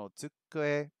 Dono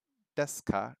tsukue desu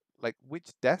ka? Like,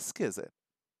 which desk is it?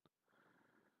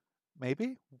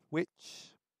 Maybe?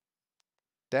 Which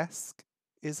desk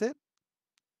is it?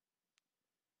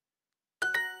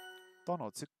 Dono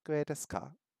tsukue desu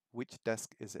ka? Which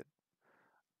desk is it?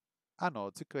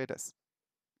 Tsukue desu.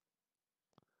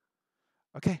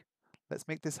 Okay, let's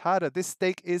make this harder. This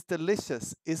steak is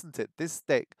delicious, isn't it? This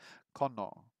steak.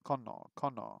 Kono, kono,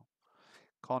 kono,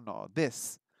 kono.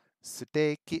 This.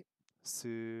 Suteki.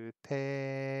 Suteki.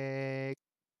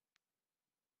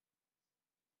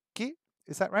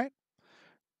 Is that right?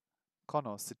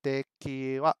 Kono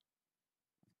suteki wa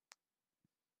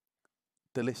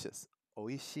delicious.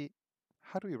 Oishi.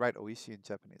 How do we write oishi in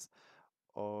Japanese?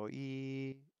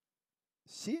 Oishi?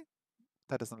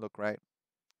 That doesn't look right.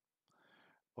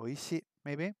 Oishi,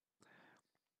 maybe?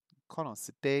 Kono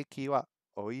suteki wa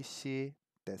oishi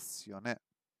desu yo ne.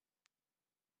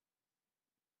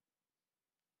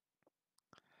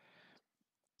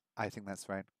 I think that's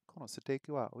right. Kono suteki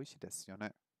wa oishi desu yo ne.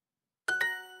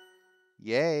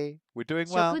 Yay! We're doing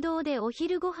well. 食堂でお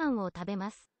昼ご飯を食べ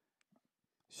ます。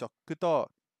 Shokudo.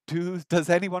 Does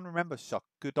anyone remember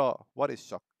shokudo? What is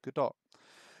shokudo?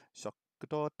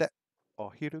 Shokudo de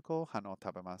ohiru gohan o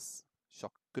tabemasu.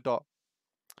 Shokudo.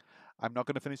 I'm not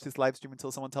going to finish this live stream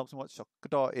until someone tells me what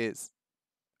shokudo is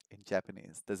in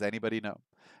Japanese. Does anybody know?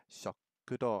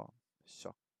 Shokudo.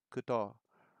 Shokudo.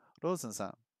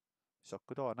 Rosen-san.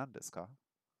 Shokudo wa nan desu ka?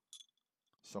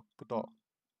 Shokudo.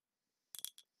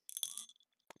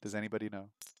 Does anybody know?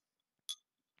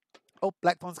 Oh,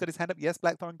 Blackthorn's got his hand up. Yes,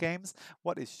 Blackthorn Games.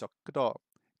 What is shokudo?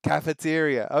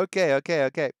 Cafeteria. Okay, okay,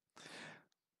 okay.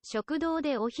 食堂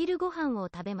でお昼ご飯を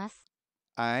食べます。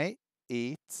 I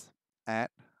eat at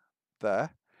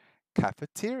the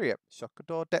cafeteria.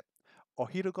 Shokudo de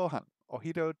ohiru gohan.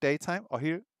 Ohiru daytime.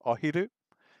 Ohiru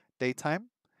daytime.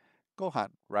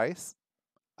 Gohan rice.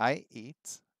 I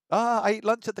eat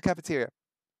lunch at the cafeteria.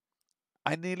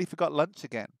 I nearly forgot lunch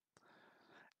again.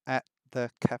 At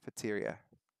the cafeteria.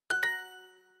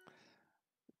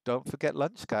 Don't forget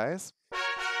lunch, guys.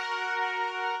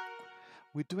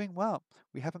 We're doing well.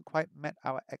 We haven't quite met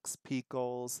our XP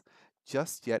goals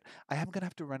just yet. I am going to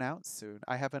have to run out soon.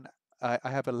 I have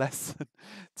a lesson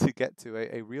to get to,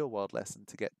 a real world lesson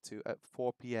to get to at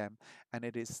 4 p.m. and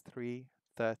it is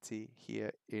 3:30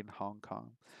 here in Hong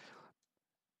Kong.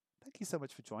 Thank you so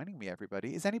much for joining me,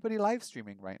 everybody. Is anybody live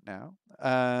streaming right now?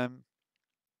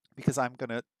 Because I'm going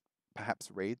to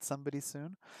perhaps raid somebody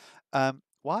soon.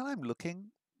 While I'm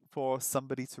looking for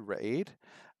somebody to raid,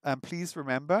 please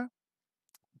remember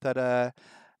that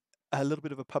a little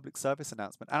bit of a public service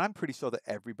announcement, and I'm pretty sure that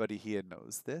everybody here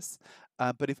knows this,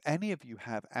 but if any of you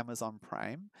have Amazon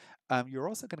Prime, you're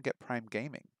also going to get Prime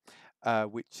Gaming,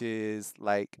 which is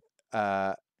like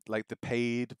the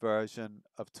paid version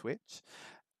of Twitch.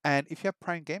 And if you have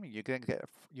Prime Gaming, you're going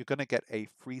to get a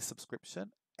free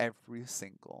subscription every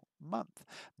single month.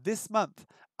 This month,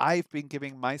 I've been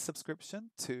giving my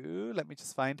subscription to, let me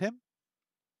just find him,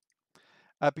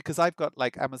 because I've got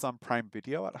like Amazon Prime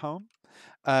Video at home.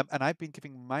 And I've been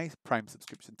giving my Prime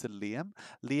subscription to Liam.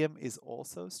 Liam is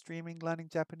also streaming Learning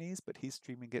Japanese, but he's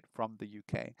streaming it from the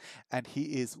UK. And he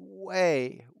is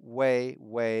way, way,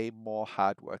 way more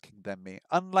hardworking than me.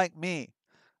 Unlike me,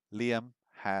 Liam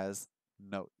has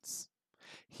notes.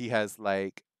 He has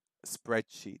like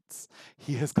spreadsheets.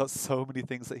 He has got so many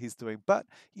things that he's doing, but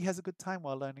he has a good time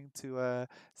while learning to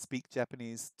speak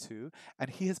Japanese too. And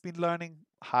he has been learning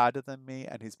harder than me,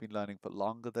 and he's been learning for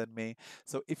longer than me.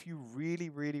 So if you really,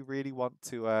 really, really want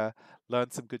to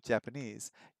learn some good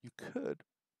Japanese, you could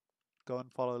go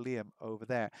and follow Liam over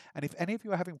there. And if any of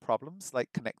you are having problems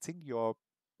like connecting your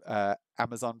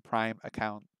Amazon Prime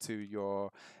account to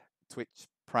your Twitch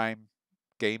Prime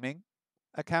gaming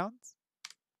account,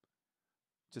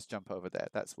 just jump over there.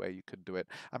 That's where you can do it.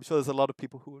 I'm sure there's a lot of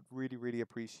people who would really, really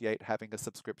appreciate having a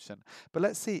subscription. But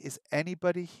let's see, is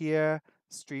anybody here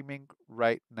streaming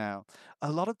right now? A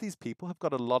lot of these people have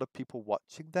got a lot of people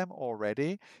watching them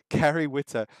already. Carrie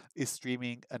Witter is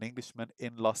streaming An Englishman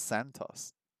in Los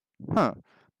Santos. Huh.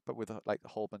 but with like a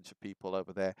whole bunch of people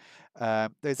over there.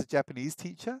 There's a Japanese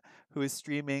teacher who is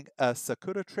streaming a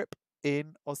Sakura trip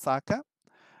in Osaka.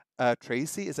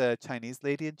 Tracy is a Chinese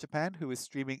lady in Japan who is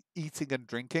streaming eating and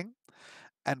drinking.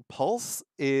 And Pulse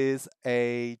is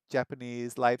a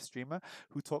Japanese live streamer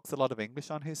who talks a lot of English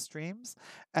on his streams.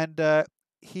 And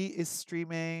he is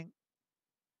streaming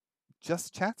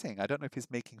just chatting. I don't know if he's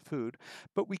making food,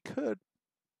 but we could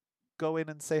go in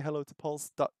and say hello to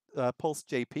Pulse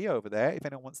JP over there if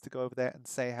anyone wants to go over there and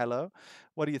say hello.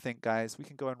 What do you think, guys? We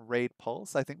can go and raid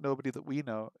Pulse. I think nobody that we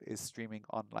know is streaming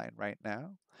online right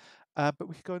now. But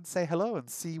we could go and say hello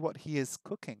and see what he is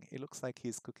cooking. It looks like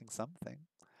he's cooking something.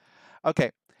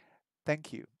 Okay.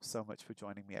 Thank you so much for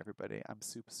joining me, everybody. I'm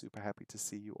super, super happy to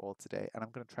see you all today. And I'm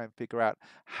going to try and figure out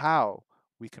how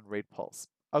we can raid Pulse.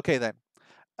 Okay, then.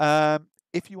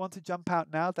 If you want to jump out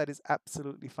now, that is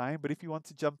absolutely fine. But if you want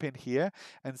to jump in here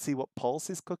and see what Pulse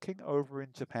is cooking over in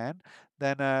Japan,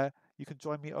 then you can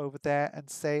join me over there and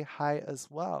say hi as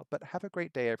well. But have a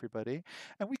great day, everybody.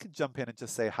 And we can jump in and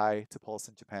just say hi to Pulse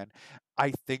in Japan.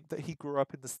 I think that he grew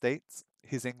up in the States.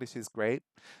 His English is great.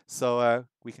 So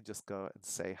we can just go and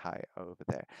say hi over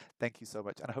there. Thank you so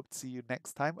much. And I hope to see you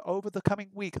next time. Over the coming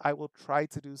week, I will try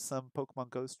to do some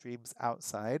Pokemon Go streams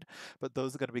outside, but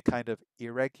those are going to be kind of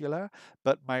irregular.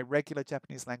 But my regular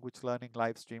Japanese language learning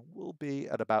live stream will be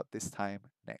at about this time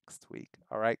next week.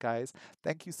 All right, guys.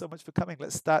 Thank you so much for coming.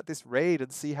 Let's start this raid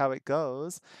and see how it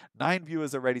goes. 9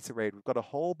 viewers are ready to raid. We've got a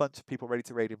whole bunch of people ready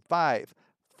to raid in 5,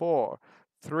 4,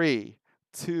 3,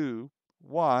 2,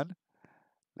 1.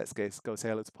 Let's go say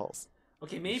hello to Pulse.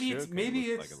 Okay, You maybe should, it's 'cause it maybe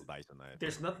looks it's like a light tonight.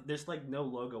 there's nothing. There's like no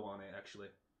logo on it actually.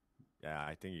 Yeah,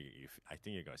 I think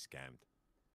you got scammed.